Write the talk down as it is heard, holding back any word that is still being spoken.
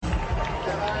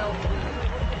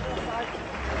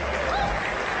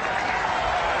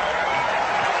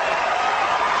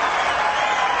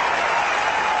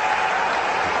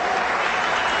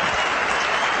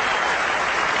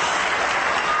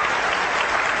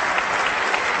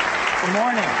Good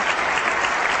morning.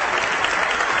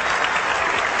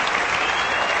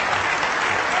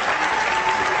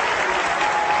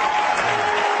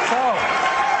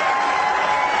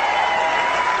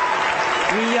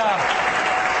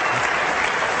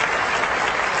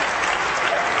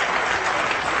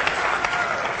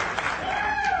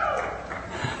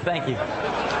 Thank you.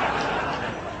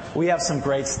 We have some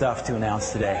great stuff to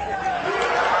announce today.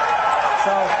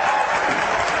 So,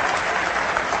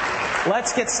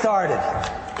 let's get started.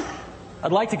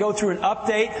 I'd like to go through an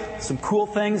update, some cool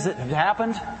things that have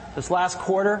happened this last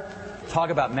quarter, talk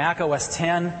about Mac OS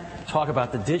X, talk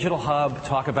about the Digital Hub,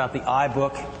 talk about the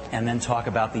iBook, and then talk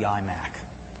about the iMac.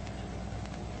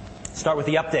 Start with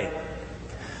the update.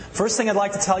 First thing I'd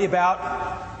like to tell you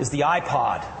about is the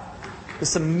iPod.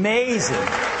 This amazing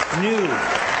new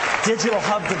Digital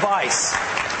Hub device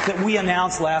that we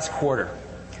announced last quarter.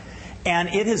 And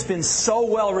it has been so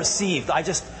well received. I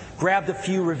just grabbed a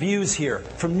few reviews here.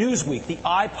 From Newsweek, the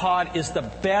iPod is the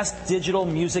best digital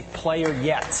music player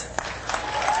yet.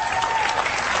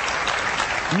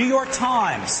 New York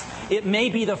Times, it may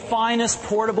be the finest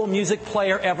portable music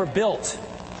player ever built.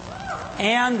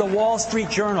 And the Wall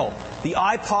Street Journal, the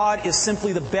iPod is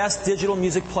simply the best digital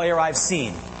music player I've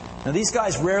seen. Now, these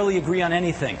guys rarely agree on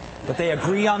anything, but they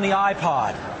agree on the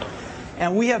iPod.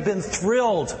 And we have been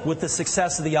thrilled with the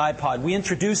success of the iPod. We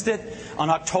introduced it on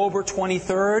October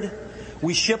 23rd.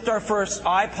 We shipped our first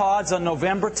iPods on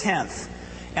November 10th.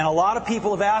 And a lot of people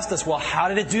have asked us, well, how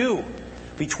did it do?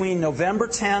 Between November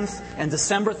 10th and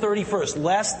December 31st,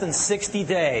 less than 60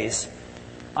 days,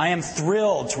 I am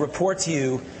thrilled to report to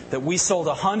you that we sold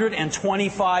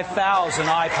 125,000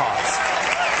 iPods.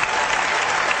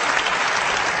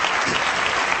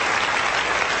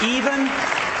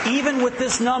 Even with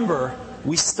this number,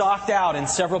 we stocked out in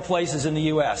several places in the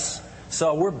U.S.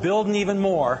 So we're building even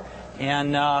more,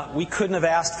 and we couldn't have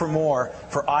asked for more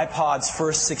for iPod's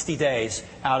first 60 days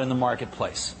out in the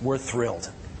marketplace. We're thrilled.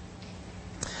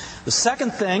 The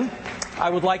second thing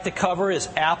I would like to cover is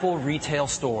Apple retail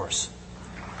stores.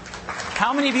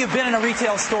 How many of you have been in a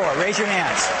retail store? Raise your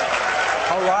hands.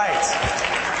 All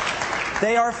right.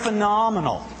 They are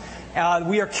phenomenal.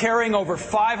 We are carrying over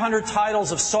 500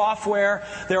 titles of software.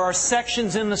 There are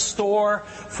sections in the store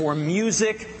for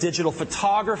music, digital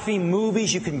photography,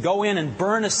 movies. You can go in and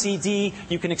burn a CD.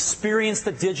 You can experience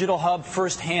the Digital Hub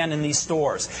firsthand in these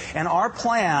stores. And our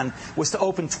plan was to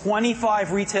open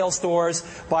 25 retail stores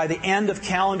by the end of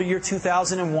calendar year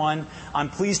 2001. I'm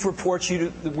pleased to report to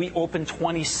you that we opened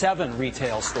 27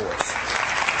 retail stores.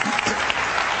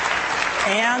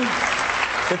 And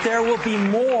that there will be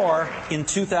more in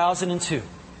 2002.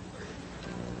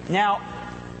 Now,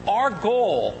 our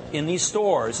goal in these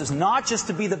stores is not just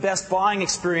to be the best buying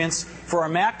experience for our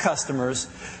Mac customers,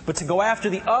 but to go after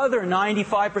the other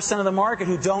 95% of the market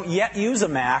who don't yet use a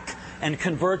Mac and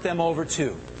convert them over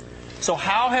too. So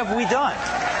how have we done?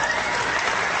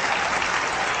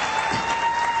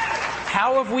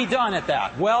 How have we done at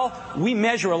that? Well, we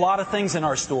measure a lot of things in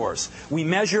our stores. We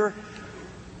measure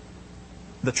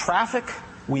the traffic.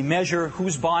 We measure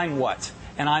who's buying what.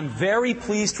 And I'm very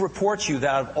pleased to report to you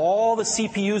that of all the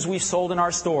CPUs we've sold in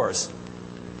our stores,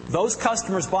 those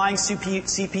customers buying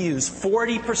CPUs,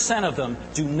 40% of them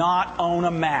do not own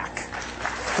a Mac.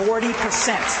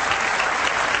 40%.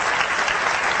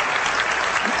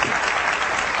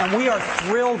 And we are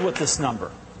thrilled with this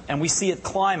number. And we see it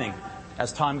climbing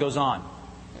as time goes on.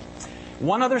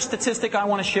 One other statistic I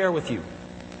want to share with you.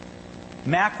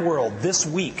 Macworld this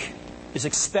week is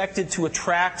expected to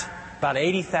attract about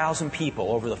 80,000 people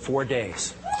over the 4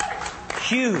 days.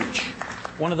 Huge.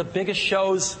 One of the biggest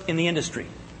shows in the industry.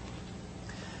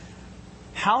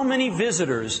 How many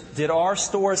visitors did our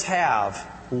stores have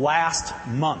last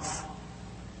month?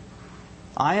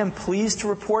 I am pleased to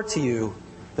report to you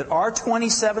that our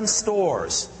 27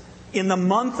 stores in the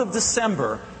month of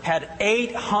December had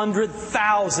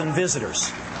 800,000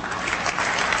 visitors.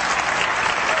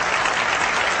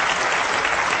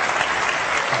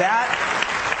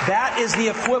 That is the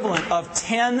equivalent of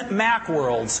 10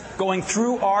 Macworlds going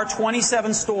through our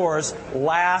 27 stores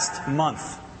last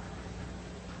month.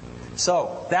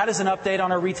 So, that is an update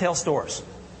on our retail stores.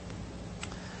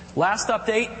 Last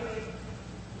update,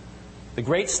 the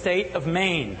great state of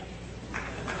Maine.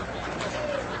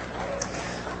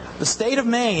 The state of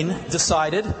Maine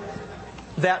decided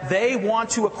that they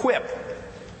want to equip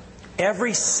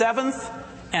every 7th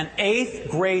and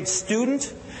 8th grade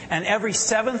student and every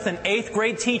 7th and 8th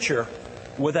grade teacher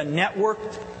with a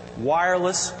networked,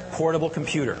 wireless, portable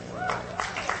computer.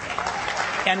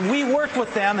 And we worked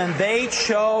with them, and they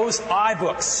chose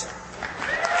iBooks.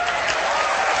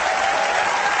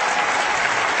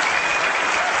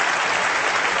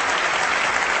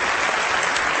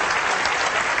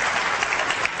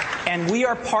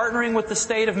 are partnering with the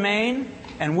state of Maine,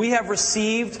 and we have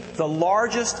received the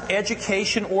largest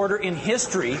education order in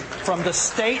history from the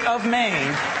state of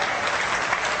Maine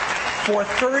for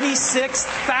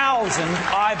 36,000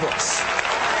 iBooks.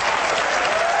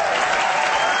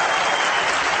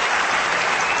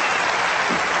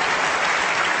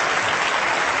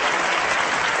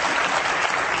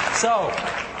 So,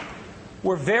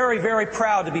 we're very, very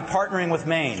proud to be partnering with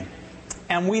Maine.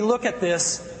 And we look at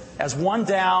this as 1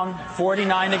 down,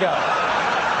 49 to go.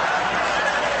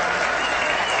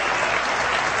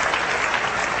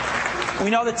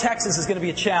 We know that Texas is going to be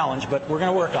a challenge, but we're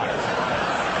going to work on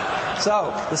it.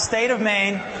 So, the state of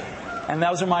Maine, and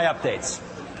those are my updates.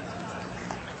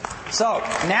 So,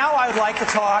 now I would like to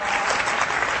talk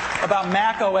about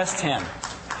Mac OS X.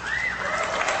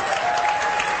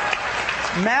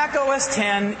 Mac OS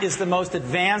X is the most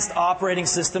advanced operating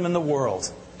system in the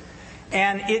world.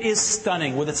 And it is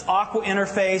stunning. With its Aqua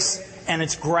interface and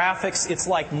its graphics, it's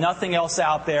like nothing else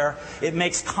out there. It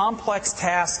makes complex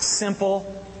tasks simple,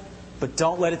 but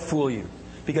don't let it fool you.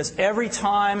 Because every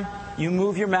time you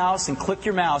move your mouse and click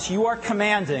your mouse, you are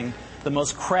commanding the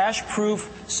most crash-proof,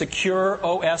 secure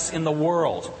OS in the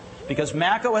world. Because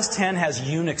Mac OS X has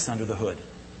Unix under the hood.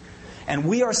 And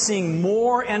we are seeing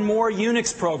more and more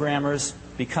Unix programmers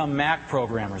become Mac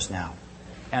programmers now.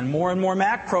 And more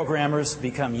Mac programmers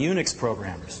become Unix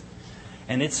programmers.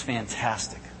 And it's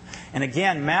fantastic. And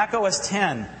again, Mac OS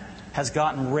X has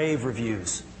gotten rave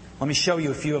reviews. Let me show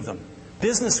you a few of them.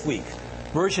 Business Week,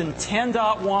 version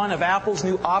 10.1 of Apple's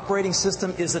new operating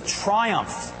system is a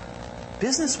triumph.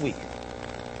 Business Week.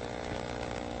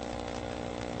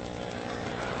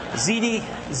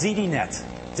 ZDNet,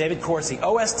 David Corsi.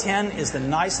 OS X is the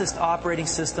nicest operating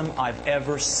system I've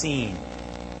ever seen.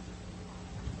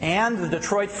 And the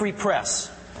Detroit Free Press.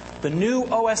 The new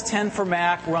OS X for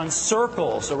Mac runs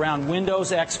circles around Windows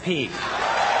XP.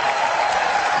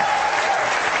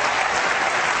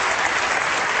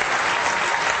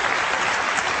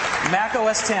 Mac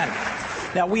OS X.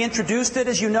 Now, we introduced it,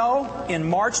 as you know, in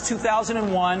March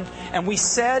 2001, and we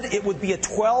said it would be a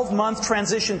 12-month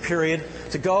transition period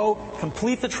to go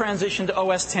complete the transition to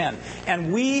OS X.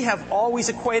 And we have always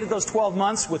equated those 12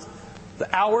 months with the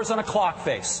hours on a clock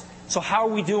face. So how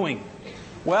are we doing?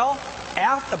 Well,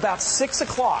 at about 6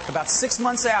 o'clock, about 6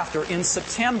 months after, in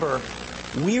September,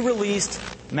 we released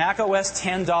Mac OS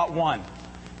 10.1.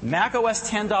 Mac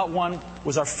OS 10.1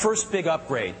 was our first big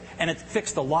upgrade, and it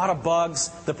fixed a lot of bugs.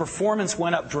 The performance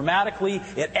went up dramatically.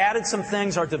 It added some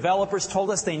things our developers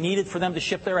told us they needed for them to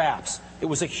ship their apps. It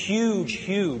was a huge,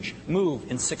 huge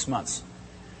move in 6 months.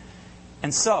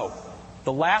 And so,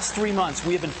 the last 3 months,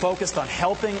 we have been focused on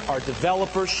helping our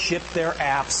developers ship their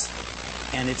apps,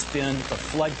 and it's been the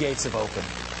floodgates have opened.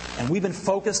 And we've been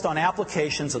focused on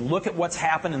applications, and look at what's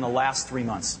happened in the last 3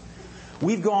 months.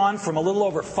 We've gone from a little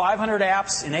over 500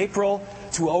 apps in April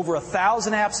to over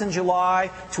 1,000 apps in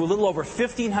July to a little over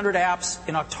 1,500 apps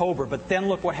in October. But then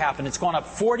look what happened. It's gone up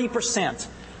 40%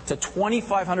 to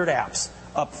 2,500 apps,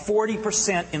 up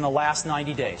 40% in the last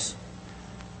 90 days.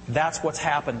 That's what's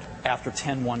happened after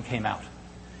 10.1 came out.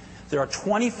 There are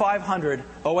 2,500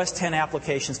 OS X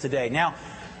applications today. Now,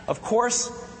 of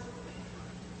course,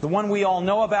 the one we all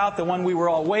know about, the one we were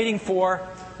all waiting for,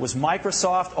 was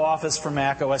Microsoft Office for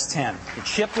Mac OS X. It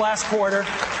shipped last quarter,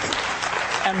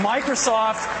 and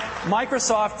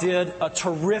Microsoft did a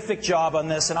terrific job on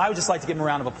this, and I would just like to give them a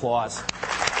round of applause.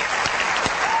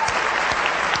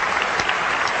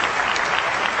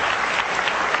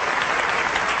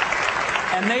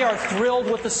 And they are thrilled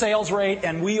with the sales rate,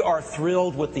 and we are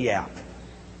thrilled with the app.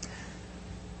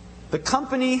 The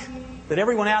company that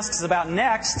everyone asks about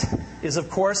next is, of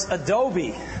course,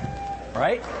 Adobe,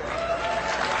 right?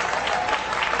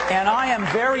 And I am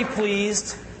very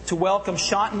pleased to welcome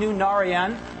Shantanu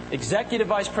Narayan, Executive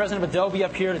Vice President of Adobe,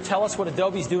 up here to tell us what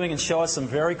Adobe's doing and show us some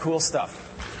very cool stuff.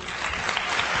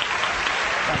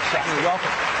 Thanks, Shantanu.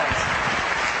 Welcome.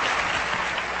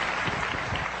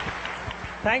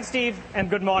 Thanks, Steve, and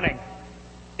good morning.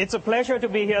 It's a pleasure to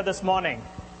be here this morning.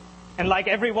 And like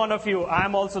every one of you,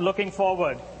 I'm also looking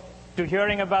forward to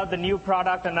hearing about the new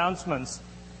product announcements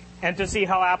and to see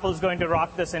how Apple's going to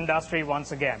rock this industry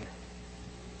once again.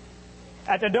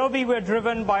 At Adobe, we're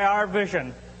driven by our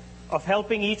vision of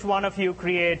helping each one of you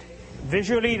create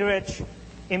visually rich,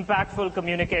 impactful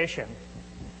communication.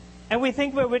 And we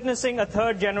think we're witnessing a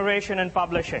third generation in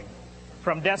publishing,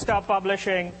 from desktop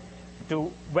publishing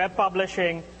to web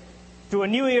publishing to a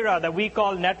new era that we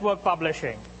call network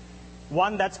publishing,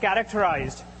 one that's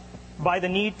characterized by the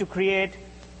need to create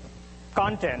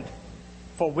content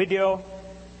for video,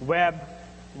 web,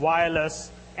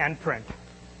 wireless, and print.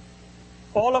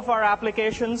 All of our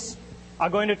applications are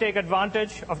going to take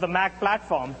advantage of the Mac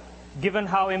platform, given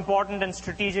how important and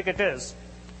strategic it is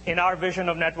in our vision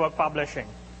of network publishing.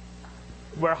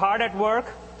 We're hard at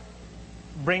work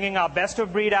bringing our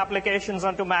best-of-breed applications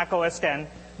onto Mac OS X.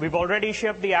 We've already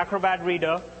shipped the Acrobat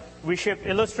Reader. We shipped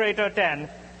Illustrator 10.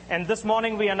 And this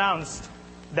morning we announced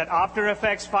that After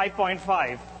Effects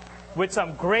 5.5, with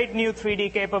some great new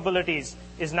 3D capabilities,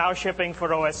 is now shipping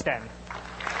for OS X.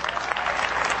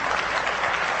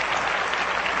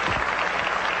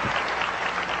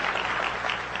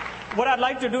 What I'd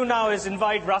like to do now is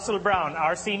invite Russell Brown,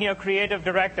 our Senior Creative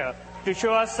Director, to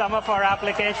show us some of our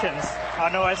applications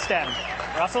on OS X.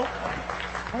 Russell?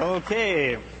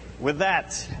 Okay, with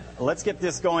that, let's get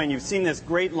this going. You've seen this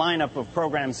great lineup of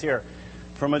programs here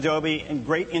from Adobe and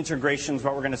great integrations,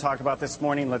 what we're going to talk about this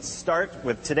morning. Let's start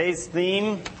with today's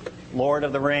theme, Lord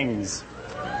of the Rings.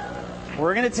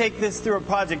 We're going to take this through a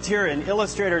project here in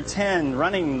Illustrator 10,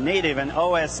 running native in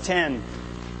OS X.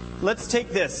 Let's take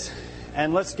this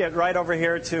and let's get right over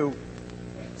here to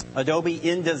Adobe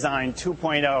InDesign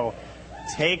 2.0.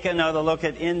 Take another look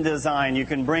at InDesign. You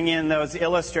can bring in those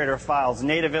Illustrator files,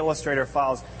 native Illustrator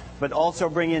files, but also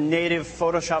bring in native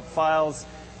Photoshop files.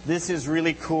 This is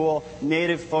really cool.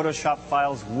 Native Photoshop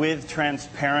files with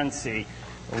transparency.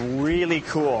 Really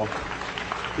cool.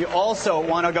 You also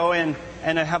want to go in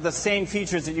and have the same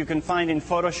features that you can find in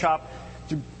Photoshop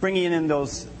to bring in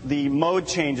the mode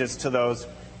changes to those.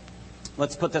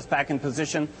 Let's put this back in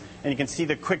position, and you can see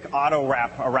the quick auto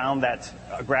wrap around that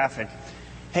graphic.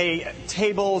 Hey,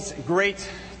 tables, great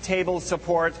table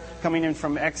support coming in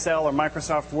from Excel or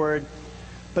Microsoft Word.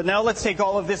 But now let's take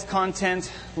all of this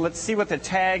content. Let's see what the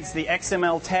tags, the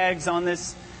XML tags on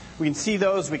this. We can see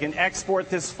those. We can export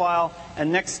this file.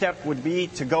 And next step would be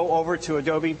to go over to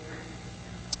Adobe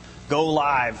Go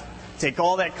Live. Take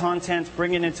all that content,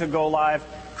 bring it into Go Live,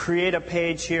 create a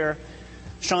page here.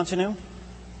 Shantanu?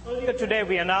 Earlier today,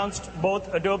 we announced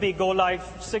both Adobe Go Live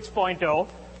 6.0,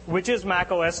 which is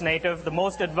Mac OS native, the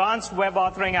most advanced web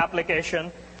authoring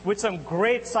application with some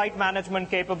great site management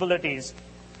capabilities,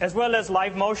 as well as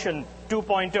Live Motion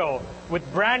 2.0,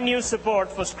 with brand new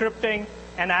support for scripting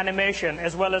and animation,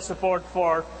 as well as support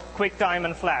for QuickTime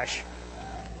and Flash.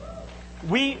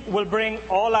 We will bring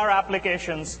all our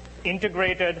applications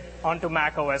integrated onto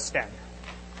Mac OS X.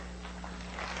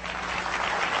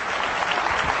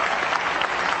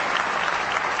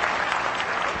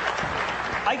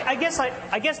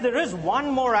 I guess there is one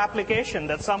more application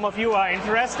that some of you are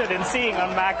interested in seeing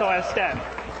on Mac OS X.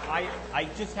 I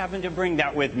just happened to bring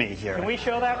that with me here. Can we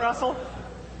show that, Russell?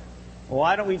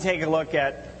 Why don't we take a look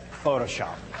at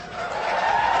Photoshop?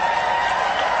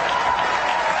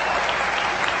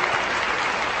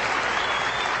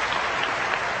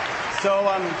 So,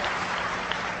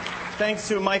 thanks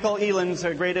to Michael Elens,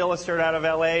 a great illustrator out of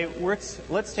LA,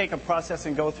 let's take a process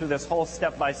and go through this whole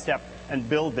step by step and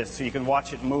build this so you can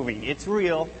watch it moving. It's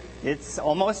real. It's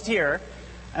almost here.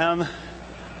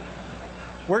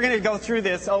 We're going to go through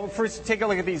this. Oh, first, take a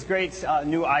look at these great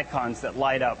new icons that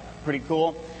light up. Pretty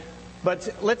cool. But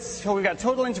so we've got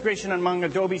total integration among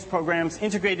Adobe's programs,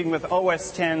 integrating with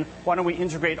OS X. Why don't we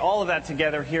integrate all of that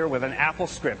together here with an Apple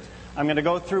script? I'm going to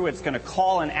go through. It's going to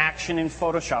call an action in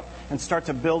Photoshop and start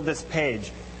to build this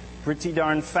page. Pretty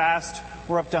darn fast.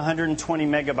 We're up to 120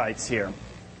 megabytes here.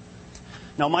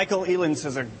 Now, Michael Elens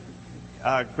is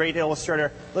a great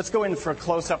illustrator. Let's go in for a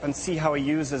close-up and see how he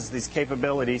uses these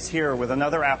capabilities here with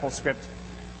another Apple script.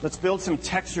 Let's build some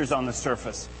textures on the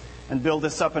surface and build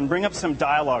this up and bring up some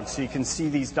dialogue so you can see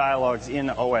these dialogues in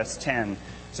OS X.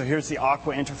 So here's the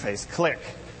Aqua interface. Click,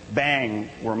 bang,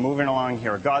 we're moving along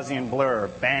here. Gaussian blur,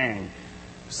 bang,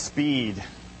 speed,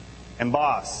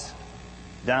 emboss,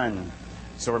 done.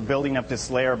 So we're building up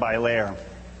this layer by layer.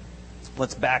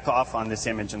 Let's back off on this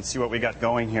image and see what we got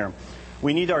going here.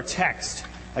 We need our text,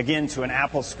 again, to an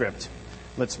Apple script.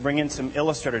 Let's bring in some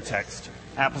Illustrator text.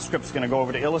 Apple script's going to go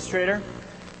over to Illustrator,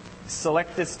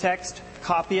 select this text,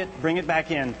 copy it, bring it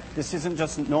back in. This isn't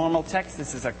just normal text.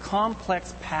 This is a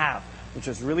complex path, which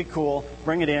is really cool.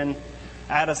 Bring it in.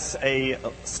 Add a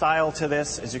style to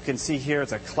this. As you can see here,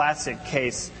 it's a classic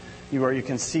case where you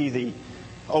can see the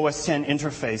OS X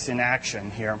interface in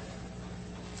action here.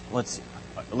 Let's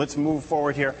move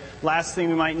forward here. Last thing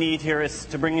we might need here is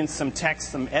to bring in some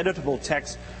text, some editable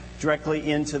text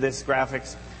directly into this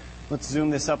graphics. Let's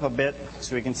zoom this up a bit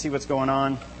so we can see what's going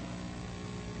on.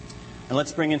 And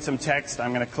let's bring in some text.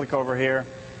 I'm going to click over here,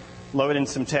 load in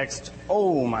some text.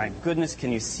 Oh my goodness,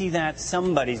 can you see that?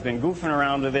 Somebody's been goofing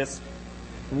around with this.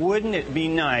 Wouldn't it be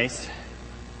nice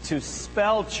to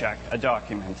spell check a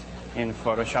document in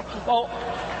Photoshop? Oh,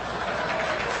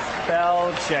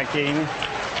 spell checking.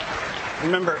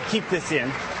 Remember, keep this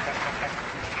in.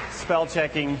 spell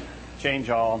checking,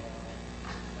 change all,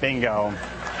 bingo.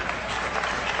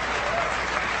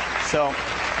 So,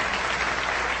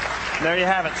 there you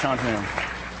have it, Shantanu.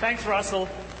 Thanks, Russell.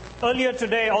 Earlier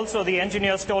today, also, the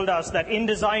engineers told us that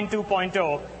InDesign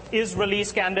 2.0 is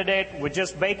release candidate. We're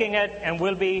just baking it, and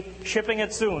we'll be shipping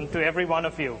it soon to every one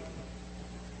of you.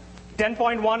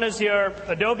 10.1 is here.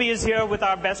 Adobe is here with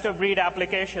our best-of-breed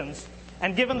applications.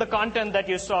 And given the content that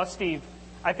you saw, Steve,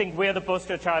 I think we're the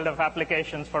poster child of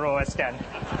applications for OS 10.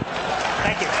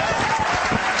 Thank you.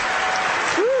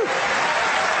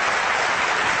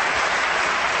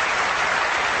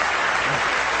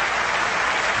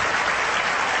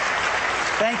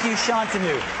 Thank you,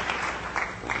 Shantanu.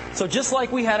 So just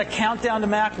like we had a countdown to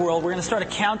Macworld, we're going to start a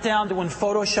countdown to when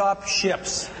Photoshop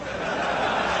ships.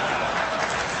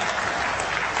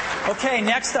 Okay,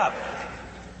 next up,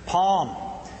 Palm.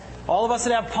 All of us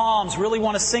that have Palms really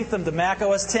want to sync them to Mac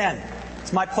OS 10.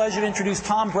 It's my pleasure to introduce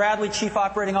Tom Bradley, Chief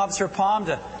Operating Officer of Palm,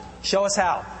 to show us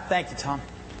how. Thank you, Tom.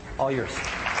 All yours.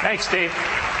 Thanks, Steve.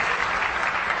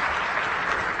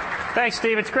 Thanks,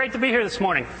 Steve. It's great to be here this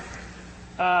morning.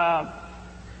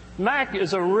 Mac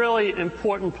is a really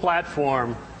important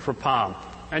platform for Palm,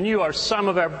 and you are some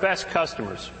of our best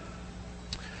customers.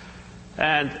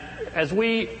 And as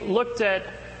we looked at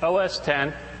OS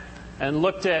 10 and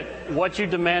looked at what you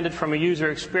demanded from a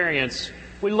user experience,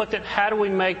 we looked at how do we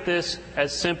make this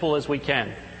as simple as we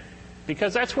can.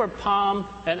 Because that's where Palm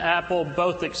and Apple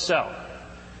both excel.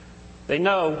 We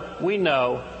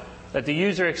know that the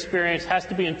user experience has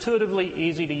to be intuitively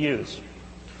easy to use.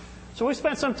 So we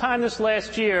spent some time this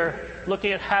last year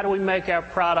looking at how do we make our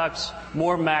products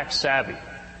more Mac savvy.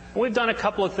 And we've done a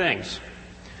couple of things.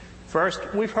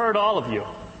 First, we've heard all of you.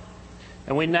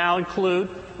 And we now include,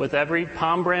 with every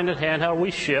Palm-branded handheld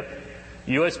we ship,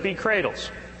 USB cradles.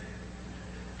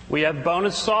 We have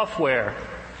bonus software.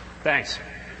 Thanks.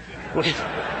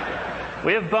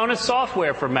 We have bonus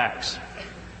software for Macs.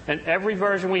 And every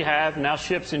version we have now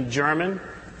ships in German,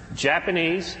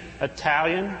 Japanese,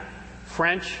 Italian,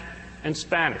 French, and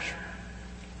Spanish.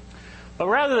 But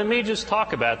rather than me just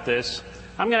talk about this,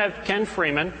 I'm going to have Ken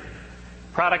Freeman,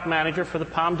 product manager for the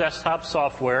Palm desktop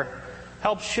software,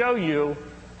 help show you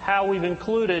how we've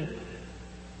included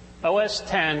OS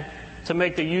 10 to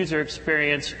make the user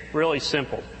experience really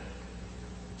simple.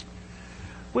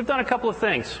 We've done a couple of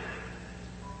things.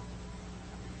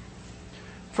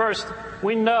 First,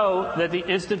 we know that the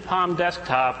Instant Palm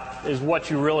desktop is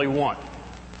what you really want.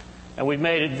 And we've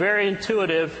made it very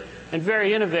intuitive and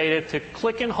very innovative to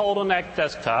click and hold on that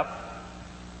desktop.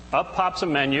 Up pops a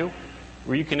menu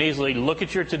where you can easily look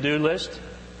at your to-do list,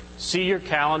 see your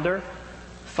calendar,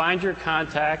 find your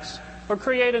contacts, or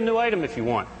create a new item if you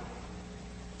want.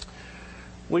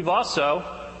 We've also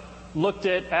looked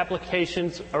at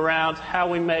applications around how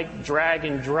we make drag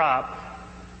and drop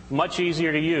much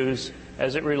easier to use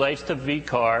as it relates to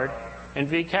vCard and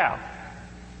vCal.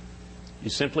 You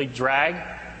simply drag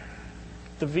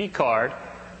the vCard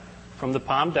from the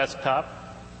Palm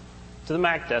desktop to the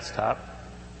Mac desktop,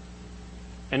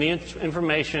 and the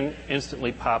information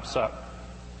instantly pops up.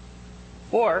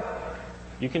 Or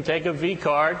you can take a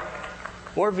vCard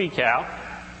or vCal,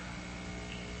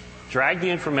 drag the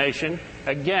information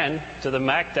again to the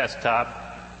Mac desktop,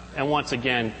 and once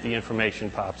again the information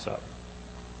pops up.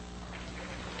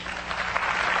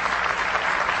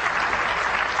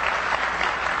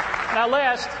 Now,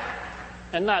 last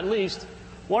and not least,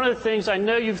 one of the things I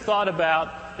know you've thought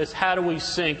about is how do we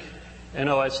sync in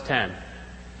OS 10?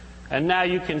 And now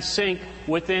you can sync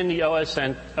within the OS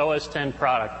 10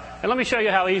 product. And let me show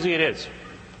you how easy it is.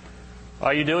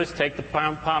 All you do is take the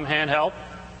Palm handheld,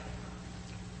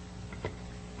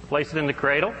 place it in the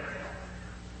cradle,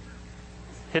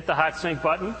 hit the hot sync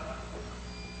button,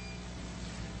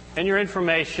 and your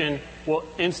information will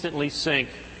instantly sync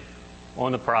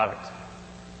on the product.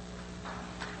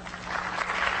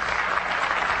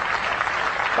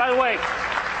 By the way,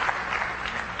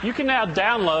 you can now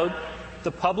download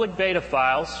the public beta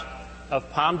files of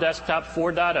Palm Desktop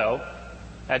 4.0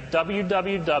 at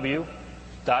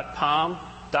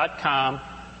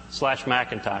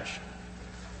www.palm.com/Macintosh.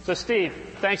 So, Steve,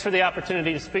 thanks for the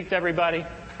opportunity to speak to everybody.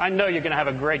 I know you're going to have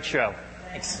a great show.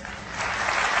 Thanks.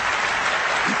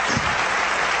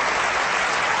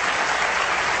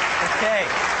 Okay.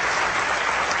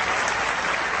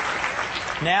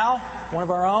 Now, one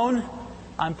of our own,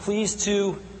 I'm pleased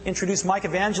to introduce Mike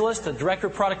Evangelist, the Director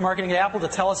of Product Marketing at Apple, to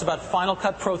tell us about Final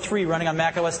Cut Pro 3 running on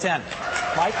Mac OS 10.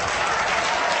 Mike?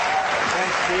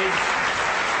 Thanks, Steve.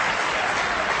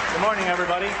 Good morning,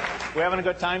 everybody. We having a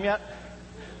good time yet?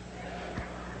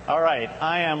 All right,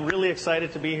 I am really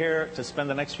excited to be here to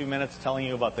spend the next few minutes telling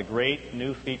you about the great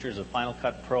new features of Final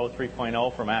Cut Pro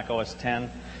 3.0 for Mac OS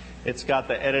X. It's got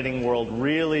the editing world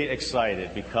really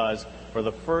excited because for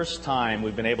the first time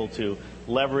we've been able to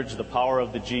leverage the power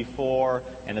of the G4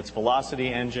 and its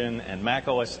Velocity engine and Mac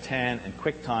OS X and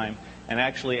QuickTime and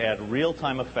actually add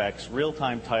real-time effects,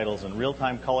 real-time titles, and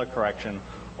real-time color correction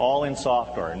all in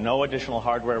software. No additional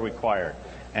hardware required.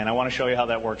 And I want to show you how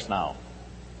that works now.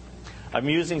 I'm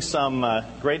using some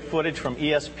great footage from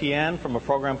ESPN from a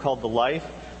program called The Life.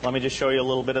 Let me just show you a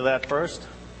little bit of that first.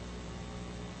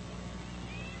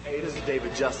 Hey, this is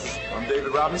David Justice. I'm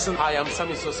David Robinson. Hi, I'm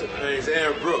Sammy Sosa. Hey, it's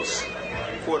Aaron Brooks,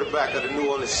 quarterback of the New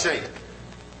Orleans Saints.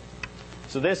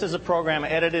 So this is a program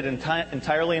edited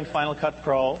entirely in Final Cut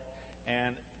Pro,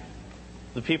 and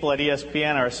the people at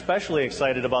ESPN are especially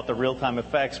excited about the real-time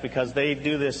effects because they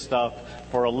do this stuff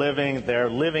for a living. They're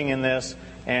living in this.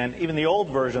 And even the old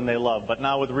version they love, but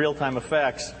now with real-time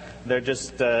effects, they're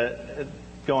just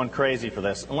going crazy for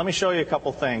this. And let me show you a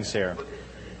couple things here.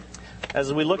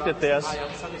 As we looked at this,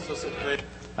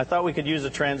 I thought we could use a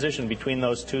transition between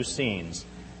those two scenes.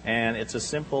 And it's as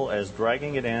simple as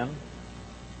dragging it in.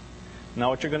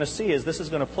 Now what you're going to see is this is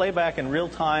going to play back in real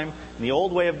time. In the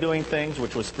old way of doing things,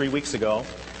 which was 3 weeks ago,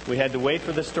 we had to wait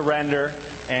for this to render,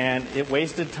 and it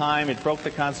wasted time. It broke the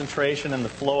concentration and the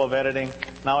flow of editing.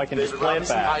 Now I can just play it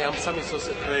back. Hi, I'm Sammy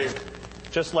Sosa.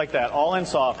 Just like that, all in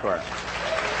software.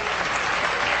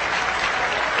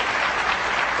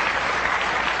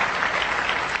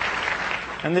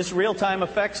 And this real-time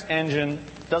effects engine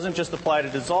doesn't just apply to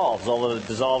dissolves, although the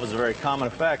dissolve is a very common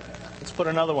effect. Let's put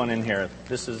another one in here.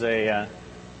 This is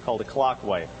called a clock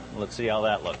wipe. Let's see how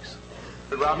that looks.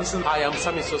 Robinson. Hi, I'm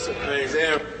Sammy Sosa.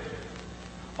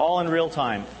 All in real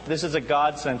time. This is a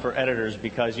godsend for editors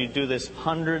because you do this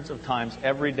hundreds of times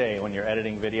every day when you're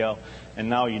editing video, and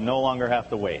now you no longer have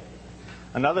to wait.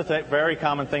 Another very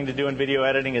common thing to do in video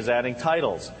editing is adding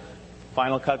titles.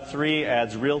 Final Cut 3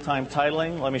 adds real-time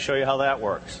titling. Let me show you how that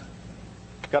works.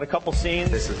 Got a couple scenes.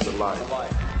 This is The Life.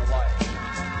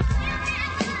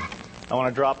 I want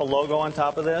to drop a logo on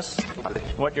top of this.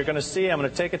 What you're going to see, I'm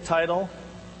going to take a title,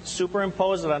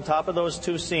 superimpose it on top of those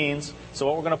two scenes. So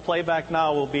what we're going to play back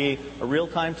now will be a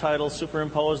real-time title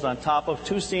superimposed on top of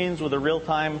two scenes with a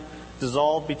real-time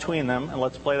dissolve between them. And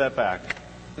let's play that back.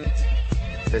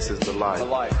 This is The Life. The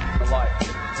Life. The Life.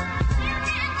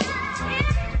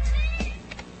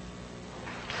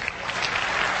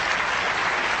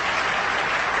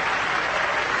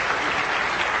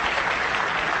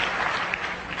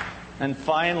 And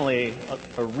finally,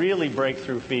 a really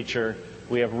breakthrough feature,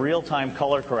 we have real-time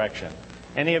color correction.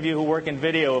 Any of you who work in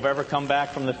video have ever come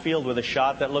back from the field with a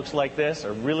shot that looks like this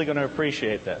are really going to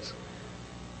appreciate this.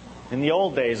 In the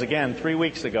old days, again, 3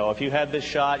 weeks ago, if you had this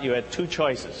shot, you had two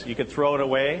choices. You could throw it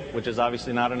away, which is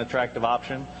obviously not an attractive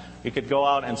option. You could go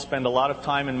out and spend a lot of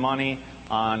time and money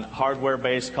on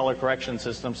hardware-based color correction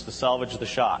systems to salvage the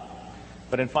shot.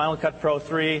 But in Final Cut Pro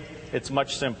 3, it's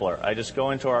much simpler. I just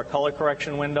go into our color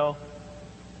correction window,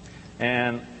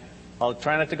 and I'll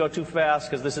try not to go too fast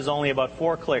because this is only about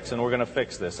 4 clicks and we're going to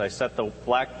fix this. I set the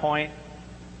black point,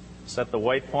 set the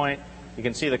white point. You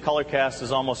can see the color cast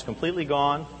is almost completely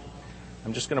gone.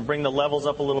 I'm just going to bring the levels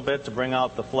up a little bit to bring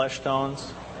out the flesh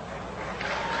tones.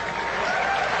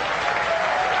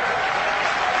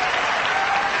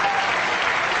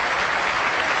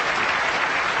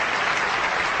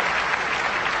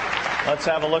 Let's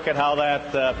have a look at how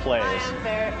that plays. I'm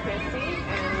Barrett Christie,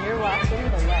 and you're watching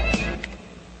The Light.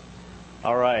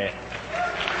 All right.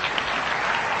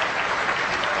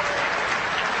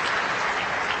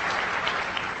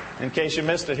 In case you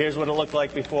missed it, here's what it looked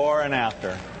like before and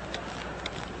after.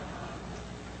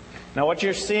 Now what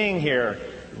you're seeing here,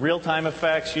 real-time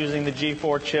effects using the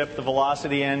G4 chip, the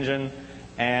Velocity engine,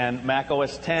 and Mac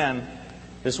OS X.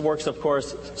 This works, of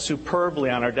course,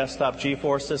 superbly on our desktop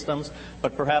G4 systems,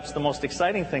 but perhaps the most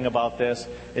exciting thing about this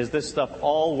is this stuff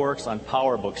all works on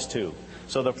PowerBooks too.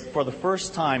 So for the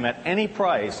first time at any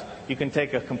price, you can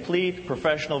take a complete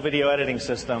professional video editing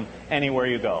system anywhere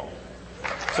you go.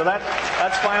 So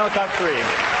that's Final Cut 3.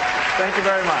 Thank you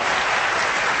very much.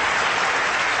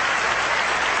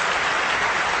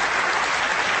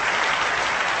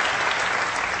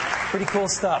 Pretty cool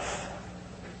stuff.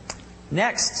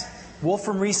 Next,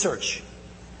 Wolfram Research.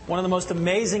 One of the most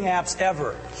amazing apps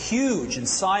ever. Huge in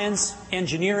science,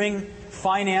 engineering,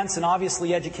 finance, and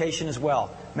obviously education as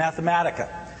well. Mathematica.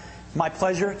 My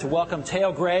pleasure to welcome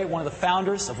Teo Gray, one of the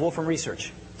founders of Wolfram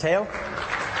Research. Teo?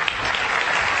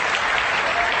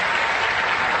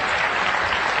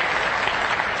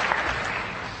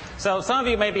 So some of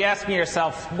you may be asking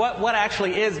yourself, what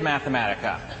actually is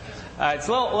Mathematica? It's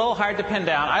a little hard to pin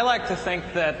down. I like to think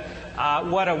that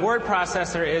what a word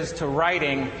processor is to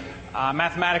writing,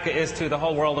 Mathematica is to the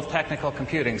whole world of technical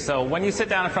computing. So when you sit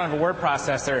down in front of a word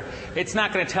processor, it's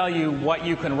not going to tell you what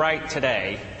you can write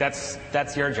today.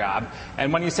 That's your job.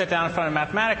 And when you sit down in front of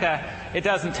Mathematica, it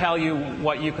doesn't tell you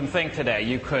what you can think today.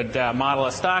 You could model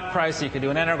a stock price, you could do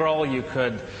an integral, you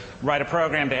could write a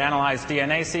program to analyze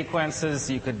DNA sequences,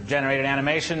 you could generate an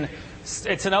animation.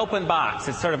 It's an open box.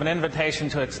 It's sort of an invitation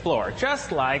to explore,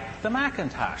 just like the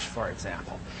Macintosh, for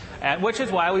example. Which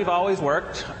is why we've always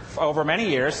worked over many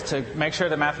years to make sure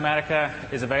that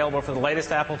Mathematica is available for the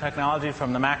latest Apple technology,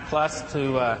 from the Mac Plus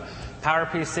to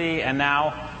PowerPC and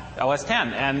now OS X.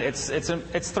 And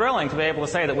it's thrilling to be able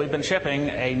to say that we've been shipping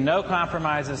a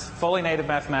no-compromises, fully native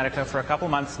Mathematica for a couple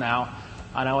months now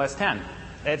on OS X.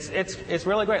 It's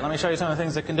really great. Let me show you some of the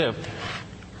things it can do.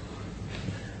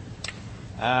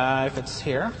 If it's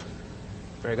here.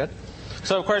 Very good.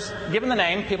 So, of course, given the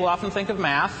name, people often think of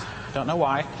math. Don't know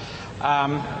why.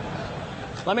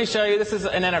 Let me show you. This is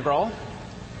an integral.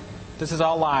 This is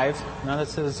all live. Now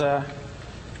this is, we'll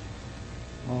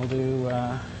do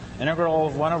integral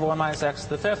of 1 over 1 minus x to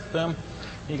the fifth. Boom.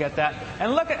 You get that.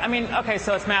 And look at, okay,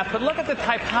 so it's math, but look at the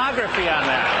typography on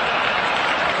that.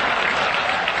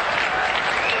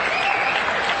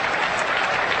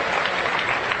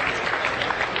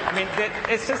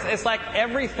 It's like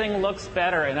everything looks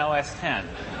better in OS X,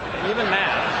 even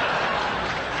math.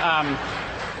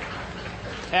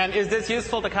 And is this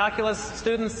useful to calculus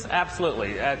students?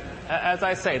 Absolutely. As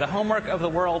I say, the homework of the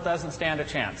world doesn't stand a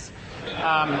chance. The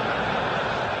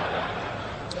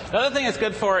other thing it's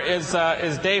good for is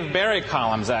Dave Barry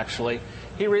columns, actually.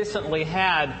 He recently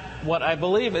had what I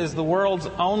believe is the world's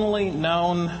only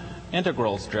known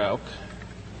integrals joke.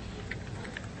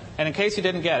 And in case you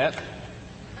didn't get it,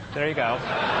 there you go.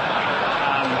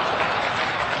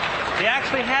 He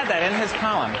actually had that in his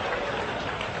column.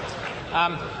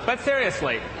 But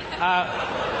seriously,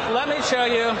 let me show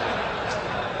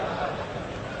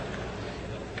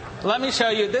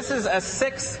you. This is a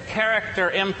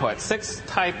 6-character input,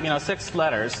 6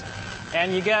 letters,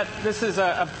 and you get, this is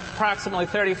a approximately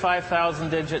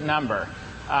 35,000-digit number.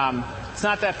 It's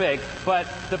not that big, but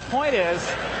the point is,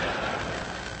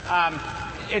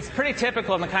 it's pretty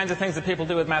typical in the kinds of things that people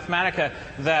do with Mathematica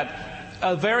that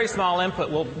a very small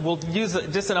input will use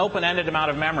just an open-ended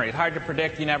amount of memory. It's hard to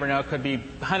predict. You never know. It could be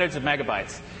hundreds of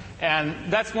megabytes.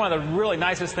 And that's one of the really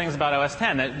nicest things about OS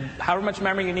X, that however much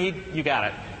memory you need, you got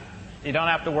it. You don't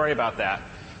have to worry about that.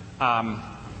 And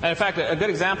in fact, a good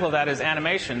example of that is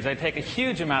animations. They take a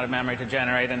huge amount of memory to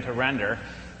generate and to render.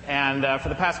 And for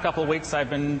the past couple of weeks, I've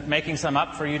been making some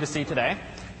up for you to see today.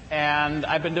 And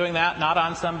I've been doing that not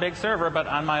on some big server, but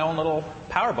on my own little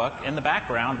PowerBook in the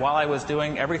background while I was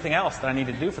doing everything else that I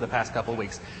needed to do for the past couple of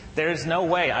weeks. There's no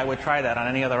way I would try that on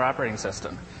any other operating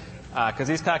system, because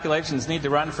these calculations need to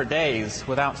run for days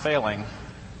without failing.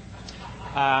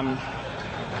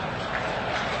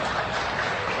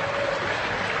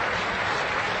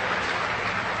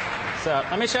 So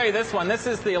let me show you this one. This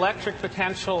is the electric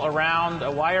potential around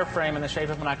a wireframe in the shape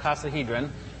of an icosahedron.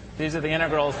 These are the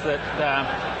integrals that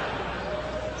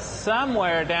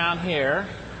somewhere down here,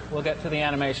 we'll get to the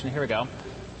animation. Here we go.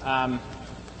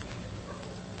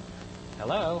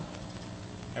 Hello.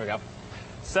 There we go.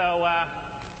 So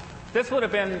this would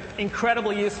have been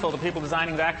incredibly useful to people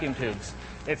designing vacuum tubes.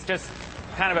 It's just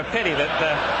kind of a pity that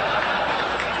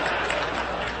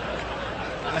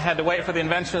I had to wait for the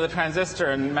invention of the transistor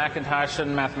and Macintosh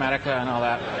and Mathematica and all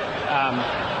that.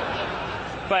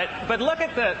 But look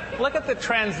at the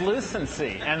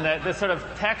translucency and the sort of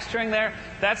texturing there.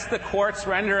 That's the quartz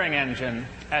rendering engine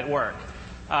at work.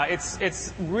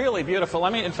 It's really beautiful.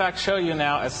 Let me, in fact, show you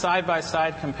now a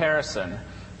side-by-side comparison.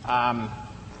 On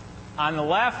the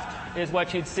left is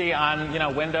what you'd see on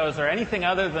Windows or anything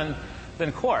other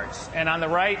than quartz, and on the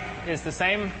right is the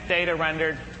same data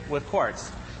rendered with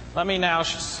quartz. Let me now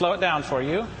slow it down for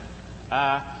you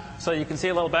so you can see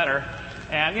a little better.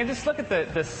 And you just look at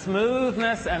the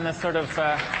smoothness and the sort of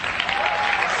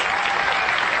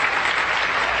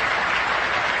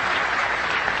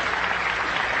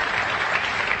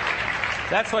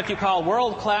that's what you call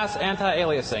world-class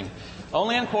anti-aliasing.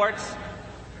 Only on quartz,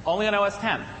 only on OS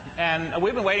X. And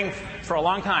we've been waiting for a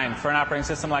long time for an operating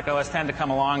system like OS X to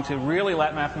come along to really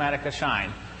let Mathematica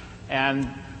shine. And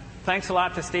thanks a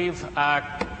lot to Steve.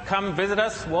 Come visit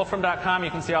us, wolfram.com. You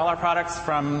can see all our products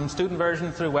from student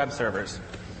version through web servers.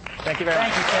 Thank you very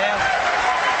much. Thank you, Sam.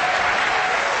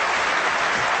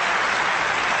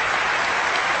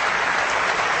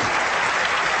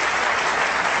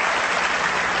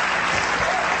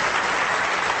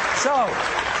 So,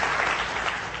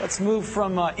 let's move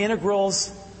from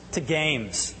integrals to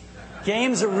games.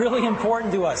 Games are really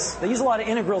important to us. They use a lot of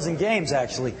integrals in games,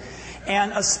 actually.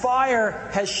 And Aspire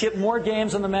has shipped more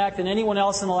games on the Mac than anyone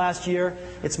else in the last year.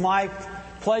 It's my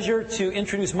pleasure to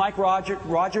introduce Mike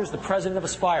Rogers, the president of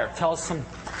Aspire. Tell us some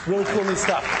really cool new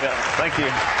stuff. Yeah, thank you.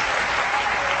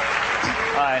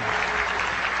 Hi.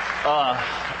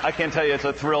 I can't tell you, it's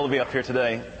a thrill to be up here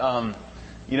today.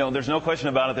 There's no question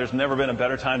about it. There's never been a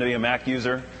better time to be a Mac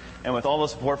user. And with all the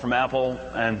support from Apple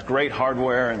and great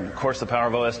hardware and, of course, the power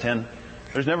of OS X,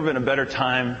 there's never been a better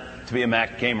time to be a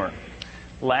Mac gamer.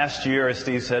 Last year, as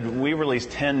Steve said, we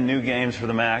released 10 new games for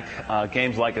the Mac.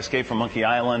 Games like Escape from Monkey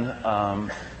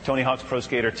Island, Tony Hawk's Pro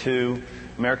Skater 2,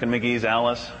 American McGee's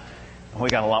Alice. We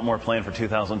got a lot more planned for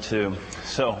 2002.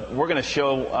 So we're going to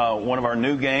show one of our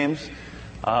new games.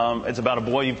 It's about a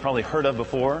boy you've probably heard of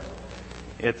before.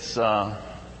 It's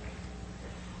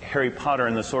Harry Potter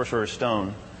and the Sorcerer's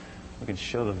Stone. We can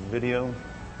show the video.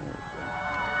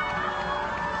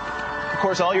 Of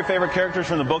course, all your favorite characters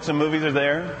from the books and movies are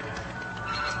there.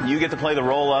 You get to play the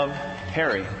role of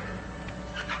Harry.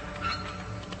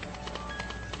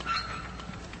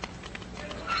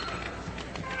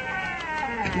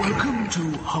 Welcome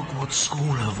to Hogwarts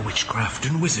School of Witchcraft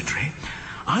and Wizardry.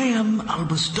 I am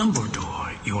Albus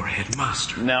Dumbledore, your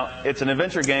headmaster. Now, it's an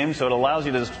adventure game, so it allows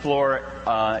you to explore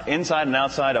inside and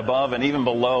outside, above, and even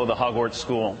below the Hogwarts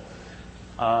school.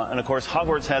 And, of course,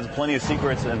 Hogwarts has plenty of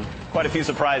secrets and quite a few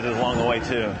surprises along the way,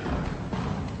 too.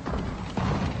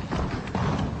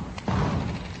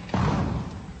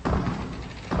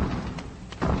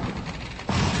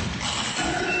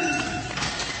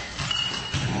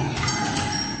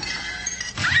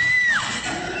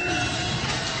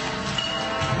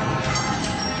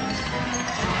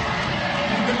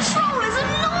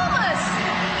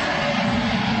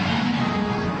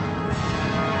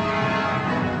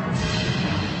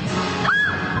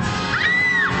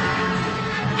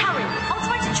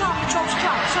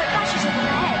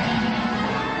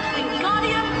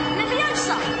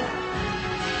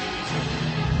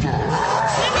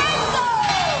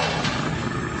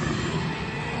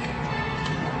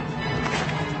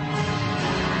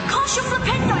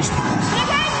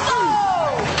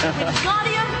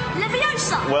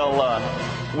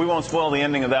 We won't spoil the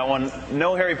ending of that one.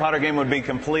 No Harry Potter game would be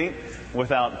complete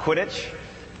without Quidditch.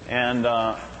 And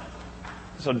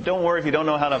so don't worry if you don't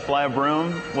know how to fly a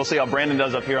broom. We'll see how Brandon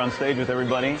does up here on stage with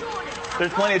everybody.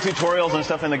 There's plenty of tutorials and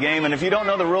stuff in the game. And if you don't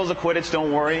know the rules of Quidditch,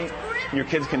 don't worry. Your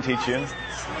kids can teach you.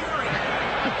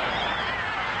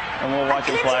 And we'll watch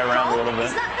you fly around a little bit.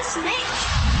 Is that the snake?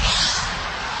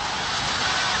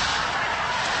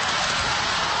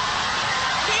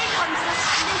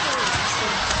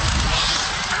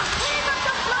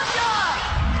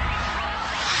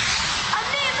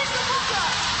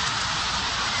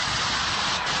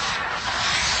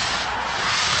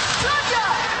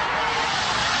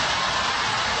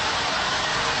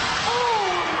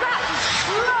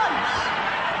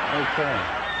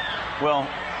 Well,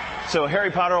 so Harry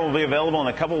Potter will be available in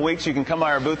a couple weeks. You can come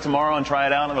by our booth tomorrow and try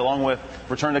it out, along with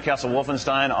Return to Castle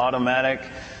Wolfenstein, Automatic,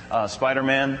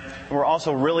 Spider-Man. We're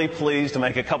also really pleased to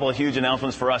make a couple of huge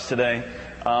announcements for us today.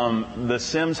 The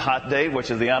Sims Hot Date,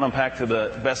 which is the add-on pack to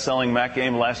the best-selling Mac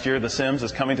game last year, The Sims,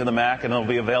 is coming to the Mac, and it'll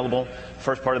be available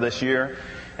first part of this year.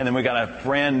 And then we got a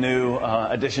brand new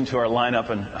addition to our lineup,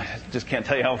 and I just can't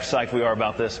tell you how excited we are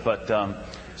about this, but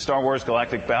Star Wars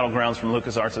Galactic Battlegrounds from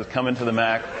LucasArts is coming to the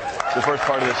Mac the first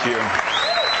part of this year.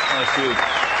 That's huge.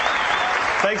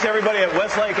 Thanks to everybody at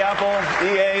Westlake, Apple,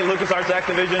 EA, LucasArts,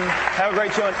 Activision. Have a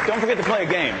great show, and don't forget to play a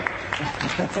game.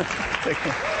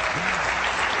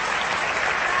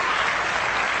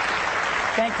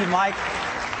 Thank you, Mike.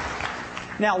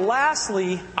 Now,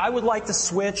 lastly, I would like to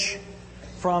switch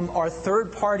from our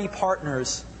third-party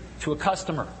partners to a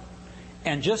customer.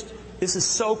 And this is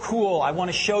so cool. I want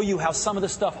to show you how some of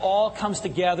this stuff all comes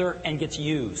together and gets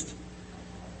used.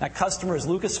 That customer is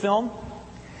Lucasfilm.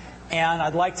 And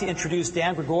I'd like to introduce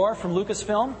Dan Gregor from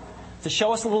Lucasfilm to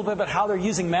show us a little bit about how they're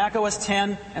using Mac OS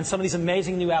X and some of these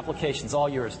amazing new applications. All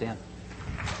yours, Dan.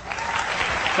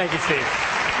 Thank you, Steve.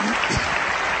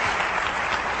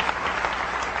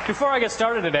 Before I get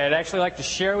started today, I'd actually like to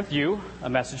share with you a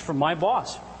message from my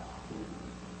boss.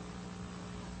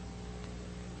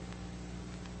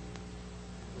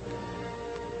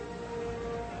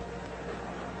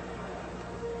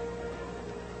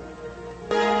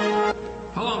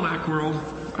 Hello,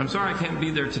 Macworld. I'm sorry I can't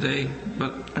be there today,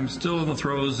 but I'm still in the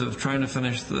throes of trying to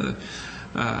finish the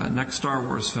next Star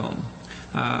Wars film.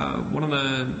 One of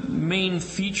the main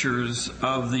features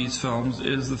of these films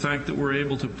is the fact that we're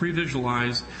able to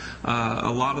pre-visualize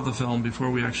a lot of the film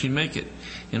before we actually make it.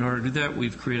 In order to do that,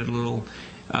 we've created a little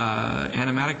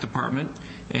animatic department,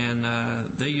 and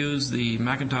they use the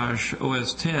Macintosh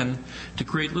OS X to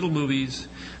create little movies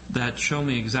that show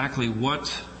me exactly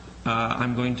what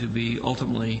I'm going to be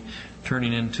ultimately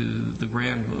turning into the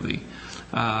grand movie.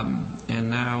 And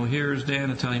now here's Dan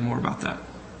to tell you more about that.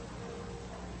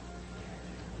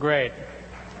 Great.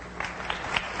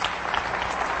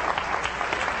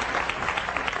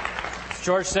 As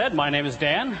George said, my name is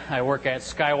Dan. I work at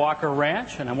Skywalker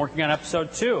Ranch, and I'm working on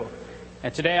episode 2.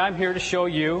 And today I'm here to show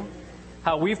you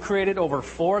how we've created over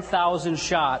 4,000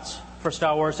 shots for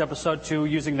Star Wars Episode 2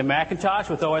 using the Macintosh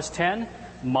with OS X,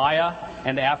 Maya,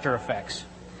 and After Effects.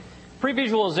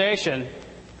 Pre-visualization,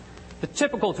 the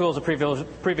typical tools of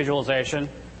pre-visualization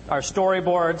are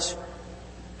storyboards,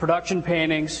 production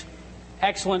paintings,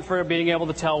 excellent for being able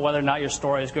to tell whether or not your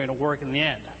story is going to work in the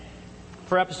end.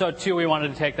 For Episode 2, we wanted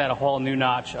to take that a whole new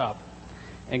notch up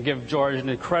and give George an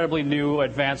incredibly new,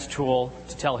 advanced tool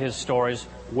to tell his stories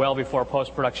well before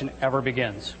post-production ever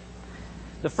begins.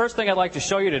 The first thing I'd like to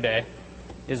show you today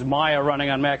is Maya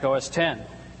running on Mac OS X.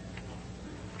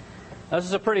 Now, this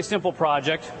is a pretty simple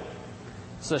project.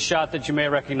 It's a shot that you may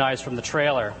recognize from the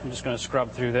trailer. I'm just going to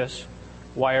scrub through this.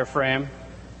 Wireframe.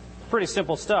 Pretty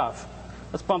simple stuff.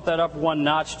 Let's bump that up one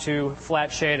notch to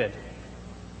flat shaded.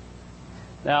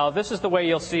 Now, this is the way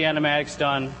you'll see animatics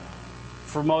done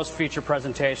for most feature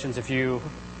presentations if you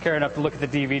care enough to look at the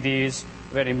DVDs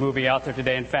of any movie out there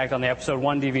today. In fact, on the Episode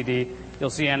 1 DVD, you'll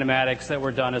see animatics that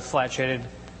were done as flat shaded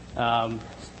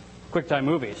QuickTime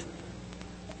movies.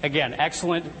 Again,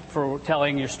 excellent for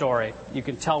telling your story. You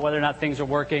can tell whether or not things are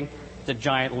working. It's a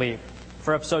giant leap.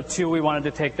 For Episode 2, we wanted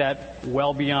to take that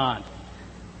well beyond.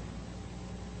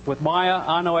 With Maya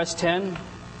on OS X,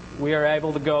 we are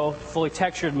able to go fully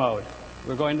textured mode.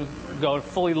 We're going to go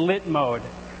fully lit mode.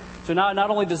 So now not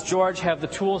only does George have the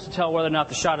tools to tell whether or not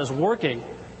the shot is working,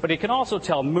 but he can also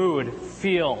tell mood,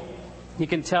 feel. He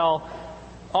can tell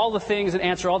all the things and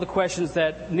answer all the questions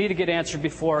that need to get answered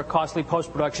before costly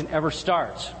post-production ever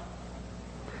starts.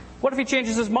 What if he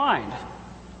changes his mind?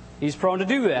 He's prone to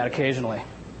do that occasionally.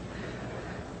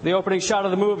 The opening shot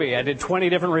of the movie, I did 20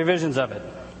 different revisions of it.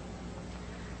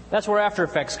 That's where After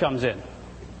Effects comes in.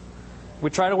 We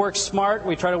try to work smart.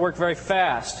 We try to work very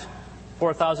fast.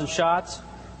 4,000 shots,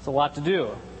 it's a lot to do.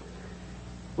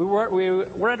 We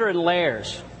render in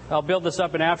layers. I'll build this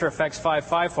up in After Effects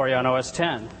 5.5 for you on OS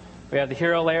X. We have the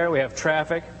hero layer, we have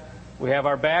traffic, we have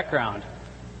our background.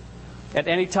 At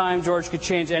any time, George could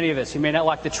change any of this. He may not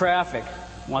like the traffic.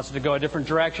 Wants it to go a different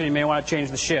direction. He may want to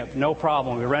change the ship. No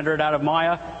problem. We render it out of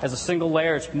Maya as a single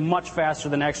layer. It's much faster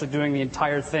than actually doing the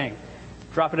entire thing.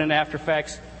 Drop it in After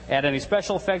Effects, add any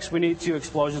special effects we need to,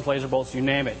 explosions, laser bolts, you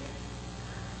name it.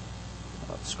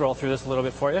 I'll scroll through this a little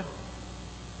bit for you.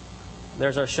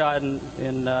 There's our shot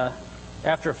in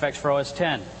After Effects for OS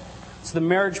X. It's the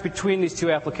marriage between these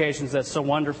two applications that's so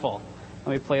wonderful.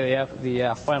 Let me play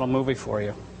the final movie for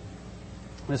you.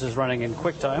 This is running in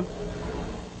QuickTime.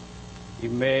 You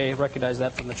may recognize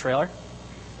that from the trailer.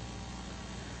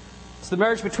 It's the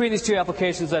marriage between these two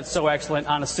applications that's so excellent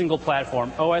on a single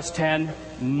platform, OS X,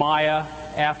 Maya,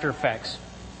 After Effects.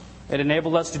 It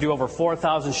enabled us to do over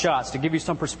 4,000 shots. To give you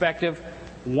some perspective,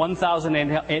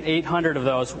 1,800 of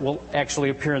those will actually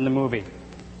appear in the movie.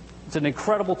 It's an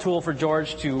incredible tool for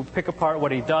George to pick apart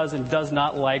what he does and does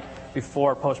not like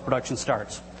before post-production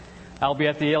starts. I'll be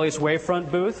at the Alias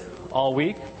Wavefront booth all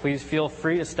week. Please feel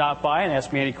free to stop by and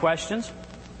ask me any questions.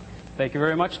 Thank you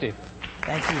very much, Steve.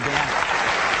 Thank you, Dan.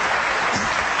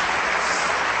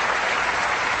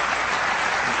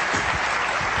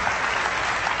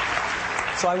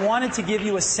 So I wanted to give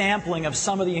you a sampling of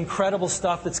some of the incredible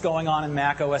stuff that's going on in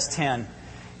Mac OS X.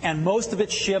 And most of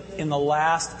it shipped in the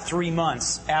last 3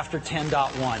 months after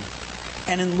 10.1.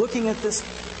 And in looking at this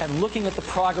and looking at the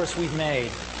progress we've made,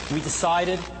 we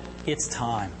decided it's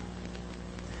time.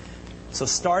 So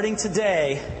starting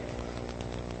today,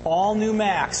 all new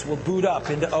Macs will boot up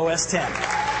into OS X.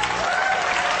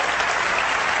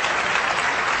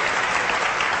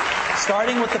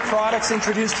 Starting with the products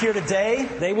introduced here today,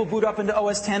 they will boot up into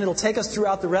OS X. It'll take us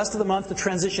throughout the rest of the month to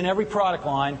transition every product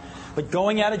line. But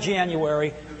going out of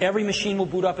January, every machine will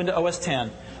boot up into OS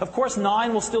X. Of course,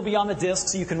 9 will still be on the disk,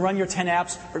 so you can run your 10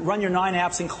 apps, run your 9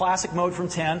 apps in classic mode from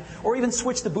 10, or even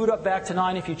switch the boot up back to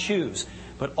 9 if you choose.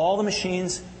 But all the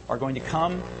machines are going to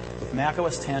come with Mac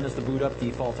OS X as the boot up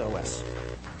default OS.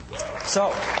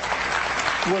 So,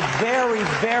 we're very,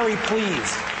 very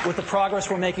pleased with the progress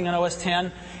we're making on OS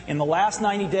X. In the last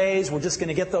 90 days, we're just going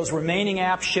to get those remaining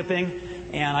apps shipping,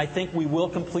 and I think we will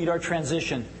complete our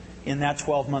transition in that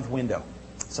 12-month window.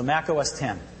 So Mac OS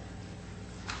X.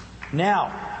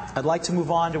 Now, I'd like to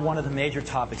move on to one of the major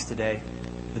topics today,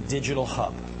 the Digital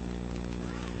Hub.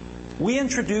 We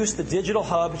introduced the Digital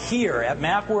Hub here at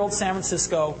Macworld San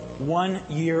Francisco 1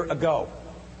 year ago.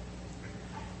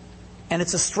 And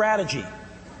it's a strategy.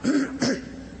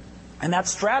 And that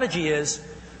strategy is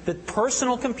that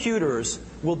personal computers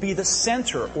will be the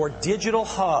center or digital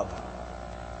hub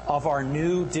of our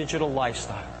new digital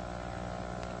lifestyle.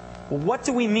 Well, what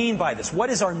do we mean by this? What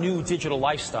is our new digital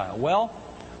lifestyle? Well,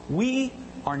 we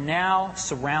are now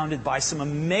surrounded by some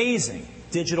amazing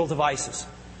digital devices.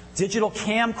 Digital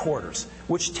camcorders,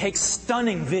 which take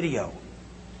stunning video.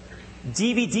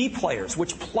 DVD players,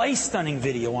 which play stunning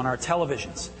video on our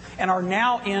televisions, and are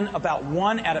now in about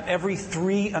 1 out of every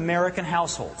 3 American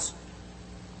households.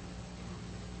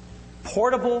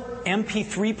 Portable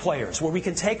MP3 players, where we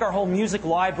can take our whole music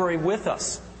library with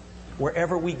us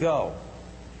wherever we go.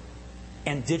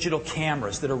 And digital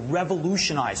cameras that are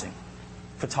revolutionizing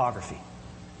photography.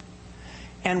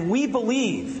 And we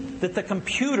believe that the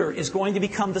computer is going to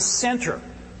become the center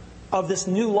of this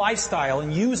new lifestyle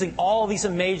and using all of these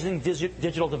amazing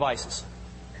digital devices.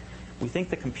 We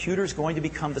think the computer is going to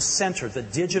become the center, the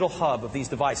digital hub of these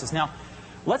devices. Now,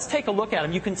 let's take a look at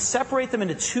them. You can separate them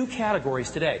into 2 categories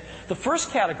today. The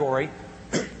first category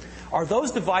are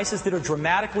those devices that are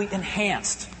dramatically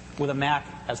enhanced with a Mac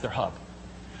as their hub.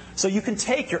 So you can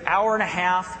take your hour and a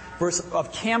half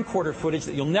of camcorder footage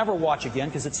that you'll never watch again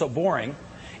because it's so boring,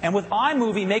 and with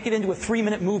iMovie, make it into a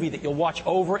 3-minute movie that you'll watch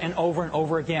over and over and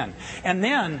over again. And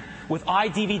then, with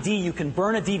iDVD, you can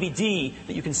burn a DVD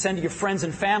that you can send to your friends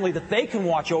and family that they can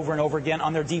watch over and over again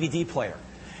on their DVD player.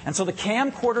 And so the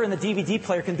camcorder and the DVD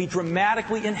player can be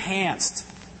dramatically enhanced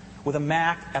with a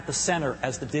Mac at the center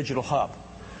as the digital hub.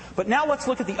 But now let's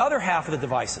look at the other half of the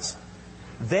devices.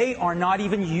 They are not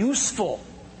even useful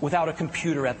without a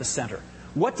computer at the center.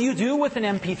 What do you do with an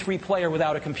MP3 player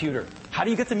without a computer? How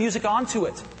do you get the music onto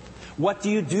it? What do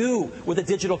you do with a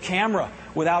digital camera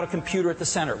without a computer at the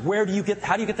center? How do you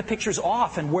get the pictures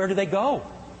off, and where do they go?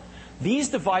 These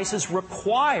devices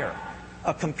require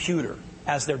a computer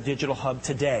as their digital hub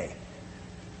today.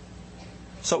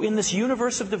 So in this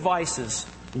universe of devices,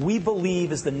 we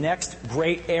believe is the next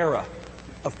great era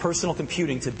of personal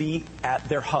computing to be at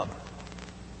their hub.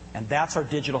 And that's our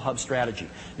digital hub strategy.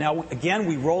 Now, again,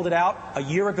 we rolled it out a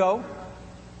year ago.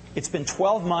 It's been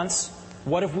 12 months.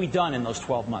 What have we done in those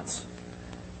 12 months?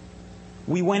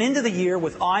 We went into the year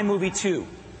with iMovie 2,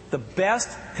 the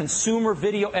best consumer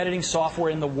video editing software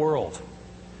in the world.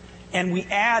 And we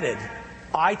added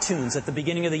iTunes at the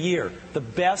beginning of the year, the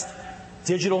best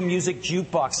digital music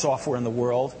jukebox software in the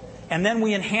world. And then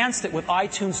we enhanced it with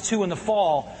iTunes 2 in the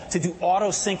fall to do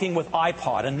auto-syncing with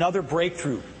iPod, another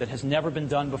breakthrough that has never been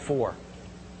done before.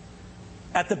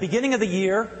 At the beginning of the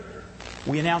year,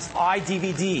 we announced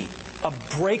iDVD,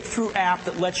 a breakthrough app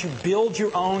that lets you build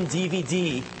your own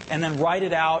DVD and then write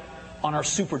it out on our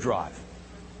SuperDrive.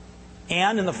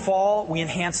 And in the fall, we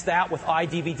enhanced that with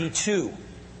iDVD 2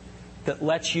 that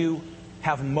lets you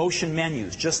have motion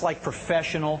menus, just like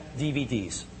professional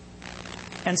DVDs.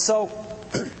 And so,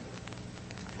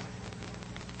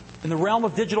 in the realm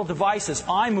of digital devices,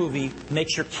 iMovie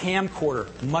makes your camcorder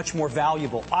much more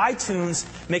valuable. iTunes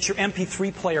makes your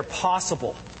MP3 player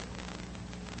possible.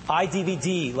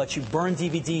 iDVD lets you burn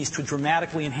DVDs to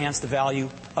dramatically enhance the value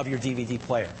of your DVD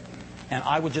player. And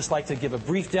I would just like to give a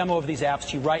brief demo of these apps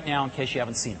to you right now in case you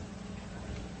haven't seen them.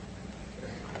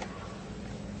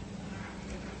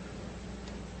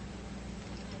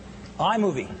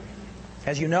 iMovie.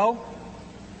 As you know,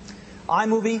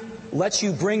 iMovie lets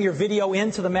you bring your video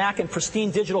into the Mac in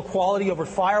pristine digital quality over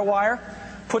FireWire,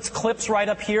 puts clips right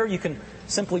up here. You can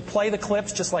simply play the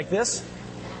clips just like this.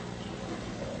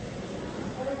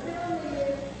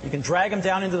 You can drag them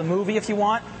down into the movie if you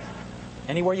want,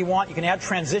 anywhere you want. You can add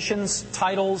transitions,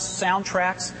 titles,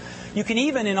 soundtracks. You can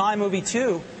even, in iMovie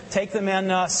 2, take them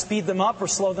and speed them up or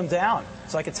slow them down.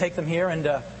 So I could take them here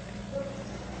and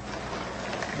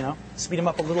speed them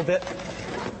up a little bit,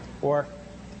 or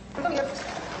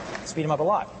speed them up a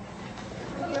lot.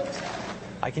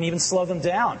 I can even slow them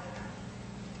down.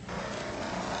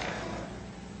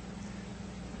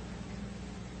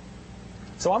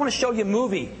 So I want to show you a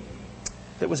movie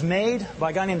that was made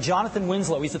by a guy named Jonathan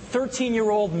Winslow. He's a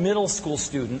 13-year-old middle school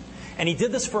student, and he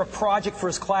did this for a project for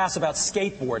his class about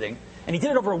skateboarding. And he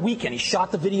did it over a weekend. He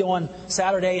shot the video on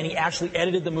Saturday, and he actually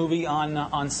edited the movie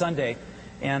on Sunday.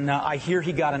 And I hear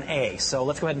he got an A. So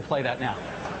let's go ahead and play that now.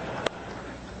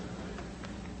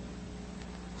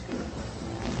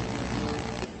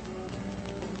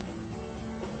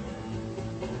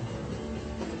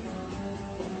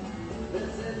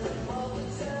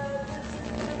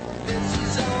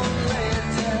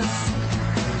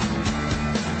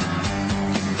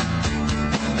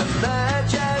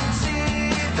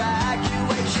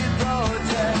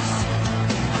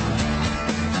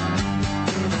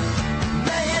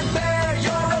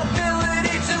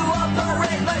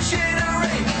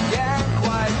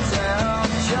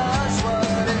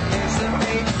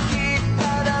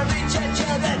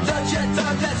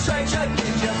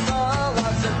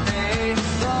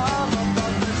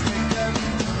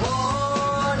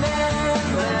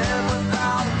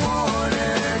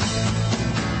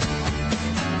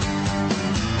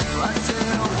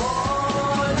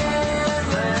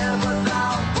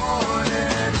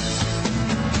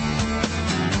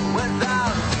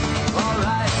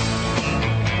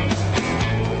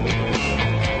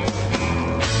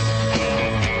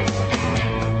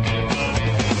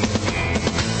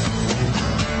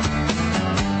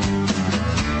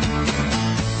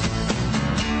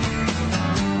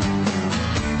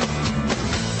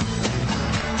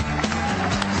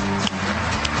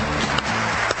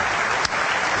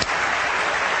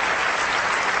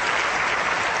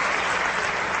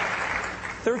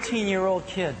 13-year-old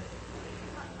kid.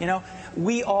 You know,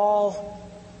 we all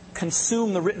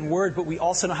consume the written word, but we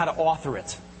also know how to author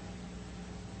it.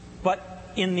 But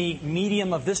in the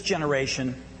medium of this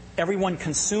generation, everyone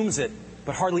consumes it,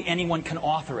 but hardly anyone can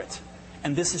author it.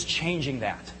 And this is changing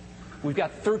that. We've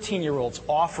got 13-year-olds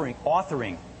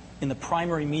authoring in the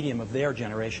primary medium of their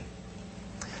generation.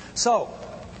 So,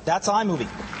 that's iMovie.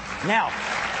 Now,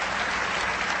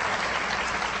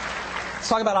 let's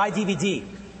talk about iDVD.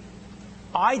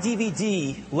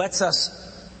 iDVD lets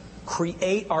us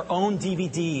create our own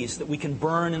DVDs that we can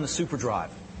burn in the SuperDrive.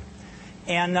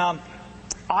 And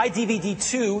iDVD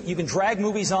 2, you can drag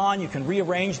movies on, you can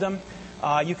rearrange them,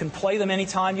 you can play them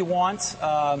anytime you want.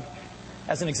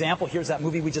 As an example, here's that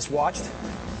movie we just watched.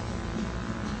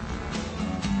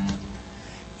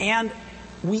 And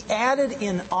we added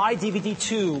in iDVD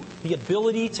 2 the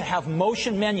ability to have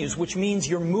motion menus, which means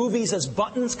your movies as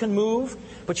buttons can move,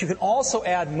 but you can also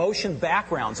add motion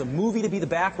backgrounds, a movie to be the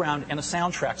background and a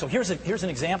soundtrack. So here's an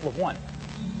example of one.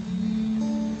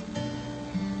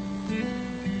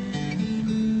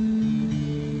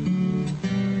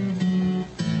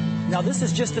 Now this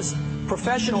is just as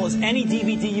professional as any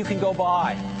DVD you can go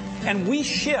buy. And we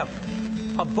ship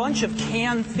a bunch of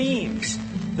canned themes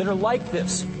that are like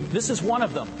this. This is one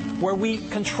of them, where we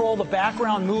control the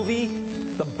background movie,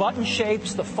 the button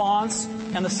shapes, the fonts,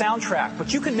 and the soundtrack.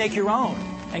 But you can make your own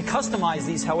and customize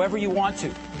these however you want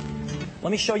to. Let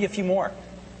me show you a few more.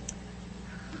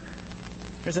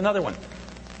 Here's another one.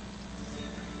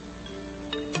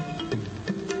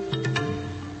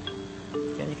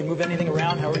 Again, you can move anything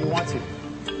around however you want to.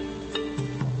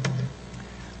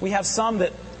 We have some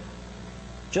that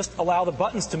just allow the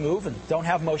buttons to move and don't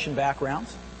have motion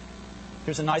backgrounds.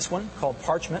 Here's a nice one called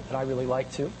Parchment that I really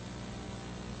like too.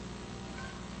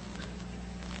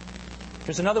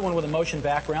 Here's another one with a motion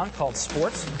background called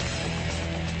Sports.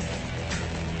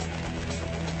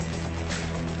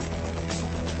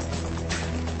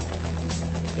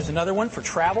 Here's another one for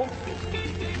travel.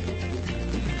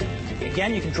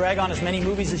 Again, you can drag on as many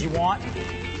movies as you want,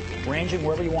 ranging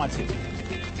wherever you want to.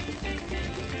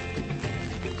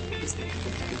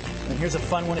 And here's a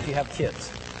fun one if you have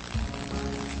kids.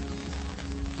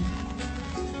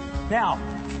 Now,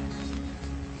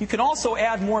 you can also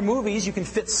add more movies. You can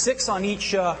fit 6 on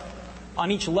each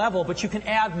level, but you can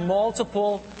add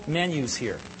multiple menus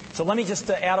here. So let me just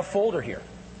add a folder here.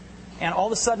 And all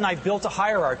of a sudden, I've built a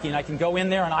hierarchy, and I can go in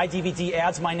there, and iDVD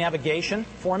adds my navigation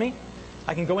for me.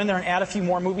 I can go in there and add a few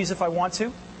more movies if I want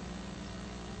to.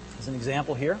 As an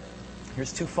example here.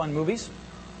 Here's 2 fun movies.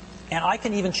 And I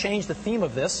can even change the theme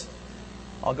of this.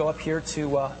 I'll go up here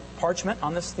to Parchment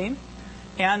on this theme.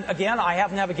 And again, I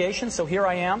have navigation, so here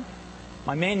I am.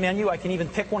 My main menu, I can even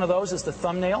pick one of those as the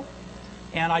thumbnail.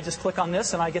 And I just click on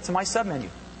this, and I get to my submenu.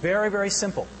 Very, very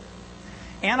simple.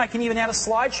 And I can even add a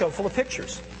slideshow full of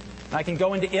pictures. And I can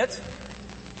go into it,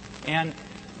 and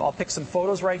I'll pick some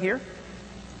photos right here,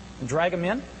 and drag them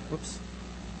in. Oops.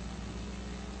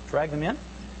 Drag them in.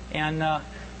 And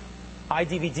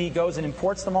iDVD goes and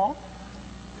imports them all.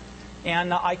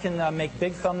 And I can make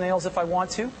big thumbnails if I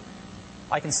want to.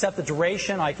 I can set the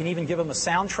duration. I can even give them a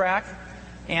soundtrack.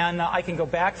 And I can go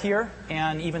back here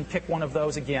and even pick one of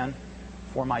those again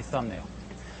for my thumbnail.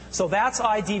 So that's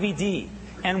iDVD.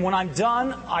 And when I'm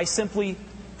done, I simply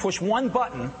push one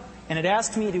button, and it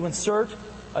asks me to insert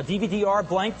a DVD-R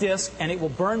blank disc, and it will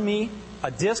burn me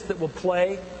a disc that will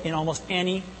play in almost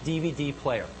any DVD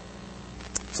player.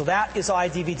 So that is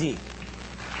iDVD.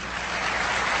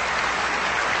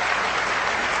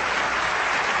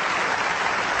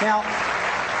 Now,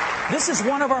 this is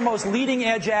one of our most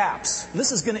leading-edge apps.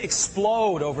 This is going to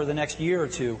explode over the next year or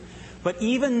two. But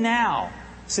even now,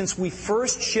 since we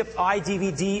first shipped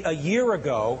iDVD a year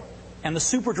ago and the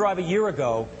SuperDrive a year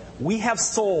ago, we have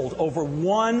sold over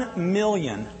 1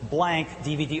 million blank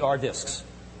DVD-R discs.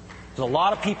 There's a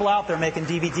lot of people out there making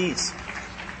DVDs.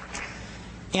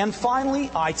 And finally,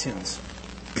 iTunes.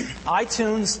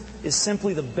 iTunes is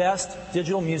simply the best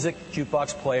digital music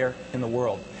jukebox player in the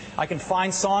world. I can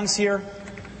find songs here,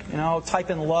 type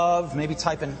in love, maybe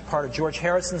type in part of George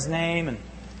Harrison's name, and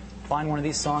find one of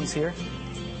these songs here.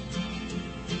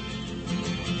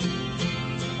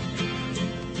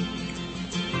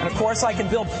 And of course, I can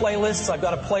build playlists. I've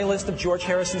got a playlist of George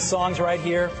Harrison songs right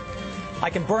here. I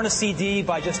can burn a CD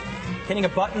by just hitting a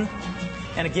button.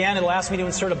 And again, it'll ask me to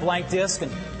insert a blank disc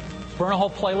and burn a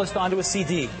whole playlist onto a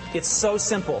CD. It's so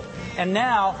simple. And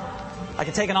now, I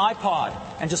can take an iPod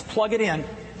and just plug it in.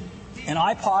 An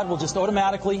iPod will just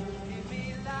automatically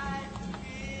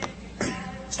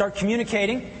start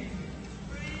communicating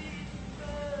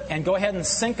and go ahead and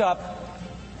sync up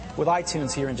with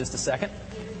iTunes here in just a second.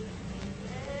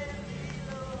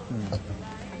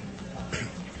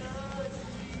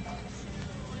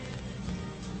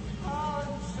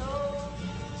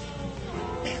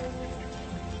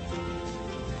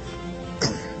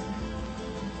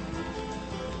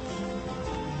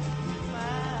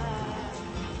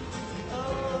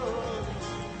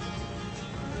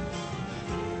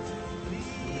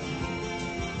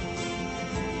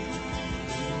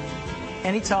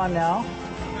 Anytime now.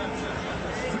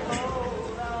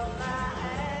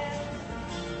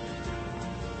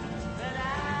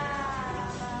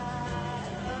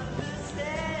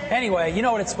 Anyway, you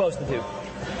know what it's supposed to do.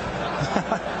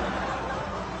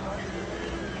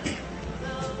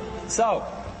 So,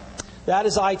 that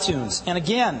is iTunes. And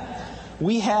again,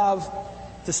 we have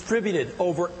distributed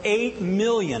over 8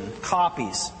 million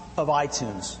copies of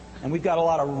iTunes. And we've got a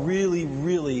lot of really,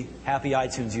 really happy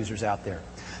iTunes users out there.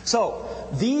 So,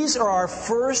 these are our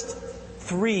first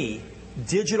 3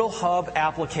 Digital Hub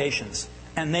applications.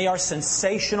 And they are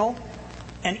sensational.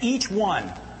 And each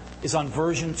one is on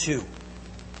version 2.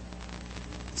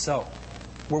 So,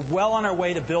 we're well on our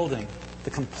way to building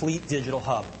the complete digital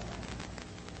hub.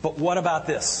 But what about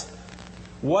this?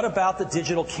 What about the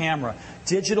digital camera?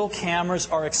 Digital cameras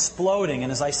are exploding,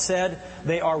 and as I said,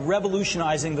 they are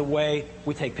revolutionizing the way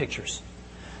we take pictures.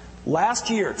 Last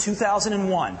year,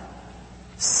 2001,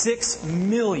 6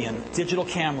 million digital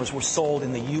cameras were sold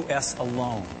in the U.S.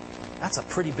 alone. That's a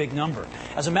pretty big number.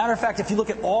 As a matter of fact, if you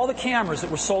look at all the cameras that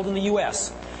were sold in the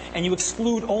U.S., and you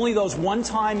exclude only those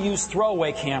one-time use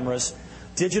throwaway cameras,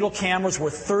 digital cameras were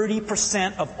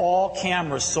 30% of all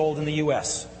cameras sold in the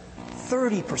U.S.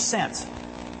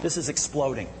 30%. This is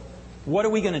exploding. What are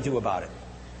we going to do about it?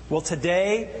 Well,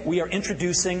 today we are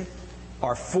introducing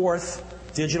our 4th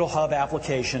Digital Hub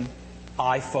application,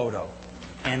 iPhoto.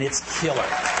 And it's killer.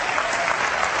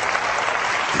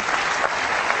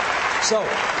 So,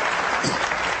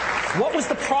 what was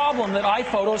the problem that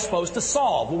iPhoto is supposed to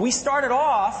solve? Well, we started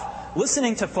off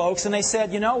listening to folks, and they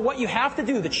said, you know, what you have to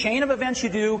do, the chain of events you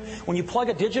do when you plug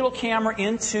a digital camera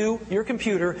into your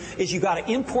computer is you've got to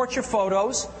import your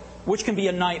photos, which can be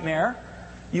a nightmare.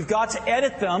 You've got to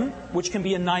edit them, which can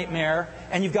be a nightmare.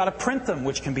 And you've got to print them,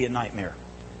 which can be a nightmare.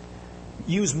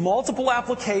 Use multiple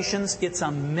applications. It's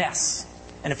a mess.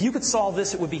 And if you could solve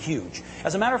this, it would be huge.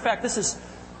 As a matter of fact, this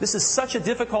is such a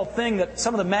difficult thing that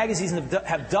some of the magazines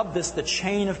have dubbed this the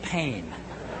chain of pain.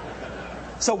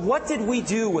 So what did we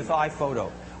do with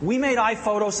iPhoto? We made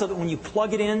iPhoto so that when you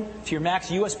plug it in to your Mac's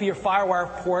USB or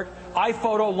FireWire port,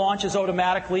 iPhoto launches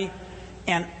automatically,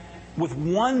 and with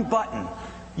one button,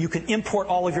 you can import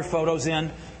all of your photos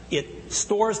in. It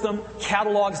stores them,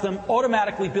 catalogs them,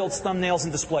 automatically builds thumbnails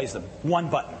and displays them. One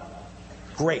button.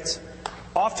 Great.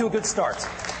 Off to a good start.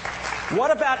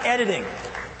 What about editing?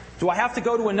 Do I have to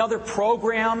go to another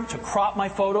program to crop my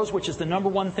photos, which is the number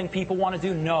one thing people want to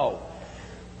do? No.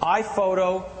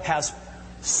 iPhoto has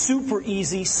super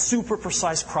easy, super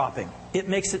precise cropping. It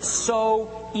makes it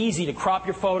so easy to crop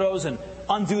your photos and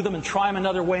undo them and try them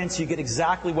another way until you get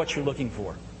exactly what you're looking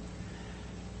for.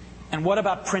 And what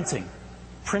about printing?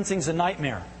 Printing's a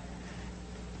nightmare.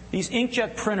 These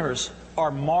inkjet printers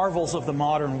are marvels of the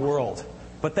modern world,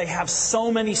 but they have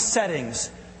so many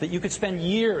settings that you could spend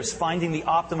years finding the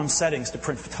optimum settings to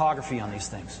print photography on these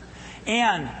things.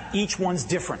 And each one's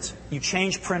different. You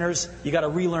change printers, you got to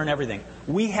relearn everything.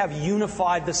 We have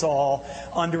unified this all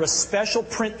under a special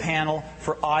print panel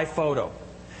for iPhoto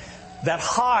that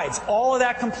hides all of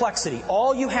that complexity.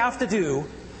 All you have to do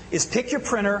is pick your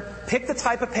printer, pick the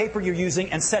type of paper you're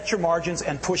using, and set your margins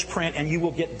and push print, and you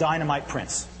will get dynamite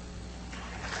prints.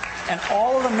 And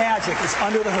all of the magic is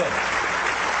under the hood.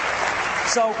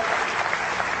 So,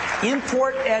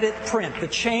 import, edit, print. The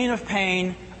chain of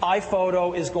pain,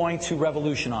 iPhoto is going to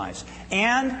revolutionize.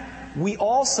 And we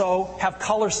also have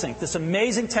color sync, this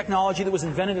amazing technology that was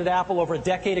invented at Apple over a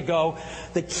decade ago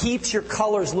that keeps your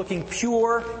colors looking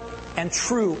pure and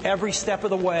true every step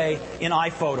of the way in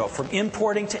iPhoto, from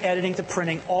importing to editing to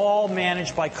printing, all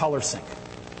managed by color sync.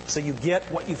 So you get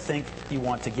what you think you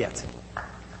want to get.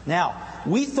 Now,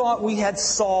 we thought we had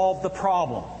solved the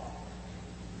problem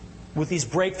with these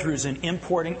breakthroughs in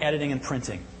importing, editing, and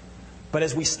printing. But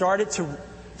as we started to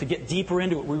get deeper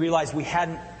into it, we realized we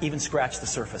hadn't even scratched the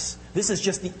surface. This is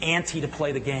just the ante to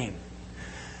play the game.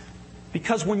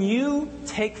 Because when you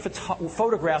take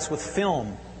photographs with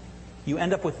film, you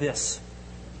end up with this.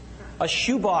 A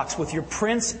shoebox with your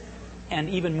prints and,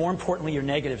 even more importantly, your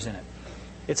negatives in it.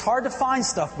 It's hard to find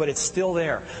stuff, but it's still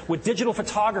there. With digital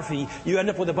photography, you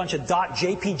end up with a bunch of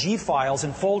 .jpg files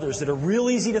and folders that are real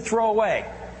easy to throw away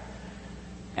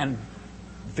and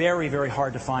very, very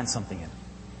hard to find something in.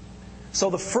 So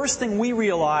the first thing we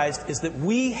realized is that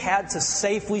we had to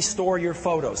safely store your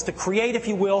photos, to create, if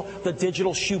you will, the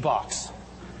digital shoebox.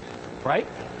 Right?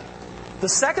 The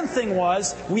second thing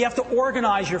was we have to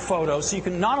organize your photos so you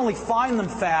can not only find them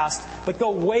fast, but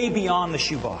go way beyond the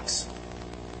shoebox.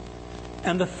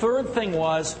 And the third thing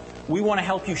was we want to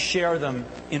help you share them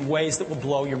in ways that will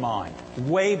blow your mind,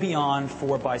 way beyond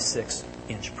 4x6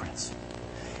 inch prints.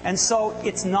 And so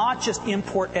it's not just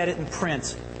import, edit, and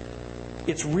print.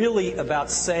 It's really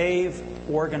about save,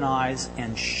 organize,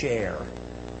 and share.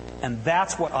 And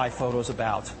that's what iPhoto's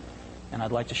about. And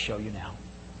I'd like to show you now.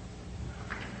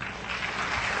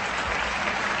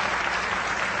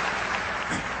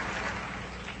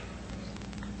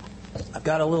 I've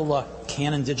got a little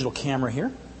Canon digital camera here.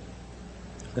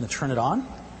 I'm going to turn it on.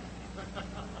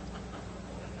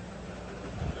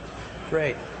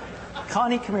 Great.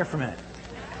 Connie, come here for a minute.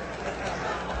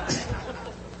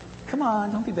 Come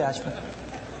on, don't be bashful.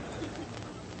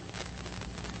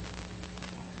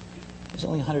 There's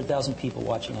only 100,000 people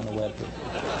watching on the web here.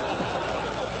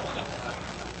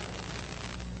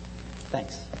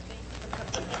 Thanks.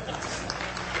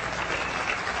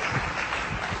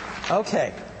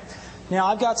 Okay. Now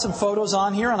I've got some photos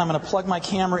on here, and I'm going to plug my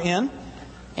camera in.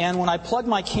 And when I plug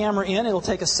my camera in, it'll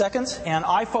take a second, and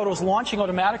iPhoto's launching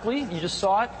automatically. You just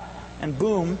saw it. And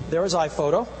boom, there's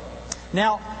iPhoto.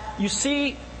 Now, you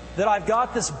see that I've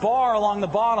got this bar along the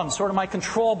bottom, sort of my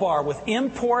control bar, with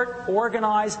import,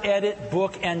 organize, edit,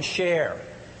 book, and share.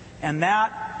 And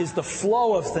that is the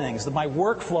flow of things, my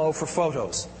workflow for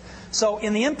photos. So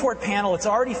in the import panel, it's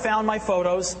already found my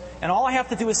photos, and all I have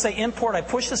to do is say import. I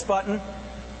push this button,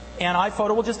 and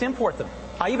iPhoto will just import them.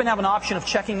 I even have an option of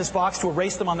checking this box to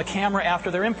erase them on the camera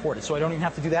after they're imported, so I don't even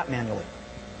have to do that manually.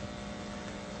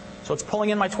 So it's pulling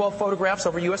in my 12 photographs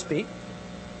over USB.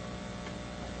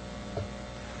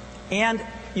 And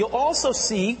you'll also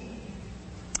see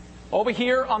over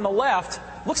here on the left,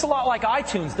 looks a lot like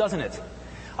iTunes, doesn't it?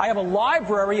 I have a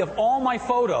library of all my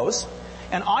photos,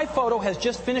 and iPhoto has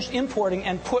just finished importing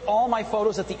and put all my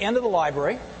photos at the end of the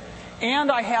library.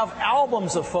 And I have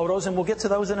albums of photos, and we'll get to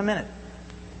those in a minute.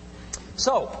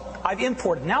 So, I've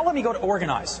imported. Now let me go to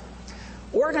Organize.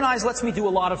 Organize lets me do a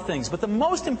lot of things, but the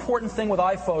most important thing with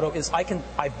iPhoto is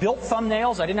I built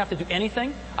thumbnails. I didn't have to do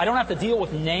anything. I don't have to deal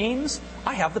with names.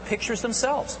 I have the pictures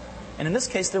themselves. And in this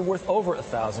case, they're worth over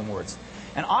 1,000 words.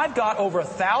 And I've got over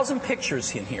 1,000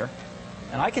 pictures in here,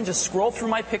 and I can just scroll through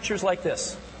my pictures like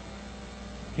this.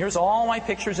 Here's all my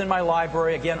pictures in my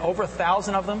library. Again, over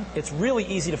 1,000 of them. It's really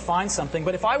easy to find something,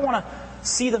 but if I want to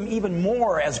see them even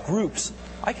more as groups,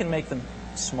 I can make them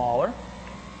smaller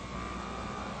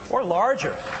or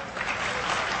larger.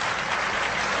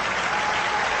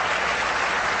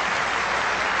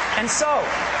 And so,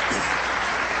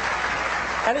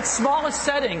 at its smallest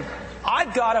setting,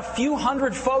 I've got a few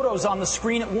hundred photos on the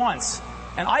screen at once.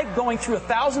 And I'm going through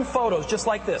 1,000 photos just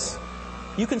like this.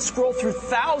 You can scroll through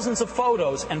thousands of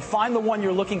photos and find the one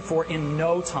you're looking for in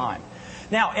no time.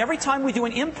 Now, every time we do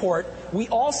an import, we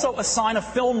also assign a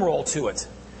film roll to it.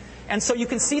 And so you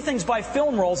can see things by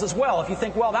film rolls as well. If you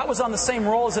think, well, that was on the same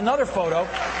roll as another photo,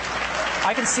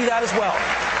 I can see that as well.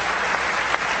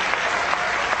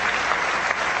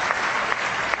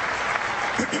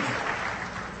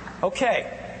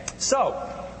 Okay, so,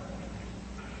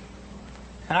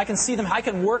 and I can see them, I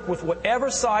can work with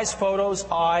whatever size photos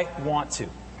I want to.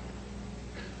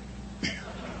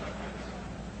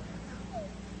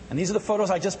 And these are the photos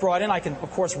I just brought in. I can,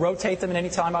 of course, rotate them at any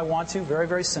time I want to. Very,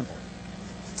 very simple.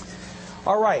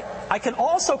 All right. I can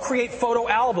also create photo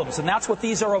albums, and that's what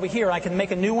these are over here. I can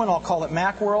make a new one. I'll call it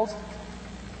Macworld.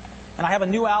 And I have a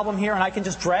new album here, and I can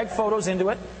just drag photos into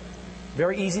it.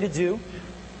 Very easy to do.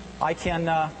 I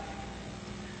can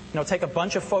take a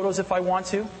bunch of photos if I want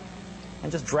to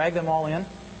and just drag them all in.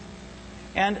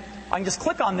 And I can just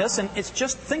click on this, and it's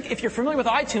just, if you're familiar with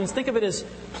iTunes, think of it as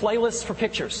playlists for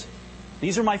pictures.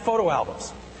 These are my photo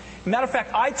albums. Matter of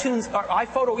fact,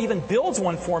 iPhoto even builds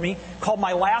one for me called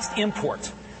My Last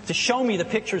Import to show me the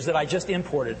pictures that I just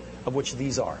imported, of which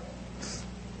these are.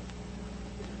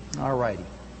 All righty.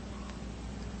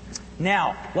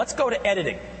 Now, let's go to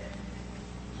editing.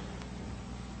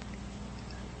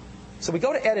 So we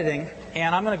go to editing,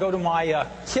 and I'm going to go to my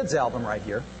kids album right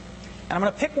here, and I'm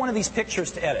going to pick one of these pictures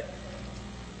to edit.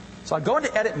 So I go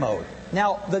into edit mode.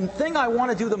 Now, the thing I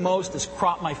want to do the most is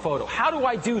crop my photo. How do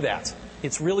I do that?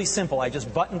 It's really simple. I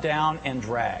just button down and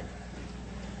drag.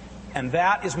 And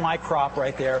that is my crop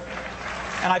right there.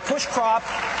 And I push crop,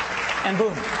 and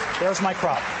boom, there's my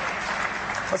crop.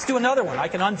 Let's do another one. I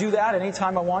can undo that any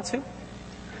time I want to.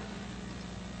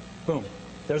 Boom,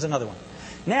 there's another one.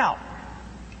 Now,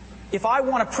 if I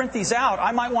want to print these out,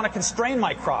 I might want to constrain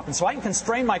my crop. And so I can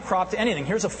constrain my crop to anything.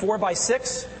 Here's a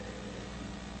 4:6.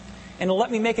 And it'll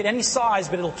let me make it any size,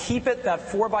 but it'll keep it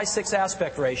that 4:6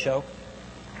 aspect ratio.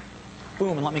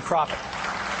 Boom, and let me crop it.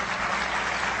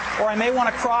 Or I may want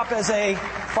to crop as a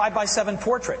 5:7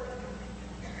 portrait.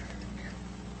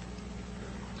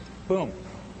 Boom.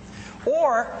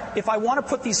 Or if I want to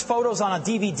put these photos on a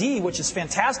DVD, which is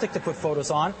fantastic to put photos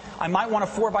on, I might want a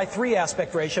 4:3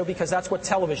 aspect ratio because that's what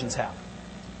televisions have.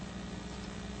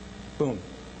 Boom.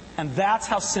 And that's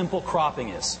how simple cropping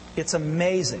is. It's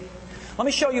amazing. Let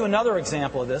me show you another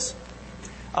example of this.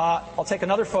 I'll take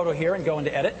another photo here and go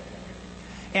into Edit.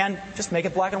 And just make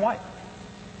it black and white.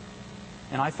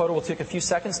 And iPhoto will take a few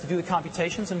seconds to do the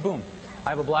computations, and boom, I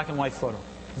have a black and white photo.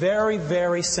 Very,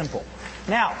 very simple.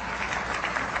 Now,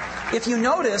 if you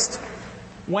noticed,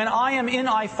 when I am in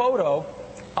iPhoto,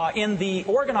 in the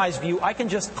Organize view, I can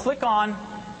just click on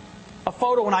a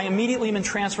photo and I immediately am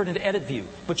transferred into Edit view.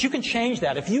 But you can change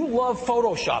that. If you love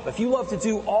Photoshop, if you love to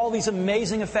do all these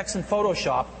amazing effects in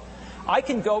Photoshop, I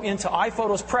can go into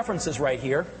iPhoto's preferences right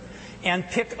here and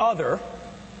pick Other.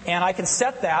 And I can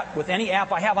set that with any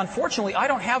app I have. Unfortunately, I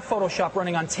don't have Photoshop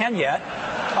running on 10 yet.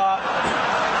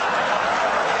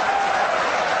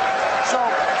 So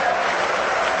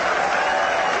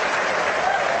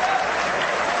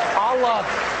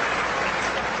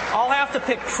I'll have to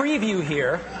pick Preview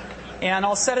here, and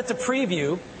I'll set it to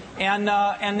Preview. And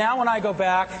now when I go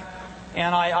back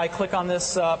and I click on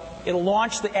this, it'll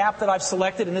launch the app that I've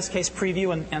selected, in this case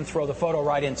Preview, and throw the photo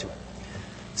right into it.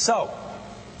 So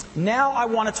now I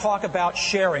want to talk about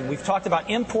sharing. We've talked about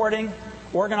importing,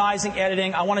 organizing,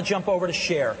 editing. I want to jump over to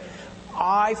share.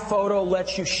 iPhoto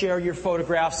lets you share your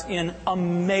photographs in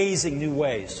amazing new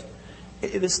ways.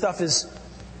 This stuff is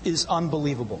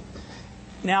unbelievable.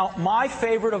 Now, my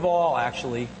favorite of all,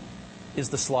 actually, is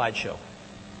the slideshow.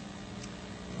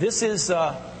 This is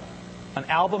an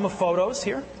album of photos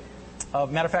here.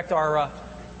 Matter of fact, our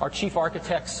chief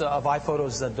architect's of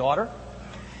iPhoto's daughter.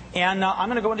 And I'm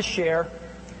going to go into Share.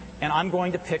 And I'm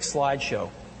going to pick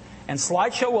Slideshow. And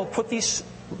Slideshow will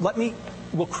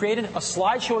will create a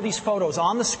slideshow of these photos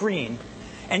on the screen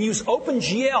and use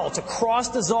OpenGL to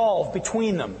cross-dissolve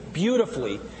between them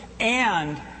beautifully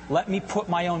and let me put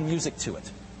my own music to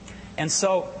it. And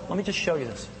so, let me just show you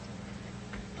this.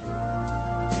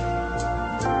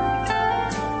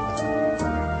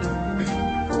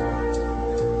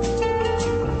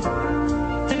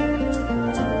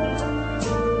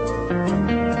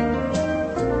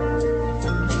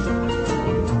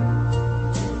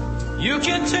 You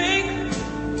can take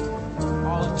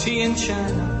all the tea in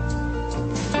China,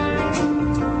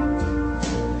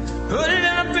 put it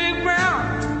in a big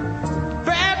brown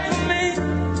bag for me,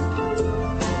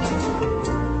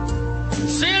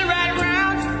 sail right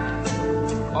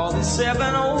around all the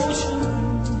 7 oceans,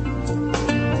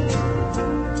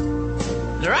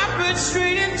 drop it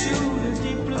straight into the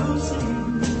deep blue sea.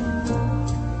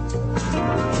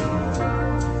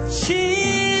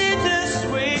 She's this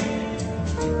way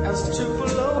as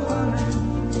Tupelo, honey.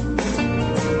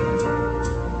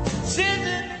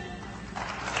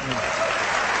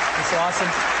 It's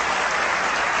awesome.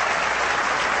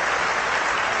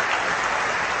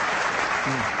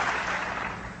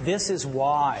 This is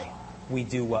why we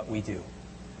do what we do.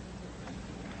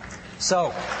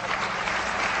 So,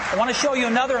 I want to show you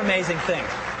another amazing thing.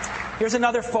 Here's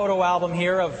another photo album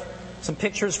here of some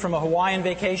pictures from a Hawaiian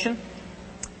vacation.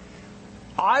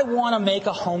 I want to make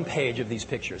a homepage of these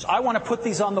pictures. I want to put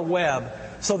these on the web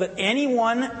so that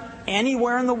anyone,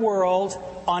 anywhere in the world,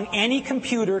 on any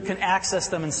computer can access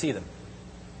them and see them.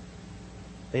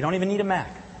 They don't even need a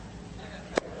Mac.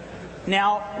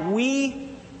 Now, we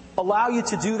allow you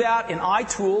to do that in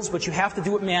iTools, but you have to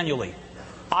do it manually.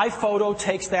 iPhoto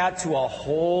takes that to a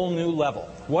whole new level.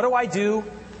 What do?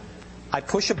 I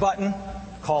push a button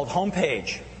called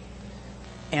Homepage.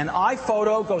 And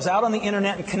iPhoto goes out on the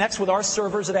internet and connects with our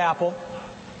servers at Apple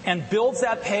and builds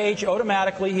that page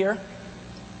automatically here.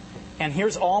 And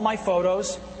here's all my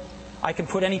photos. I can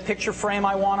put any picture frame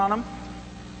I want on them.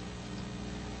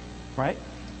 Right?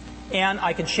 And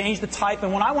I can change the type.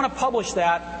 And when I want to publish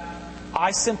that,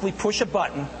 I simply push a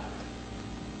button.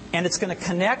 And it's going to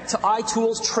connect to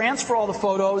iTools, transfer all the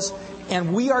photos,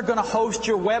 and we are going to host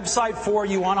your website for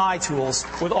you on iTools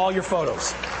with all your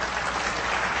photos.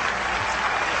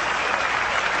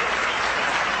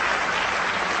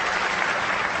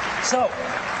 So,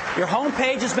 your home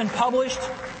page has been published.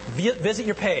 Visit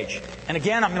your page. And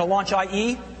again, I'm going to launch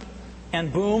IE,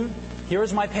 and boom,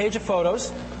 here's my page of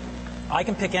photos. I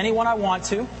can pick any one I want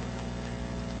to.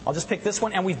 I'll just pick this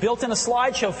one, and we've built in a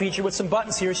slideshow feature with some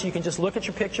buttons here, so you can just look at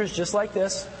your pictures just like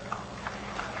this.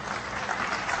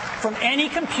 from any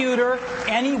computer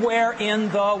anywhere in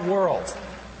the world.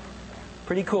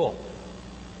 Pretty cool.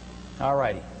 All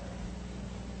righty.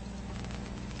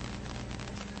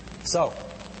 So,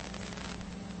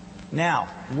 now,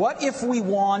 what if we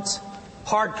want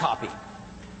hard copy?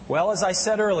 Well, as I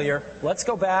said earlier, let's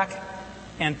go back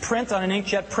and print on an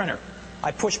inkjet printer.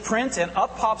 I push print and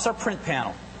up pops our print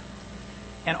panel.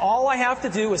 And all I have to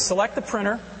do is select the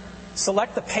printer,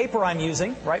 select the paper I'm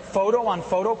using, right? Photo on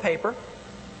photo paper,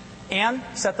 and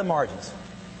set the margins.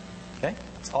 Okay?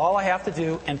 That's all I have to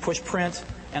do, and push print,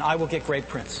 and I will get great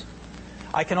prints.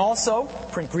 I can also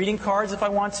print greeting cards if I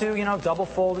want to, double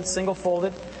folded, single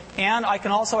folded. And I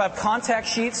can also have contact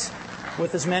sheets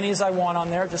with as many as I want on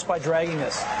there just by dragging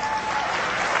this.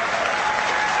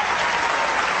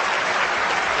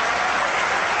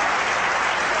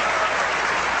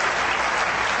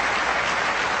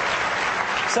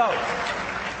 So,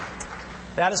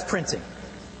 that is printing.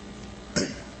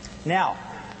 Now,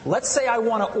 let's say I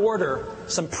want to order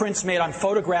some prints made on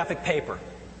photographic paper.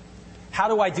 How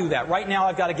do I do that? Right now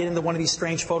I've got to get into one of these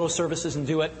strange photo services and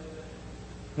do it.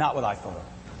 Not with iPhoto.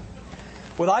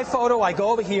 With iPhoto, I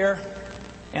go over here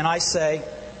and I say,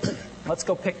 let's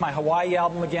go pick my Hawaii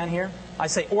album again here. I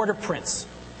say order prints.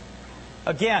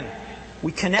 Again,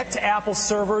 we connect to Apple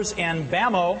servers, and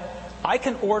bammo, I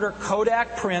can order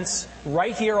Kodak prints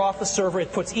right here off the server.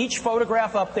 It puts each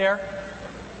photograph up there,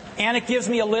 and it gives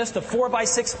me a list of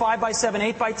 4x6,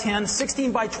 5x7,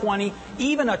 8x10, 16x20,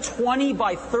 even a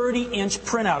 20x30-inch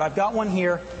printout. I've got one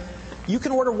here. You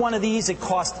can order one of these. It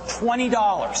costs $20.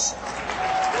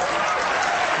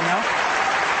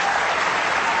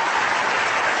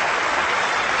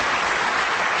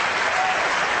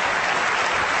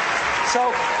 So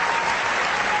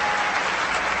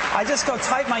I just go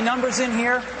type my numbers in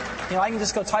here. I can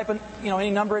just go type any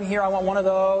number in here. I want one of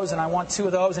those, and I want two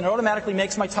of those, and it automatically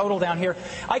makes my total down here.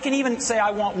 I can even say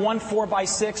I want one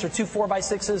 4x6 or two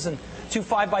 4x6s and two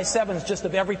 5x7s just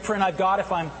of every print I've got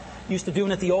if I'm used to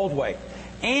doing it the old way.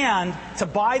 And to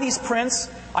buy these prints,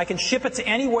 I can ship it to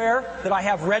anywhere that I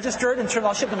have registered. In terms,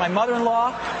 I'll ship it to my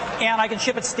mother-in-law, and I can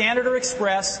ship it standard or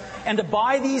express. And to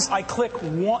buy these, I click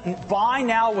buy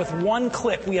now with one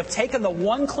click. We have taken the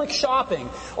one-click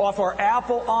shopping off our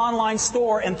Apple online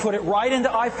store and put it right into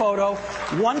iPhoto.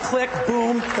 One click,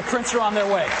 boom, the prints are on their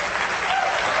way.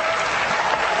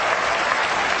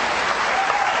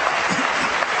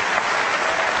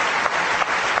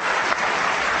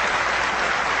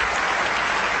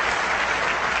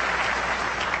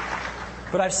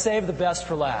 But I've saved the best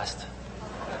for last.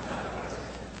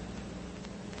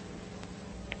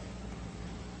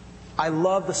 I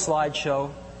love the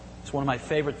slideshow. It's one of my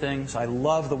favorite things. I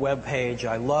love the web page.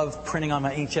 I love printing on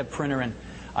my inkjet printer, and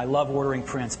I love ordering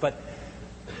prints. But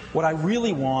what I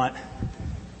really want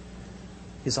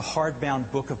is a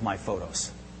hardbound book of my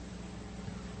photos.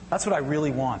 That's what I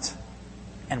really want.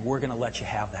 And we're going to let you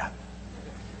have that.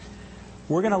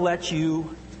 We're going to let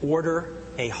you order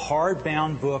a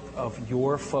hardbound book of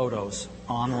your photos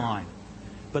online.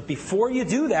 But before you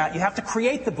do that, you have to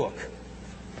create the book.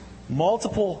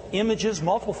 Multiple images,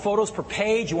 multiple photos per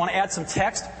page. You want to add some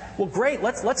text? Well, great.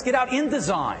 Let's get out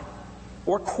InDesign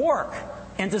or Quark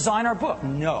and design our book.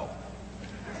 No.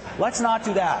 Let's not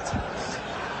do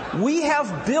that. We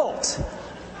have built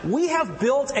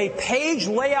a page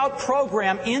layout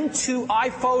program into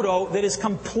iPhoto that is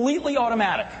completely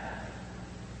automatic.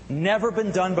 Never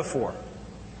been done before.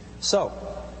 So,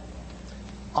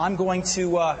 I'm going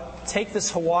to take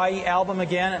this Hawaii album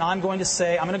again, and I'm going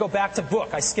to go back to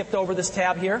book. I skipped over this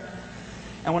tab here.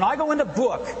 And when I go into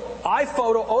book,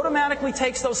 iPhoto automatically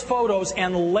takes those photos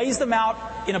and lays them out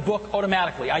in a book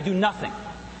automatically. I do nothing.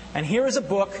 And here is a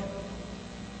book.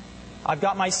 I've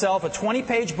got myself a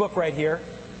 20-page book right here,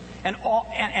 and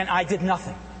I did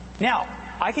nothing. Now,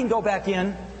 I can go back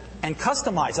in and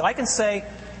customize it. I can say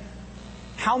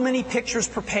how many pictures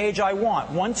per page I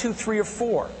want, 1, 2, 3, or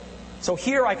 4. So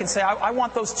here I can say I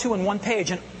want those two in one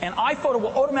page, and iPhoto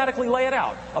will automatically lay it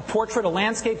out. A portrait, a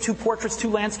landscape, 2 portraits,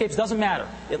 2 landscapes, doesn't matter.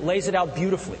 It lays it out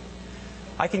beautifully.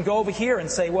 I can go over here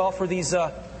and say, well, for these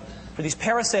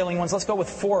parasailing ones, let's go with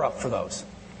 4 up for those.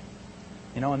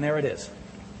 And there it is.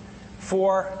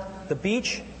 For the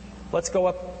beach, let's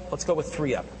go with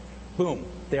 3 up. Boom,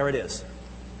 there it is.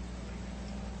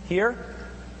 Here,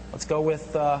 let's go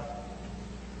with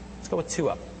 2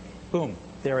 up. Boom,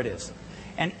 there it is.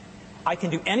 And I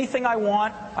can do anything I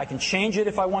want. I can change it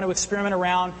if I want to experiment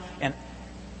around, and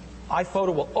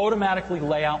iPhoto will automatically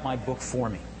lay out my book for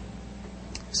me.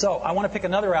 So I want to pick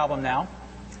another album now,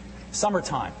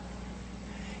 Summertime.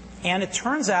 And it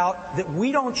turns out that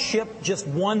we don't ship just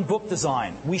one book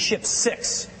design. We ship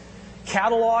 6.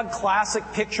 Catalog, classic,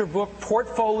 picture book,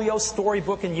 portfolio,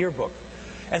 storybook, and yearbook.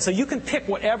 And so you can pick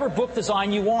whatever book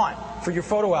design you want for your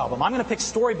photo album. I'm going to pick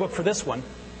storybook for this one.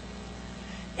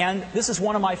 And this is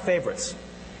one of my favorites.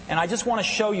 And I just want to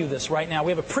show you this right now.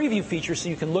 We have a preview feature so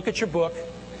you can look at your book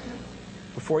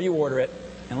before you order it.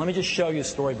 And let me just show you a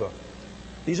storybook.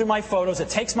 These are my photos. It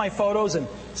takes my photos and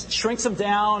shrinks them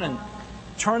down and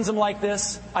turns them like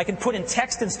this. I can put in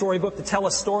text in storybook to tell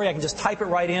a story. I can just type it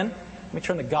right in. Let me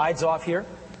turn the guides off here.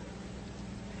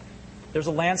 There's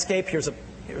a landscape.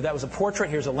 That was a portrait.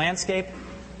 Here's a landscape.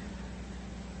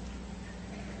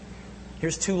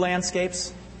 Here's two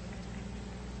landscapes.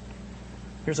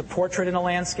 Here's a portrait in a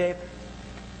landscape.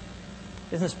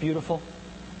 Isn't this beautiful?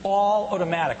 All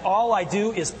automatic. All I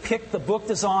do is pick the book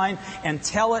design and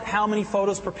tell it how many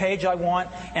photos per page I want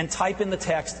and type in the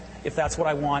text if that's what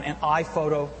I want, and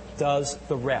iPhoto does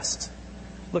the rest.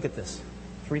 Look at this.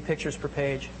 3 pictures per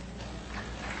page.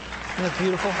 Isn't it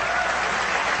beautiful?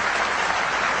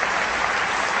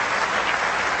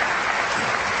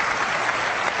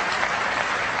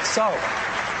 So,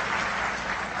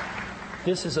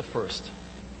 this is a first.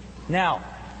 Now,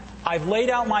 I've laid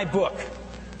out my book.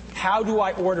 How do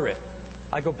I order it?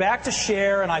 I go back to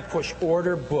Share and I push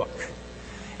Order Book.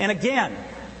 And again,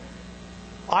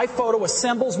 iPhoto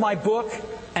assembles my book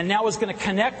and now is going to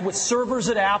connect with servers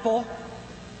at Apple.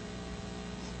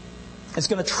 It's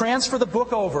going to transfer the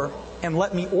book over and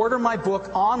let me order my book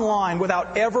online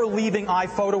without ever leaving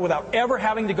iPhoto, without ever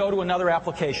having to go to another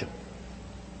application.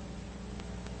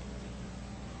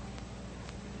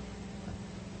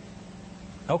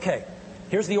 Okay,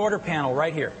 here's the order panel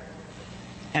right here.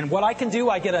 And what I can do,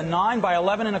 I get a 9 by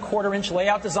 11 1/4 inch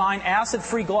layout design,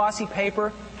 acid-free glossy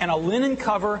paper, and a linen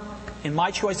cover in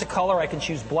my choice of color. I can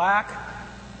choose black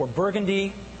or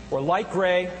burgundy or light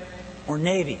gray or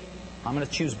navy. I'm going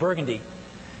to choose burgundy.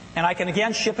 And I can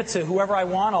again ship it to whoever I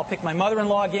want. I'll pick my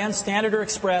mother-in-law again, Standard or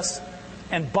Express,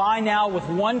 and buy now with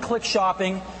one-click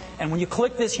shopping. And when you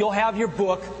click this, you'll have your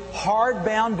book,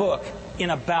 hardbound book, in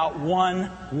about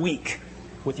 1 week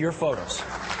with your photos.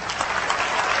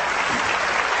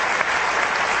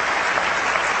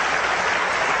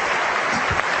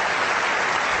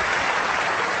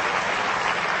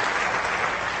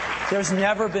 There's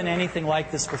never been anything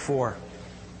like this before.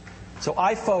 So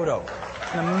iPhoto,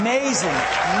 an amazing,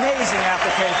 amazing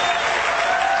application.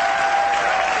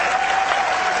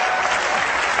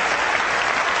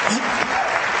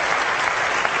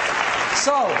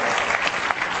 So,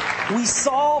 we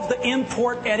solved the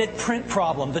import, edit, print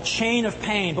problem, the chain of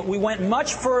pain, but we went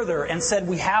much further and said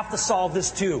we have to solve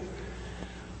this too.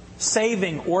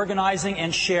 Saving, organizing,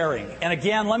 and sharing. And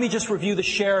again, let me just review the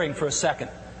sharing for a second.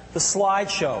 The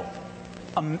slideshow,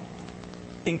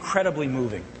 incredibly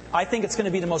moving. I think it's going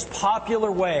to be the most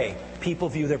popular way people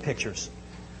view their pictures.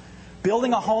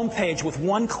 Building a home page with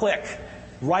one click,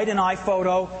 right in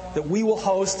iPhoto, that we will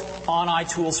host on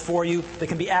iTools for you, that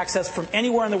can be accessed from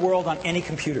anywhere in the world on any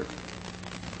computer.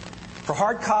 For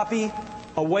hard copy,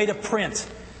 a way to print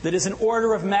that is an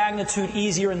order of magnitude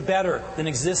easier and better than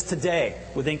exists today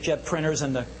with inkjet printers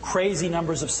and the crazy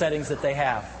numbers of settings that they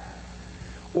have.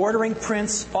 Ordering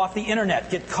prints off the internet,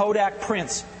 get Kodak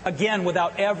prints, again,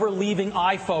 without ever leaving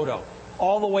iPhoto,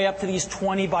 all the way up to these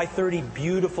 20 by 30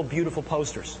 beautiful, beautiful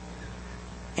posters.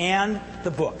 And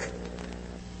the book.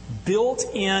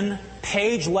 Built-in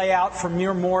page layout for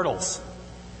mere mortals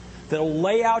that'll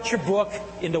lay out your book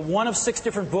into one of 6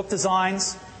 different book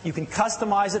designs. You can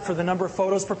customize it for the number of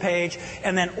photos per page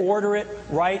and then order it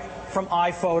right from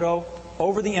iPhoto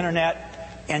over the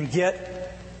internet and get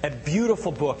a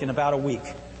beautiful book in about a week.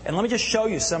 And let me just show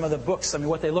you some of the books,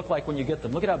 what they look like when you get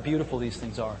them. Look at how beautiful these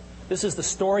things are. This is the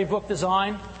storybook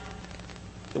design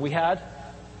that we had.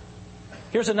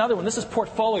 Here's another one. This is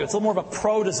portfolio. It's a little more of a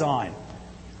pro design.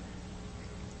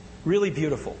 Really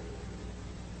beautiful.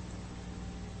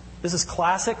 This is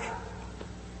classic.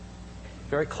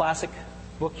 Very classic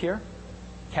book here.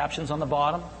 Captions on the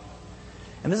bottom.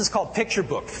 And this is called picture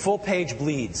book. Full page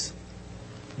bleeds.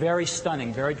 Very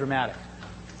stunning, very dramatic.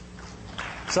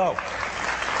 So,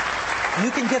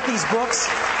 you can get these books,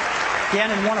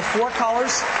 again, in one of 4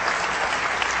 colors.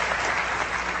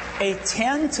 A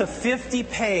 10 to 50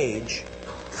 page,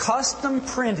 custom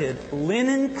printed,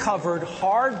 linen covered,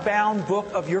 hardbound book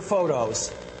of your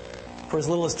photos for as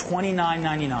little as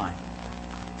 $29.99.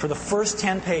 For the first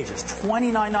 10 pages,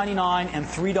 $29.99 and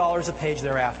 $3 a page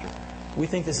thereafter. We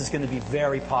think this is going to be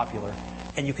very popular,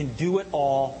 and you can do it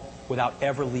all without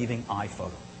ever leaving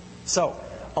iPhoto. So,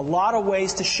 a lot of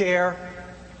ways to share,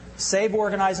 save,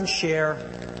 organize, and share.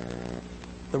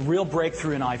 The real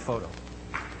breakthrough in iPhoto.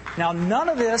 Now, none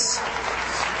of this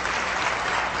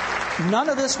None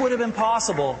of this would have been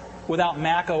possible without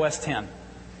Mac OS X.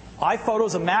 iPhoto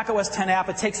is a Mac OS X app.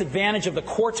 It takes advantage of the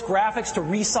Quartz graphics to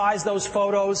resize those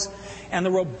photos and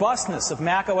the robustness of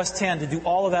Mac OS X to do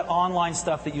all of that online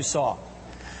stuff that you saw.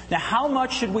 Now, how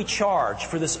much should we charge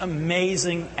for this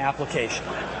amazing application?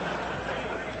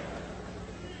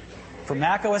 For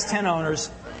Mac OS X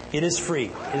owners, it is free.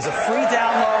 It is a free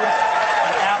download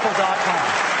at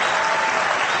apple.com.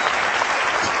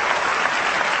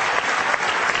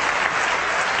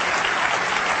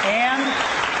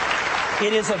 And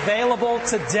it is available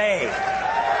today.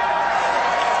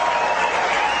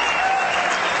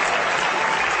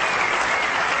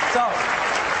 So,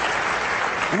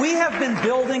 we have been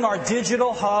building our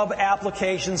digital hub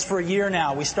applications for a year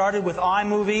now. We started with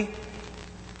iMovie.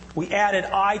 We added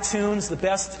iTunes, the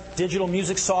best digital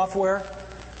music software.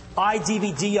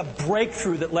 iDVD, a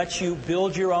breakthrough that lets you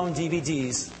build your own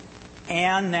DVDs.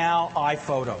 And now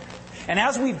iPhoto. And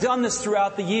as we've done this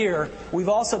throughout the year, we've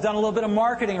also done a little bit of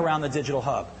marketing around the Digital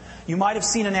Hub. You might have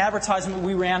seen an advertisement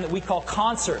we ran that we call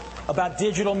Concert about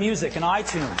digital music and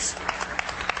iTunes.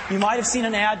 You might have seen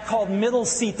an ad called Middle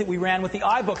Seat that we ran with the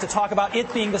iBook to talk about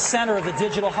it being the center of the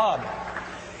Digital Hub.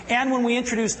 And when we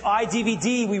introduced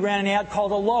iDVD, we ran an ad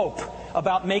called Elope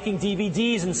about making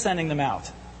DVDs and sending them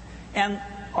out. And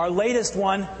our latest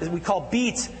one, we call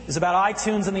Beat, is about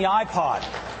iTunes and the iPod.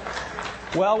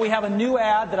 Well, we have a new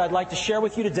ad that I'd like to share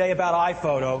with you today about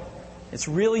iPhoto. It's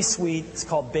really sweet. It's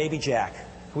called Baby Jack.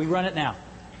 Can we run it now?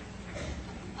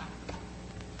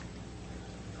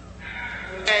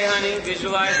 Hey, honey,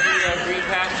 visualize the green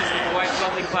pastures with the white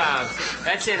fluffy clouds.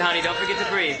 That's it, honey. Don't forget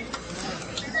to breathe.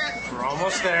 We're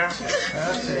almost there.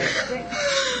 That's it.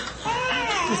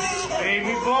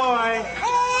 Baby boy.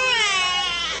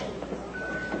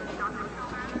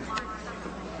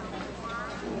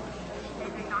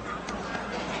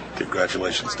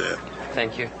 Congratulations, Dad.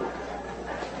 Thank you.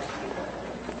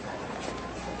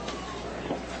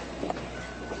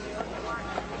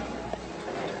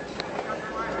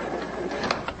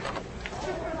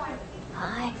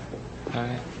 Hi.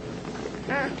 Hi.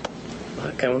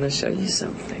 Look, I want to show you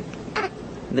something.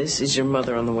 This is your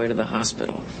mother on the way to the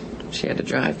hospital. She had to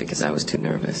drive because I was too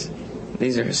nervous.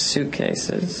 These are her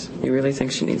suitcases. You really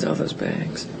think she needs all those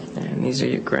bags? And these are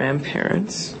your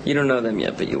grandparents. You don't know them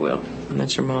yet, but you will. And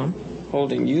that's your mom,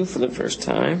 holding you for the first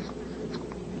time.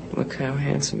 Look how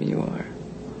handsome you are.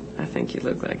 I think you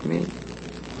look like me.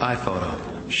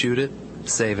 iPhoto. Shoot it,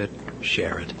 save it,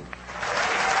 share it.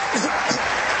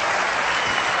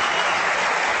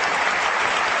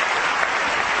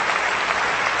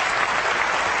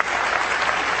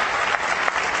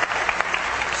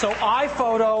 So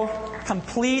iPhoto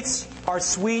completes our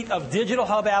suite of Digital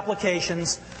Hub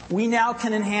applications. We now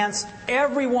can enhance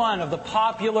every one of the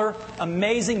popular,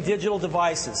 amazing digital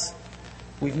devices.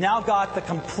 We've now got the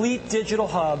complete Digital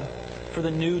Hub for the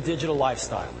new digital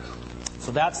lifestyle.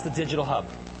 So that's the Digital Hub.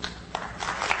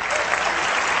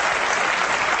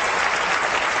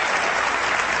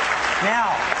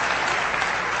 Now,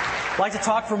 I'd like to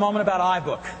talk for a moment about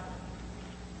iBook.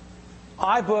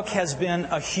 iBook has been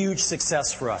a huge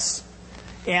success for us.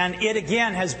 And it,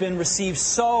 again, has been received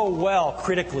so well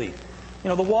critically. You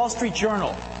know, the Wall Street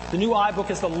Journal, the new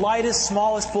iBook is the lightest,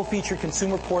 smallest, full-featured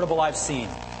consumer portable I've seen.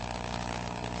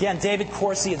 Again, David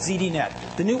Corsi at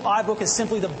ZDNet. The new iBook is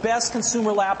simply the best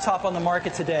consumer laptop on the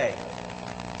market today.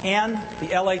 And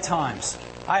the LA Times.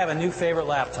 I have a new favorite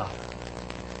laptop.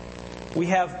 We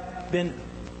have been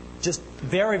just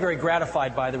very, very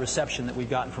gratified by the reception that we've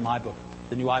gotten from iBook,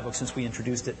 the new iBook, since we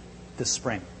introduced it this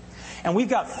spring. And we've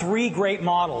got 3 great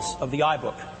models of the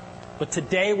iBook. But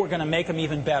today we're going to make them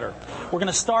even better. We're going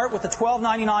to start with the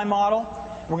 $1299 model.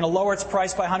 We're going to lower its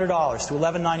price by $100 to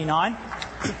 $1199.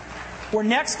 We're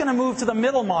next going to move to the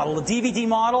middle model, the DVD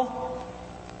model,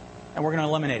 and we're going to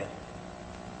eliminate it.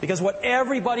 Because what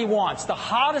everybody wants, the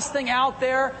hottest thing out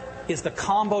there, is the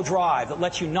combo drive that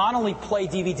lets you not only play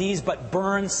DVDs but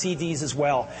burn CDs as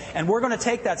well. And we're going to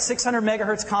take that 600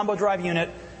 megahertz combo drive unit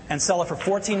and sell it for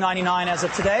 $14.99 as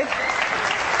of today.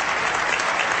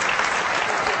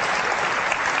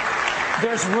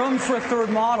 There's room for a third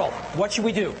model. What should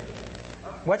we do?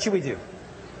 What should we do?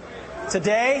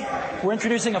 Today, we're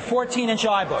introducing a 14-inch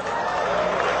iBook.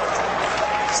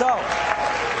 So,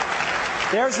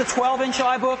 there's the 12-inch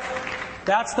iBook.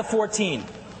 That's the 14.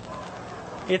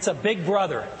 It's a big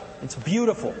brother. It's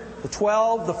beautiful. The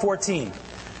 12, the 14.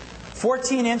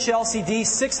 14-inch LCD,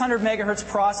 600 megahertz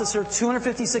processor,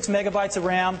 256 megabytes of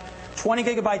RAM, 20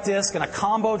 gigabyte disk, and a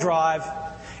combo drive.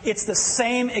 It's the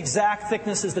same exact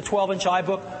thickness as the 12-inch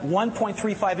iBook,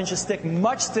 1.35 inches thick,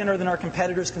 much thinner than our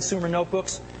competitors' consumer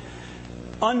notebooks.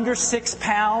 under 6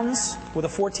 pounds with a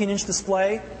 14-inch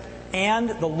display, and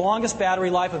the longest battery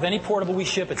life of any portable we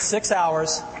ship at 6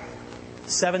 hours,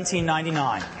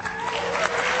 $17.99.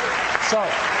 So,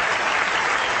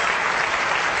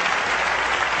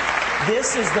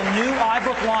 this is the new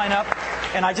iBook lineup,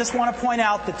 and I just want to point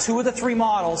out that 2 of the 3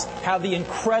 models have the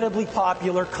incredibly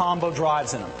popular combo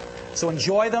drives in them. So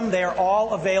enjoy them. They are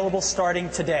all available starting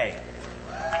today.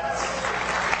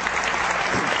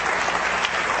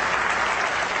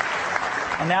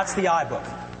 And that's the iBook.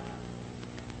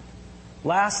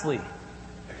 Lastly,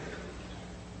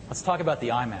 let's talk about the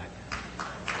iMac.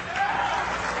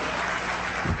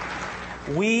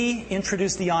 We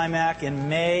introduced the iMac in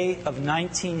May of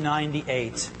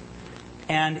 1998,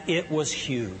 and it was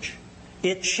huge.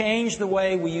 It changed the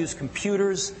way we use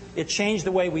computers. It changed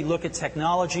the way we look at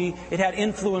technology. It had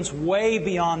influence way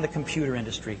beyond the computer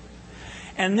industry.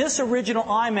 And this original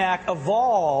iMac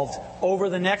evolved over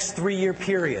the next 3-year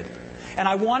period. And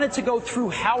I wanted to go through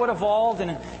how it evolved,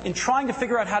 and in trying to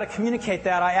figure out how to communicate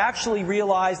that, I actually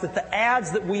realized that the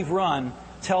ads that we've run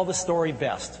tell the story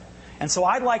best. And so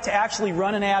I'd like to actually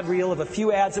run an ad reel of a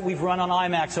few ads that we've run on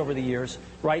iMacs over the years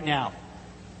right now.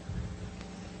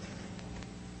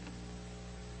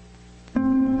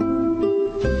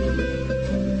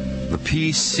 The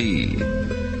PC,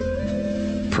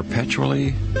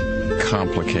 perpetually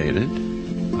complicated,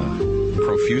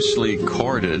 profusely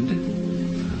corded,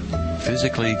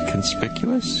 physically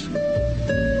conspicuous,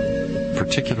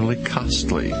 particularly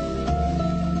costly.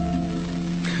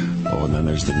 Oh, and then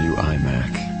there's the new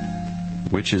iMac,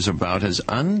 which is about as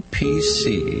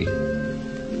un-PC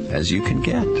as you can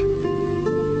get.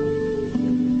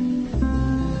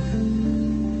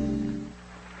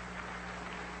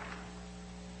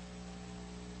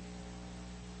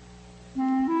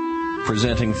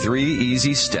 Presenting 3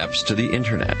 easy steps to the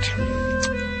Internet.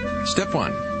 Step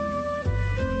 1.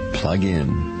 Plug in.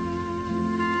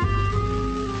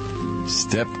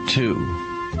 Step 2.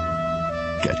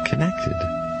 Get connected.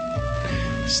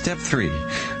 Step 3.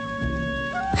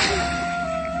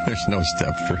 There's no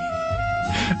step 3.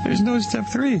 There's no step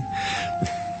 3.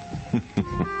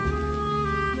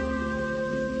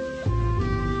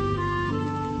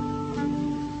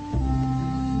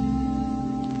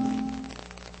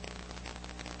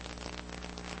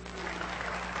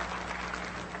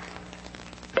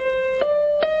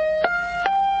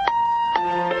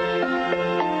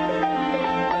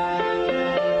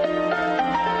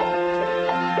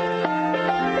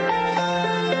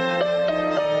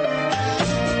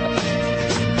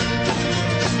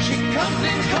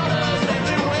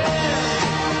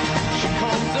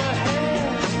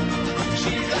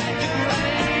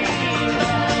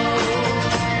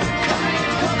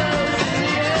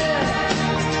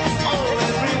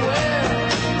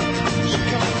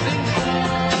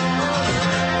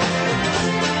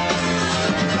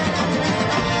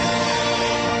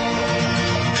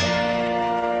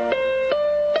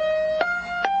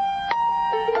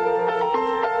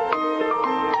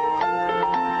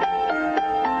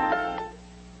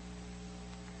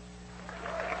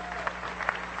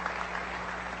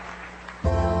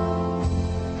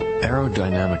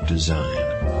 Aerodynamic design,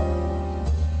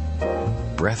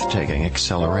 breathtaking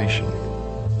acceleration,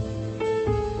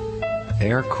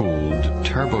 air-cooled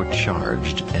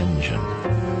turbocharged engine,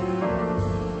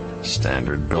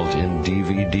 standard built-in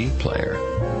DVD player,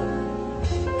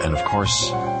 and of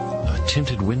course,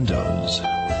 tinted windows.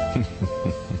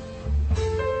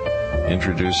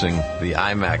 Introducing the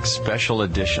iMac Special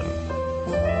Edition.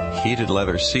 Heated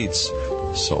leather seats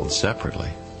sold separately.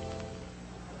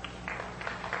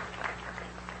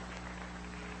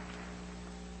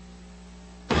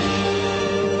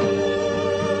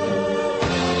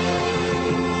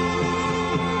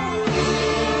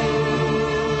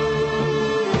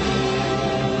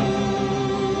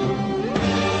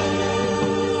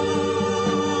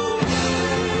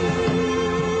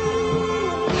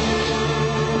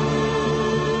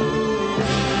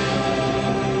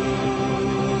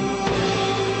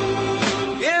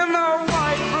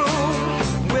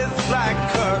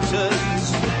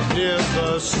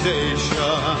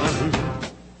 Station.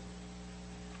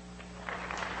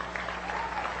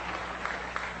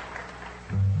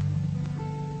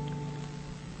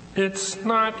 It's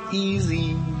not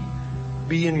easy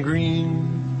being green,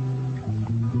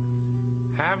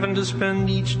 having to spend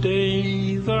each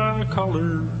day the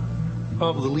color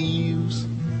of the leaves.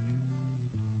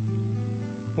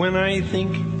 When I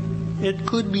think it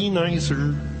could be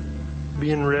nicer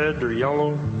being red or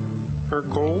yellow or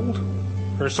gold,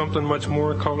 or something much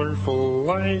more colorful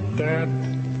like that.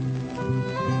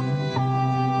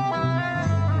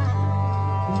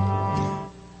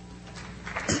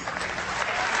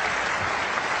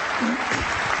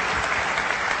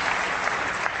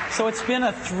 So it's been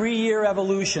a 3-year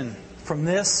evolution from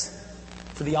this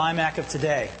to the iMac of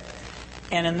today.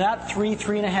 And in that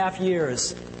 3.5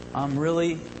 years, I'm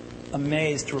really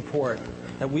amazed to report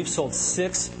that we've sold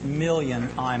 6 million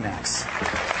iMacs.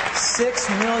 6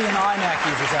 million iMac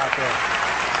users out there.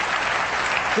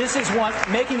 This is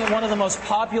making it one of the most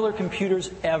popular computers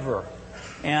ever.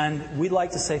 And we'd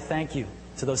like to say thank you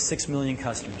to those 6 million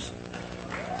customers.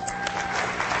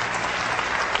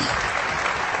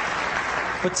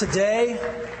 But today,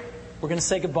 we're going to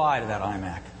say goodbye to that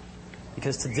iMac.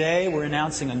 Because today, we're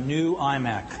announcing a new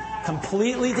iMac,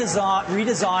 completely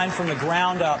redesigned from the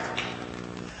ground up.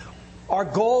 Our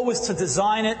goal was to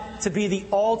design it to be the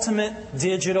ultimate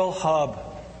digital hub,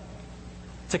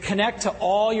 to connect to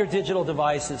all your digital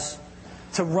devices,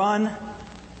 to run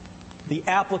the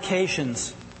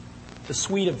applications, the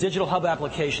suite of digital hub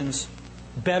applications,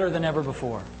 better than ever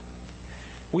before.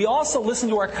 We also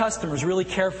listened to our customers really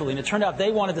carefully, and it turned out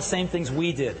they wanted the same things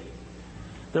we did.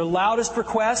 Their loudest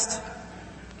request,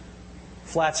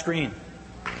 flat screen.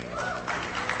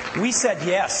 We said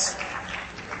yes.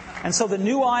 And so the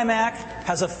new iMac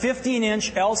has a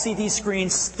 15-inch LCD screen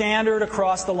standard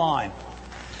across the line.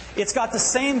 It's got the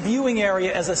same viewing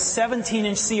area as a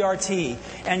 17-inch CRT,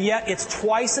 and yet it's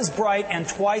twice as bright and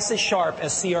twice as sharp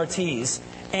as CRTs,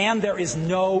 and there is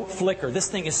no flicker. This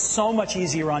thing is so much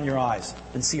easier on your eyes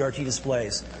than CRT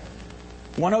displays.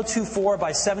 1024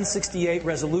 by 768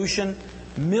 resolution,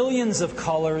 millions of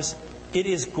colors. It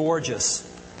is gorgeous.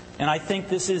 And I think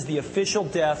this is the official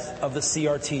death of the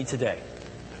CRT today.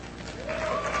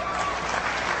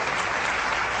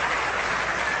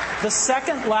 The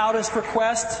second loudest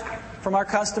request from our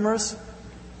customers,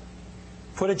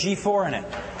 put a G4 in it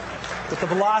with the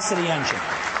Velocity engine.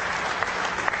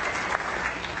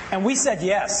 And we said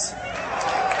yes.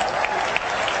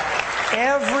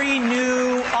 Every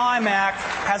new iMac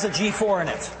has a G4 in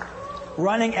it,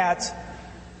 running at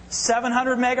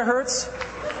 700 megahertz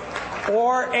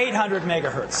or 800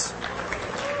 megahertz.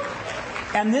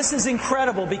 And this is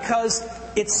incredible because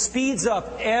it speeds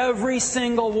up every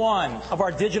single one of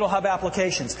our digital hub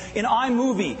applications. In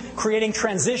iMovie, creating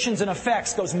transitions and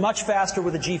effects goes much faster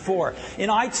with a G4. In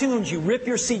iTunes, you rip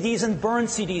your CDs and burn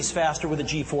CDs faster with a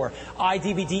G4.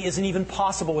 iDVD isn't even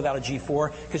possible without a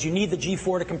G4 because you need the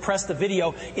G4 to compress the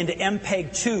video into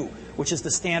MPEG 2, which is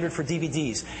the standard for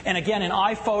DVDs. And again, in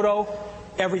iPhoto,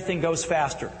 everything goes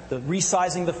faster. The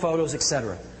resizing the photos,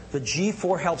 etc. The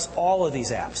G4 helps all of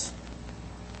these apps.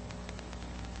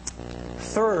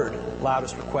 Third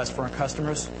loudest request for our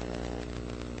customers,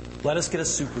 let us get a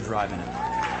super drive in it.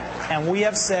 And we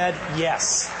have said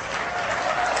yes.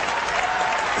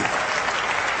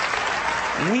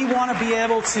 We want to be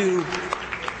able to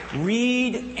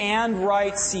read and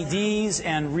write CDs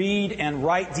and read and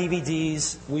write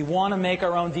DVDs. We want to make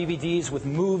our own DVDs with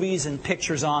movies and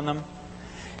pictures on them.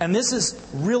 And this is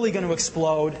really going to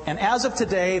explode. And as of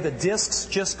today, the discs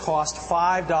just cost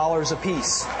 $5 a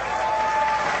piece.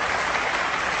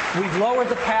 We've lowered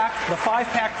the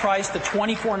 5-pack price to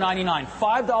 $24.99.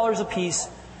 $5 a piece.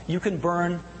 You can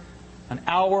burn an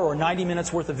hour or 90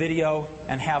 minutes worth of video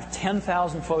and have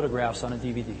 10,000 photographs on a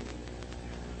DVD.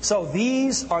 So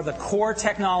these are the core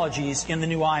technologies in the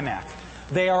new iMac.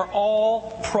 They are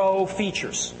all pro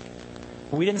features.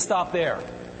 We didn't stop there.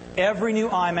 Every new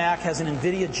iMac has an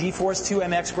NVIDIA GeForce 2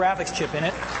 MX graphics chip in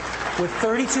it with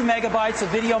 32 megabytes of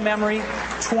video memory,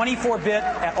 24-bit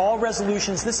at all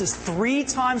resolutions. This is 3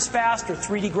 times faster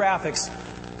 3D graphics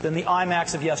than the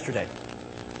iMacs of yesterday.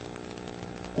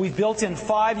 We've built in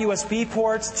 5 USB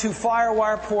ports, 2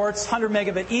 FireWire ports, 100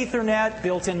 megabit Ethernet,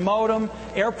 built-in modem,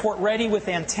 airport ready with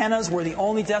antennas. We're the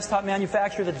only desktop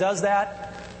manufacturer that does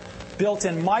that.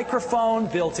 Built-in microphone,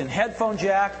 built-in headphone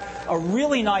jack, a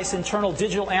really nice internal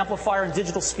digital amplifier and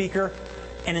digital speaker,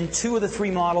 and in 2 of the 3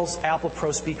 models, Apple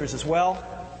Pro speakers as well.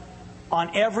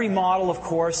 On every model, of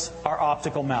course, our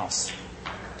optical mouse.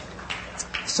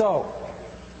 So,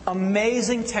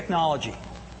 amazing technology.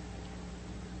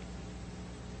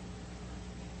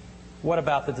 What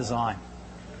about the design?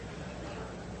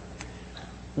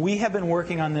 We have been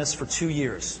working on this for 2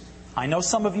 years. I know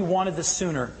some of you wanted this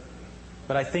sooner,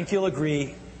 but I think you'll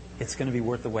agree it's going to be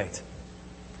worth the wait.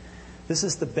 This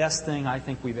is the best thing I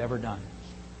think we've ever done.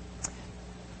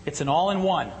 It's an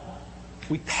all-in-one.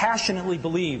 We passionately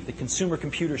believe that consumer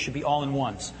computers should be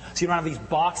all-in-ones, so you don't have these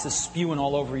boxes spewing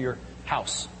all over your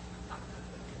house.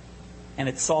 And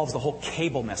it solves the whole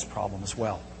cable mess problem as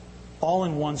well.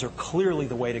 All-in-ones are clearly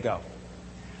the way to go.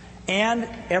 And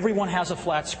everyone has a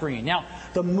flat screen. Now,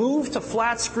 the move to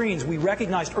flat screens we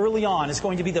recognized early on is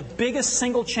going to be the biggest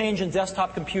single change in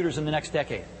desktop computers in the next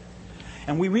decade.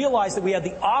 And we realized that we had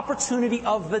the opportunity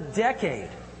of the decade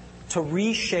to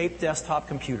reshape desktop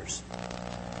computers.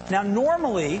 Now,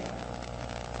 normally,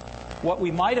 what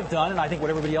we might have done, and I think what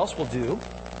everybody else will do,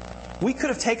 we could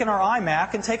have taken our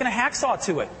iMac and taken a hacksaw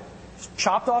to it,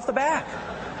 chopped off the back.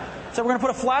 So we're going to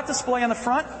put a flat display on the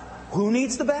front. Who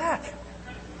needs the back?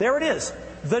 There it is.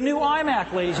 The new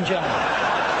iMac, ladies and gentlemen.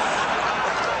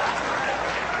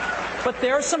 But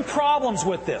there are some problems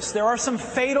with this. There are some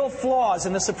fatal flaws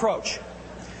in this approach.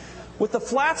 With the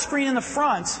flat screen in the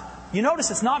front, you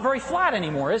notice it's not very flat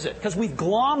anymore, is it? Because we've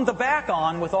glommed the back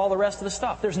on with all the rest of the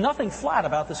stuff. There's nothing flat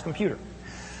about this computer.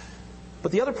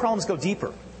 But the other problems go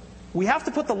deeper. We have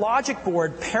to put the logic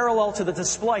board parallel to the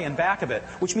display in back of it,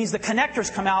 which means the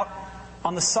connectors come out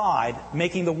on the side,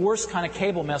 making the worst kind of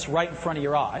cable mess right in front of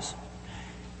your eyes.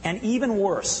 And even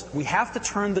worse, we have to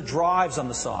turn the drives on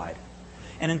the side.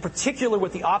 And in particular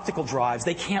with the optical drives,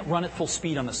 they can't run at full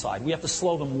speed on the side. We have to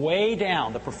slow them way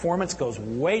down. The performance goes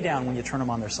way down when you turn them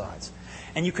on their sides.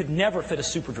 And you could never fit a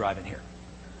super drive in here.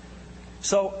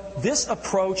 So this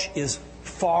approach is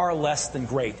far less than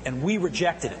great, and we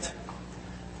rejected it.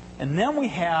 And then we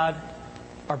had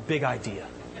our big idea.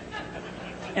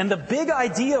 And the big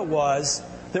idea was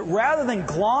that rather than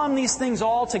glom these things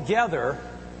all together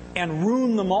and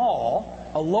ruin them all,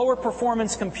 a lower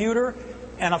performance computer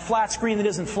and a flat screen that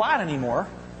isn't flat anymore,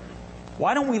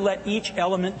 why don't we let each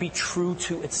element be true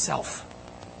to itself?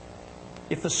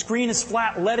 If the screen is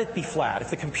flat, let it be flat. If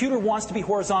the computer wants to be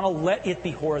horizontal, let it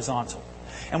be horizontal.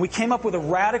 And we came up with a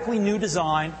radically new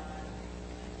design.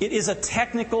 It is a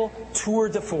technical tour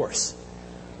de force.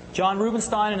 John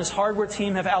Rubinstein and his hardware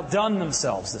team have outdone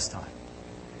themselves this time.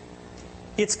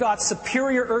 It's got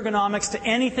superior ergonomics to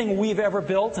anything we've ever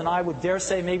built, and I would dare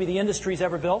say maybe the industry's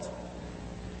ever built.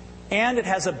 And it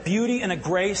has a beauty and a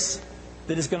grace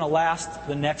that is going to last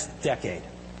the next decade.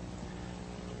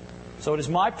 So it is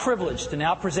my privilege to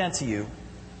now present to you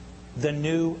the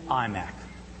new iMac.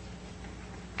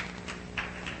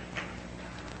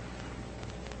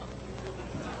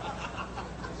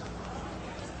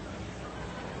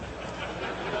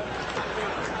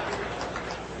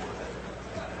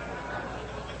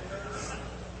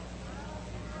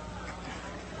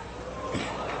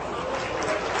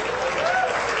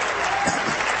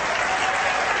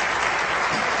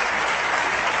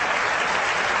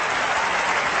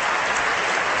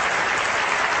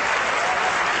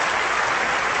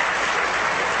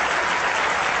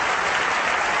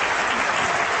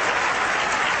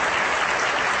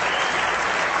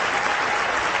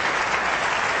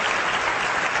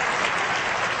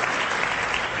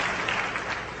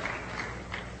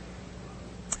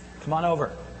 Come on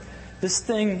over. This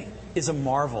thing is a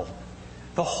marvel.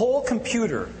 The whole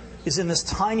computer is in this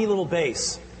tiny little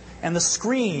base, and the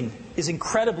screen is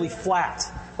incredibly flat.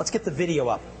 Let's get the video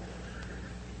up.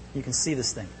 You can see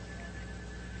this thing.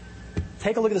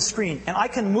 Take a look at the screen, and I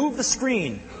can move the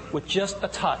screen with just a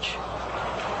touch.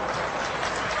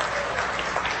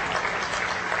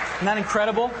 Isn't that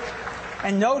incredible?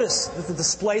 And notice that the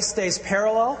display stays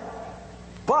parallel,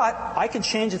 but I can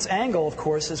change its angle, of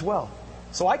course, as well.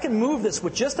 So I can move this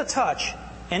with just a touch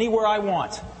anywhere I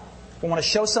want. If I want to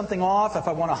show something off, if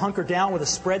I want to hunker down with a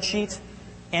spreadsheet,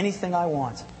 anything I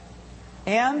want.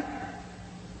 And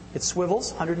it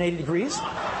swivels 180 degrees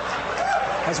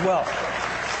as well.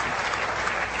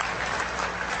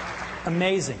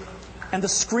 Amazing. And the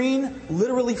screen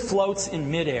literally floats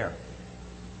in midair.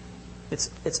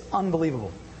 It's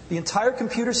unbelievable. The entire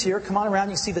computer's here. Come on around.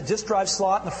 You can see the disk drive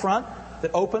slot in the front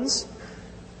that opens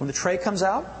when the tray comes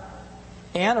out.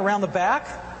 And around the back,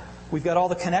 we've got all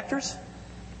the connectors.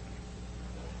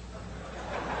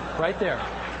 Right there.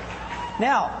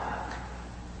 Now,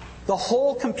 the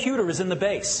whole computer is in the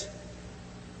base.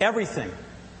 Everything.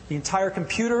 The entire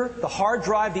computer, the hard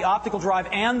drive, the optical drive,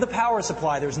 and the power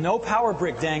supply. There's no power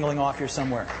brick dangling off here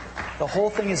somewhere. The whole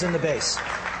thing is in the base.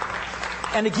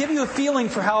 And to give you a feeling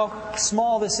for how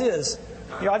small this is,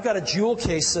 I've got a jewel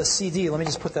case CD. Let me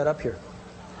just put that up here.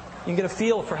 You can get a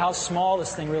feel for how small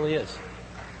this thing really is.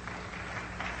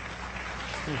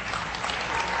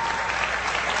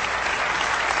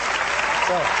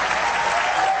 So,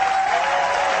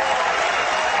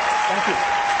 thank you.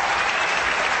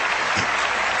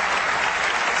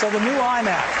 So the new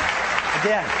iMac,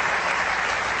 again,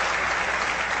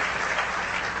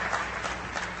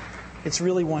 it's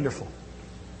really wonderful.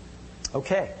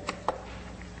 Okay.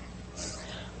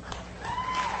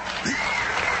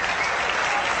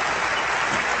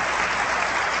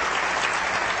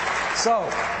 So,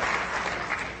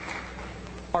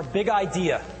 our big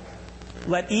idea,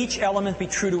 let each element be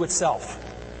true to itself.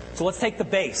 So let's take the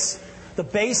base. The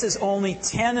base is only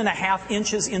 10.5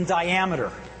 inches in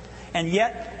diameter. And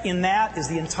yet, in that is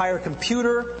the entire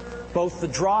computer, both the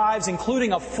drives,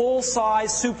 including a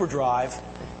full-size super drive,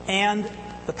 and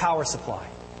the power supply.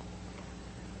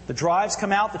 The drives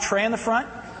come out the tray in the front,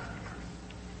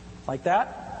 like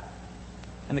that.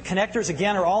 And the connectors,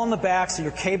 again, are all in the back, so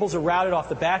your cables are routed off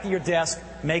the back of your desk,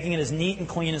 making it as neat and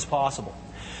clean as possible.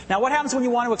 Now, what happens when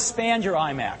you want to expand your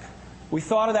iMac? We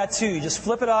thought of that, too. You just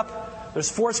flip it up. There's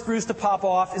 4 screws to pop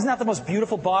off. Isn't that the most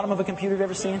beautiful bottom of a computer you've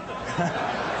ever seen?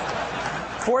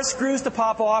 4 screws to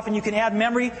pop off, and you can add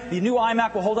memory. The new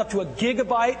iMac will hold up to 1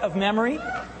 gigabyte of memory.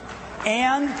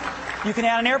 And you can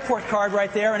add an airport card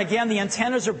right there. And again, the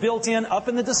antennas are built in up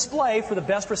in the display for the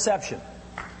best reception.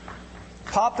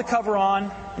 Pop the cover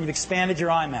on, and you've expanded your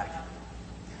iMac.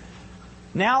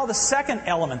 Now the second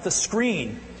element, the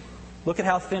screen. Look at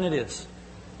how thin it is.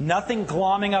 Nothing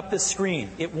glomming up this screen.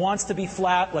 It wants to be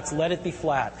flat. Let's let it be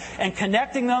flat. And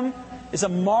connecting them is a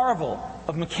marvel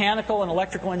of mechanical and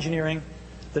electrical engineering.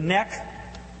 The neck,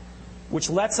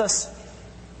 which lets us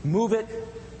move it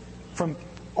from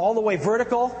all the way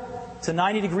vertical to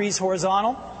 90 degrees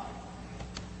horizontal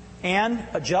and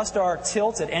adjust our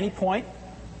tilt at any point.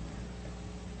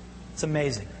 It's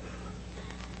amazing.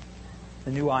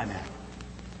 The new iMac.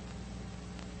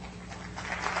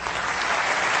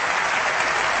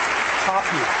 Top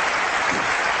view.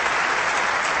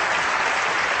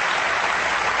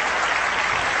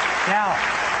 Now,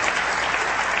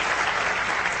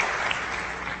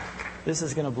 this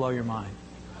is going to blow your mind.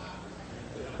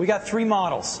 We got 3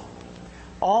 models.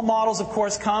 All models, of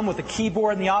course, come with a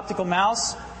keyboard and the optical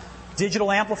mouse,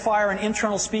 digital amplifier, and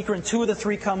internal speaker, and 2 of the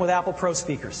 3 come with Apple Pro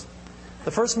speakers.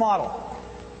 The first model,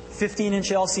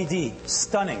 15-inch LCD,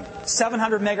 stunning,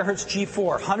 700 megahertz G4,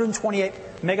 128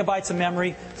 megabytes of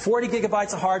memory, 40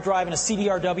 gigabytes of hard drive, and a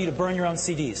CDRW to burn your own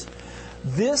CDs.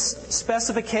 This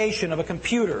specification of a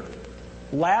computer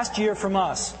last year from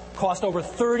us cost over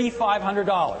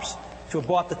 $3,500 to have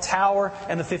bought the tower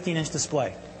and the 15-inch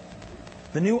display.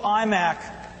 The new iMac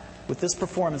with this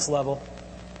performance level,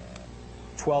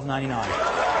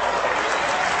 $1,299.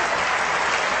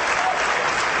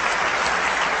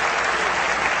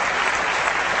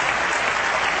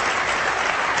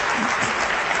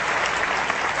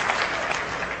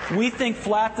 We think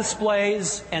flat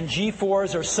displays and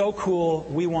G4s are so cool,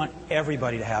 we want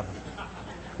everybody to have them.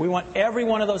 We want every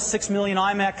one of those 6 million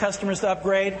iMac customers to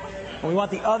upgrade, and we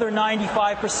want the other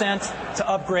 95% to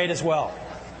upgrade as well.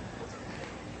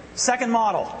 Second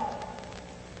model.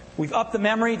 We've upped the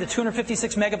memory to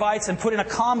 256 megabytes and put in a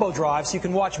combo drive so you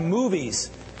can watch movies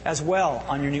as well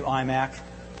on your new iMac.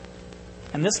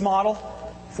 And this model,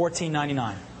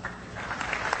 $1,499.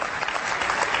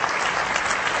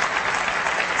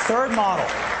 Third model,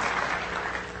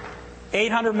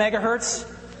 800 megahertz,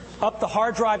 up the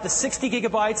hard drive to 60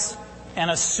 gigabytes, and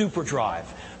a super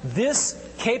drive. This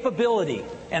capability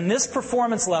and this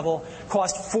performance level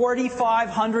cost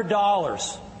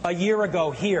 $4,500 a year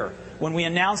ago here when we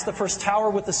announced the first tower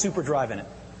with the super drive in it.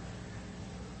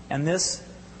 And this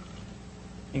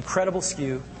incredible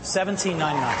SKU,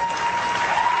 $1,799.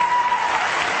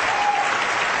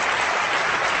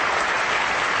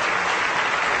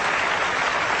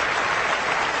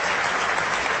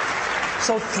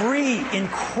 So 3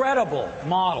 incredible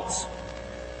models.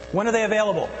 When are they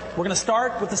available? We're going to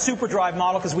start with the Super Drive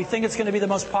model because we think it's going to be the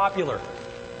most popular.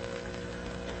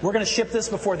 We're going to ship this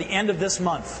before the end of this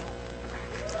month.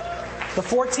 The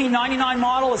 $1,499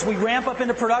 model, as we ramp up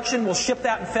into production, we'll ship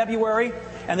that in February,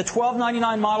 and the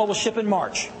 $1,299 model will ship in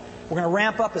March. We're going to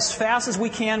ramp up as fast as we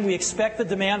can. We expect the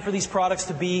demand for these products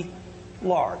to be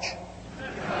large.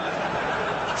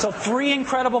 So 3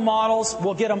 incredible models.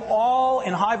 We'll get them all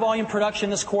in high-volume production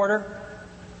this quarter,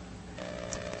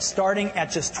 starting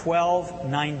at just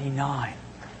 $1,299.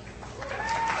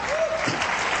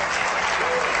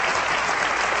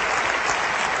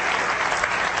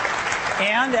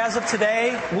 And as of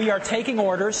today, we are taking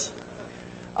orders.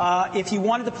 If you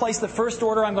wanted to place the first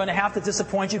order, I'm going to have to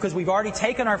disappoint you because we've already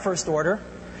taken our first order,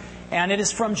 and it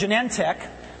is from Genentech.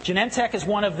 Genentech is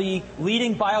one of the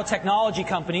leading biotechnology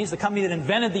companies, the company that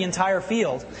invented the entire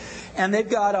field. And they've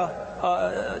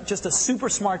got just a super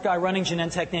smart guy running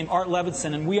Genentech named Art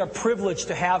Levinson, and we are privileged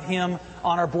to have him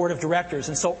on our board of directors.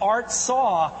 And so Art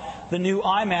saw the new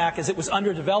iMac as it was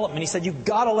under development. He said, "You've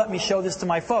got to let me show this to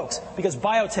my folks, because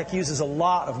biotech uses a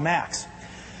lot of Macs."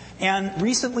 And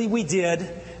recently we did,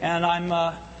 and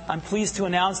I'm pleased to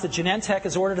announce that Genentech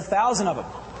has ordered 1,000 of them.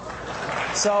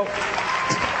 So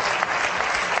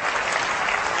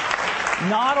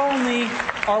not only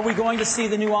are we going to see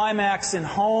the new iMacs in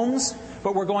homes,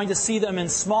 but we're going to see them in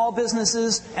small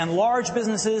businesses and large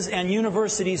businesses and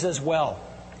universities as well.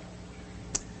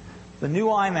 The new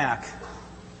iMac,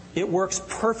 it works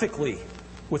perfectly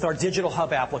with our Digital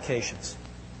Hub applications.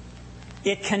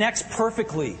 It connects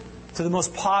perfectly to the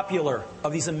most popular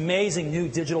of these amazing new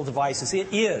digital devices. It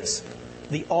is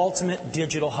the ultimate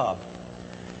digital hub.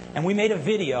 And we made a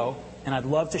video, and I'd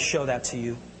love to show that to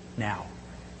you now.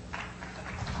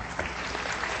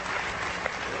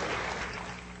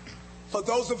 For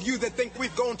those of you that think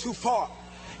we've gone too far,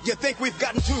 you think we've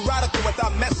gotten too radical with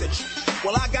our message.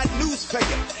 Well, I got news for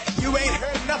you. You ain't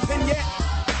heard nothing yet.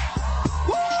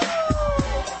 Woo!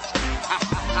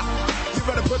 You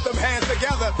better put them hands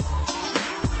together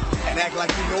and act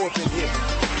like you know up in here.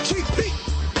 GP!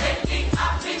 Lately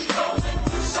I've been going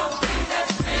through something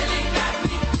that's really got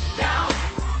me down.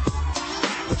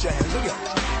 Put your hands together.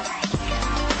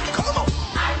 Come on!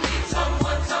 I need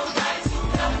someone so nice to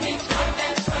help me come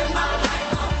and turn my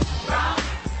life around.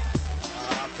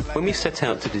 When we set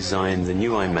out to design the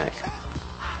new iMac,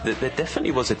 there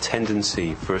definitely was a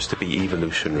tendency for us to be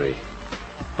evolutionary.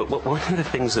 But one of the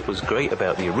things that was great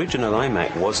about the original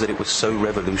iMac was that it was so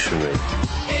revolutionary.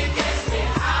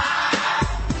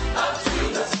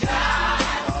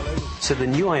 So the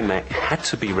new iMac had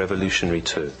to be revolutionary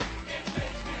too.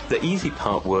 The easy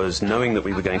part was knowing that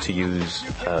we were going to use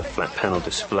a flat panel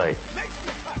display.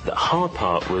 The hard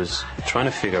part was trying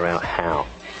to figure out how.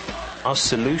 Our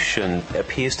solution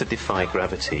appears to defy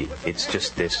gravity. It's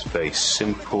just this very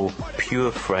simple,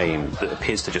 pure frame that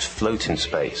appears to just float in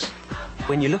space.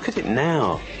 When you look at it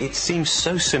now, it seems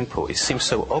so simple, it seems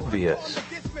so obvious.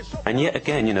 And yet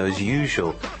again, as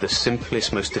usual, the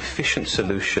simplest, most efficient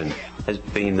solution has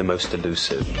been the most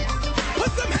elusive.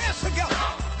 Put them hands together.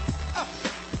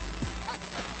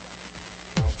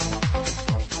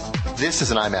 This is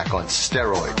an iMac on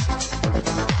steroids.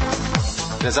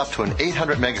 It has up to an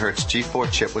 800 megahertz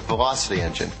G4 chip with Velocity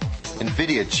Engine,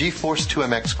 NVIDIA GeForce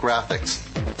 2MX graphics,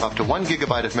 up to 1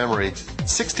 gigabyte of memory,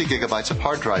 60 gigabytes of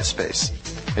hard drive space,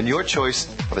 and your choice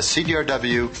of a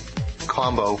CDRW,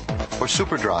 combo, or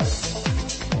super drive.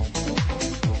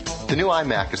 The new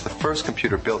iMac is the first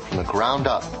computer built from the ground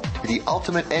up to be the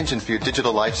ultimate engine for your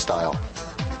digital lifestyle.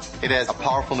 It has a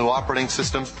powerful new operating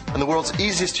system and the world's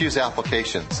easiest to use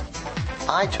applications.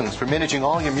 iTunes for managing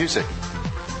all your music.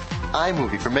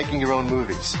 iMovie for making your own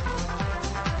movies.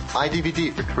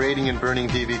 iDVD for creating and burning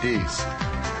DVDs.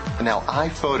 And now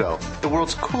iPhoto, the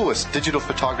world's coolest digital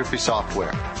photography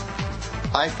software.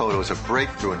 iPhoto is a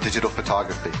breakthrough in digital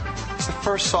photography. It's the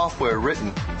first software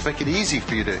written to make it easy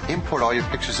for you to import all your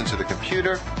pictures into the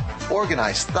computer,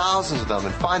 organize thousands of them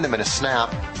and find them in a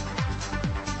snap,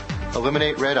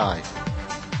 eliminate red eye,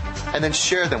 and then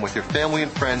share them with your family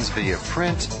and friends via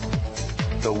print,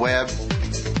 the web,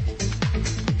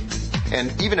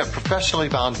 and even a professionally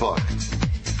bound book.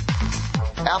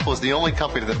 Apple is the only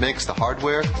company that makes the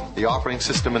hardware, the operating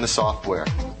system, and the software,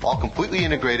 all completely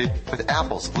integrated with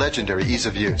Apple's legendary ease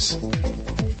of use.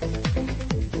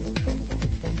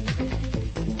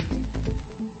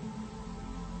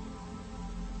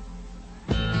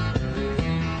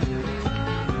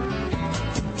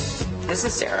 This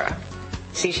is Sarah.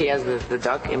 See, she has the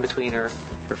duck in between her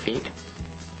feet.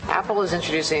 Apple is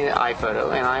introducing the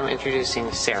iPhoto, and I'm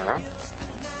introducing Sarah.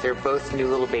 They're both new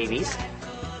little babies.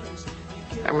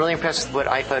 I'm really impressed with what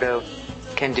iPhoto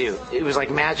can do. It was like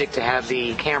magic to have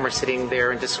the camera sitting there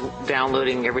and just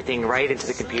downloading everything right into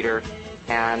the computer,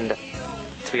 and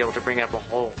to be able to bring up a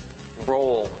whole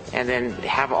roll and then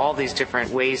have all these different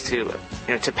ways to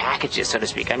package it, so to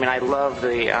speak. I mean, I love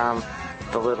the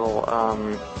little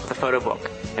the photo book.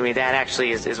 I mean, that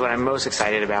actually is what I'm most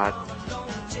excited about.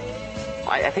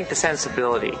 I think the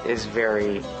sensibility is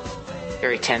very,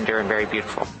 very tender and very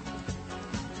beautiful.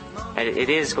 And it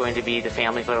is going to be the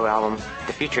family photo album in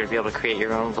the future, to be able to create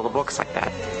your own little books like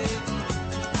that.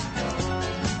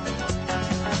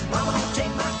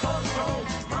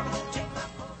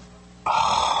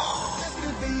 Oh,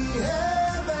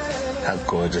 how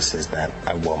gorgeous is that?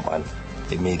 I want one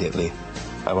immediately.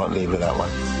 I won't leave without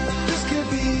one.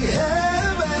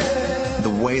 The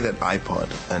way that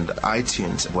iPod and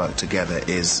iTunes work together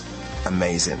is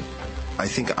amazing. I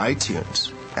think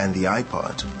iTunes and the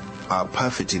iPod are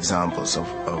perfect examples of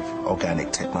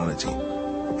organic technology.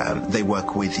 They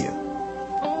work with you.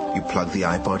 You plug the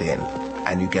iPod in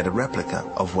and you get a replica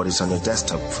of what is on your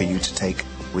desktop for you to take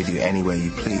with you anywhere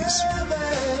you please.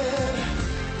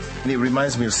 And it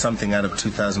reminds me of something out of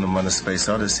 2001: A Space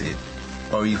Odyssey,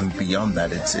 or even beyond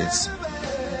that.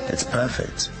 It's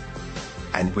perfect.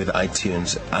 And with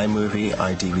iTunes, iMovie,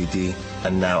 iDVD,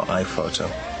 and now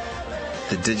iPhoto,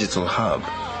 the digital hub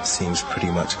seems pretty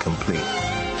much complete.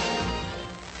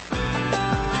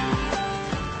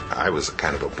 I was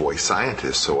kind of a boy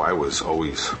scientist, so I was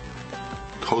always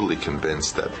totally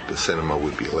convinced that the cinema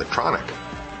would be electronic.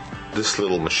 This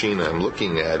little machine I'm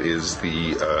looking at is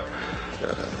the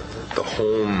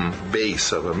home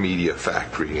base of a media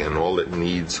factory, and all it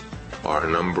needs are a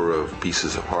number of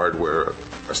pieces of hardware: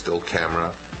 a still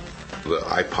camera, the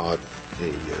iPod,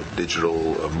 a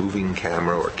digital moving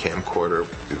camera or camcorder.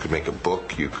 You could make a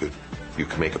book. You could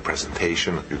make a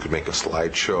presentation. You could make a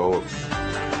slideshow.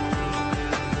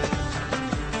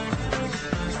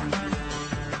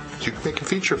 You could make a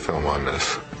feature film on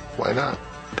this. Why not?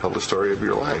 Tell the story of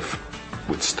your life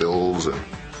with stills and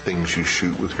things you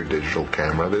shoot with your digital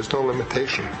camera. There's no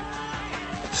limitation.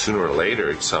 Sooner or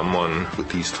later, someone with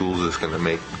these tools is going to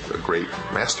make a great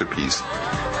masterpiece.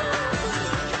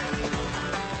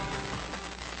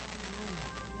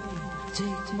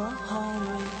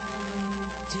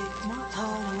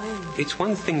 It's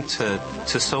one thing to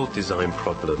solve design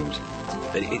problems.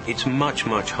 It's much,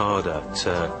 much harder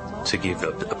to give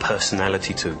a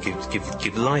personality, to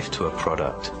give life to a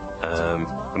product.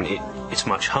 It's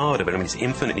much harder, but it's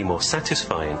infinitely more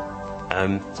satisfying.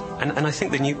 And I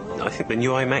think the new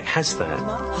iMac has that.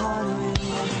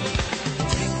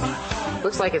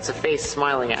 Looks like it's a face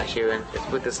smiling at you, and it's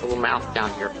with this little mouth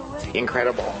down here.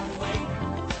 Incredible.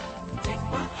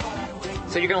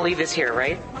 So you're going to leave this here,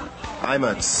 right? I'm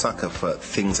a sucker for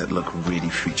things that look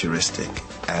really futuristic,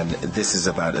 and this is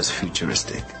about as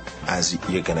futuristic as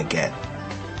you're going to get.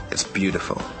 It's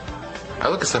beautiful. I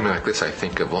look at something like this, I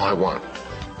think of, well, I want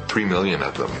 3 million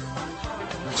of them,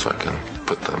 so I can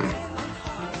put them,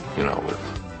 with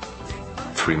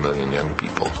 3 million young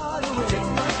people.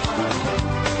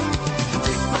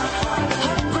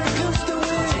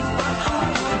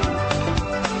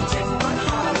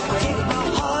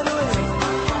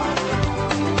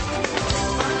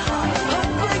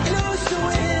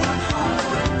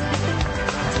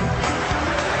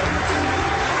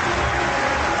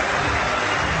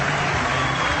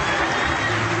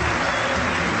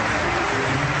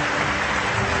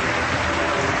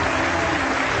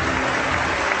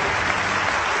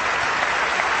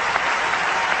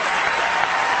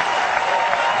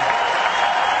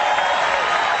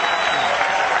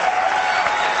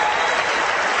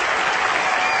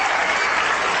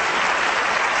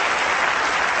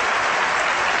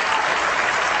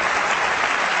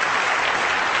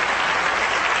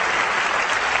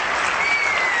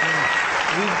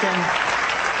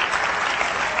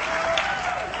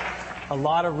 A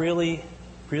lot of really,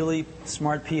 really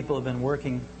smart people have been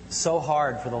working so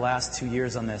hard for the last 2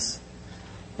 years on this,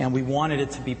 and we wanted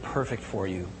it to be perfect for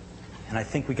you, and I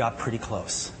think we got pretty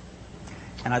close.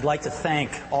 And I'd like to thank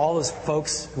all those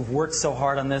folks who've worked so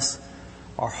hard on this,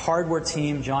 our hardware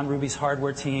team, John Ruby's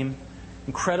hardware team,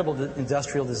 incredible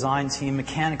industrial design team,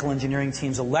 mechanical engineering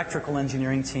teams, electrical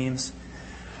engineering teams,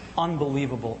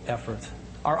 unbelievable effort.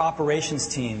 Our operations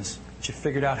teams, which have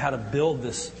figured out how to build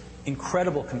this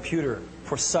incredible computer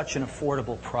for such an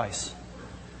affordable price.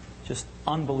 Just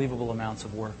unbelievable amounts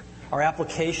of work. Our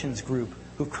applications group,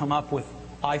 who've come up with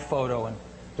iPhoto and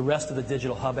the rest of the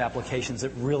digital hub applications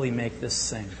that really make this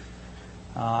sing.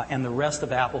 And the rest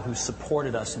of Apple who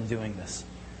supported us in doing this.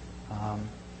 And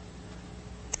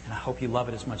I hope you love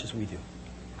it as much as we do.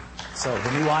 So,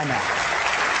 the new iMac.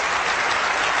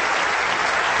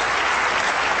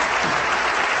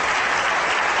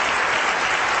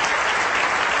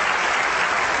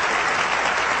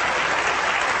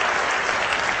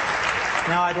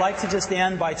 Now, I'd like to just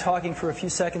end by talking for a few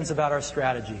seconds about our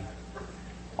strategy.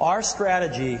 Our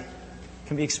strategy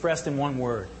can be expressed in one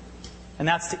word, and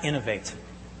that's to innovate.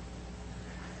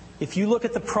 If you look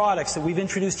at the products that we've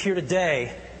introduced here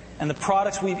today and the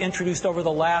products we've introduced over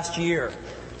the last year,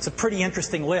 it's a pretty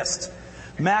interesting list.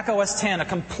 Mac OS X, a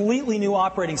completely new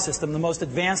operating system, the most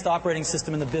advanced operating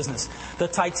system in the business. The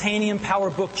Titanium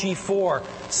PowerBook G4,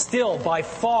 still by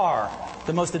far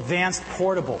the most advanced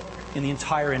portable in the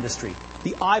entire industry.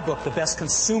 The iBook, the best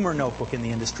consumer notebook in the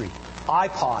industry.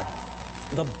 iPod,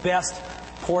 the best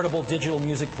portable digital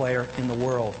music player in the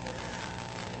world.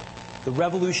 The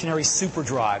revolutionary super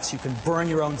drives, you can burn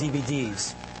your own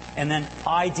DVDs. And then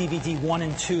iDVD 1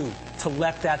 and 2 to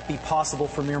let that be possible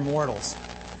for mere mortals.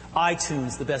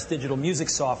 iTunes, the best digital music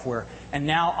software. And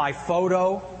now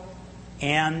iPhoto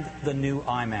and the new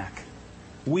iMac.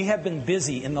 We have been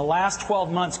busy in the last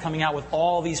 12 months coming out with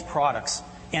all these products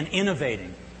and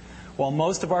innovating, while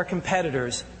most of our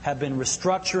competitors have been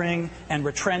restructuring and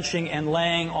retrenching and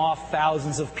laying off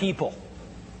thousands of people.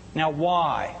 Now,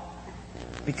 why?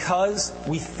 Because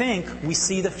we think we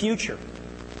see the future.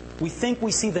 We think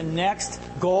we see the next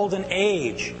golden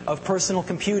age of personal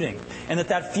computing, and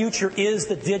that future is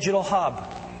the digital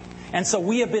hub. And so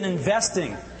we have been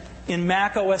investing in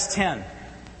Mac OS X.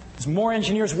 There's more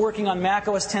engineers working on Mac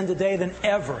OS X today than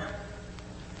ever.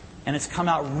 And it's come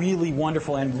out really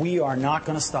wonderful, and we are not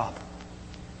going to stop.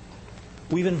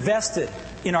 We've invested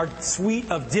in our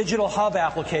suite of digital hub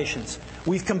applications.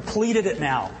 We've completed it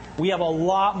now. We have a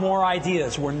lot more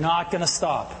ideas. We're not going to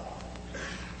stop.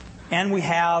 And we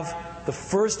have the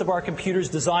first of our computers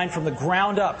designed from the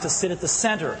ground up to sit at the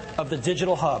center of the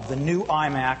digital hub, the new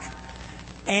iMac.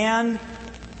 And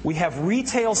we have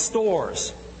retail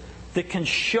stores that can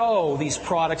show these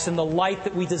products in the light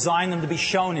that we design them to be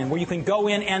shown in, where you can go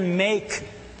in and make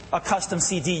a custom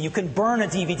CD, you can burn a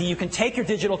DVD, you can take your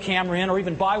digital camera in or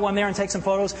even buy one there and take some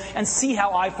photos and see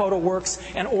how iPhoto works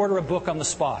and order a book on the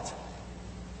spot.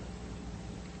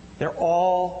 They're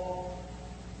all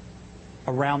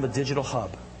around the digital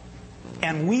hub.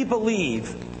 And we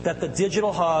believe that the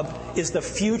digital hub is the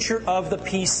future of the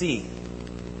PC.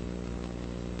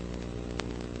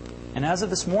 And as of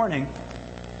this morning,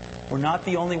 we're not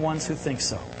the only ones who think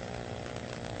so.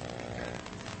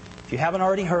 If you haven't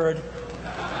already heard,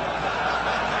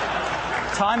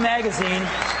 Time Magazine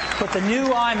put the new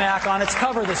iMac on its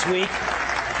cover this week.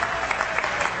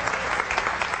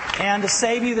 And to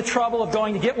save you the trouble of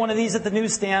going to get one of these at the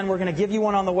newsstand, we're going to give you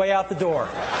one on the way out the door.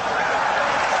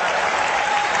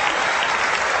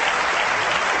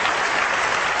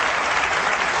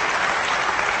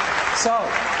 So,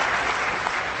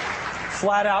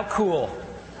 flat out cool.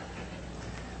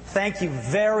 Thank you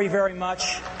very, very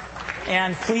much.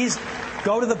 And please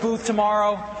go to the booth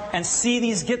tomorrow and see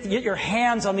these, get your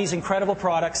hands on these incredible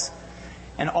products.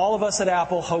 And all of us at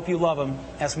Apple hope you love them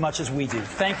as much as we do.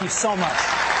 Thank you so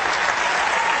much.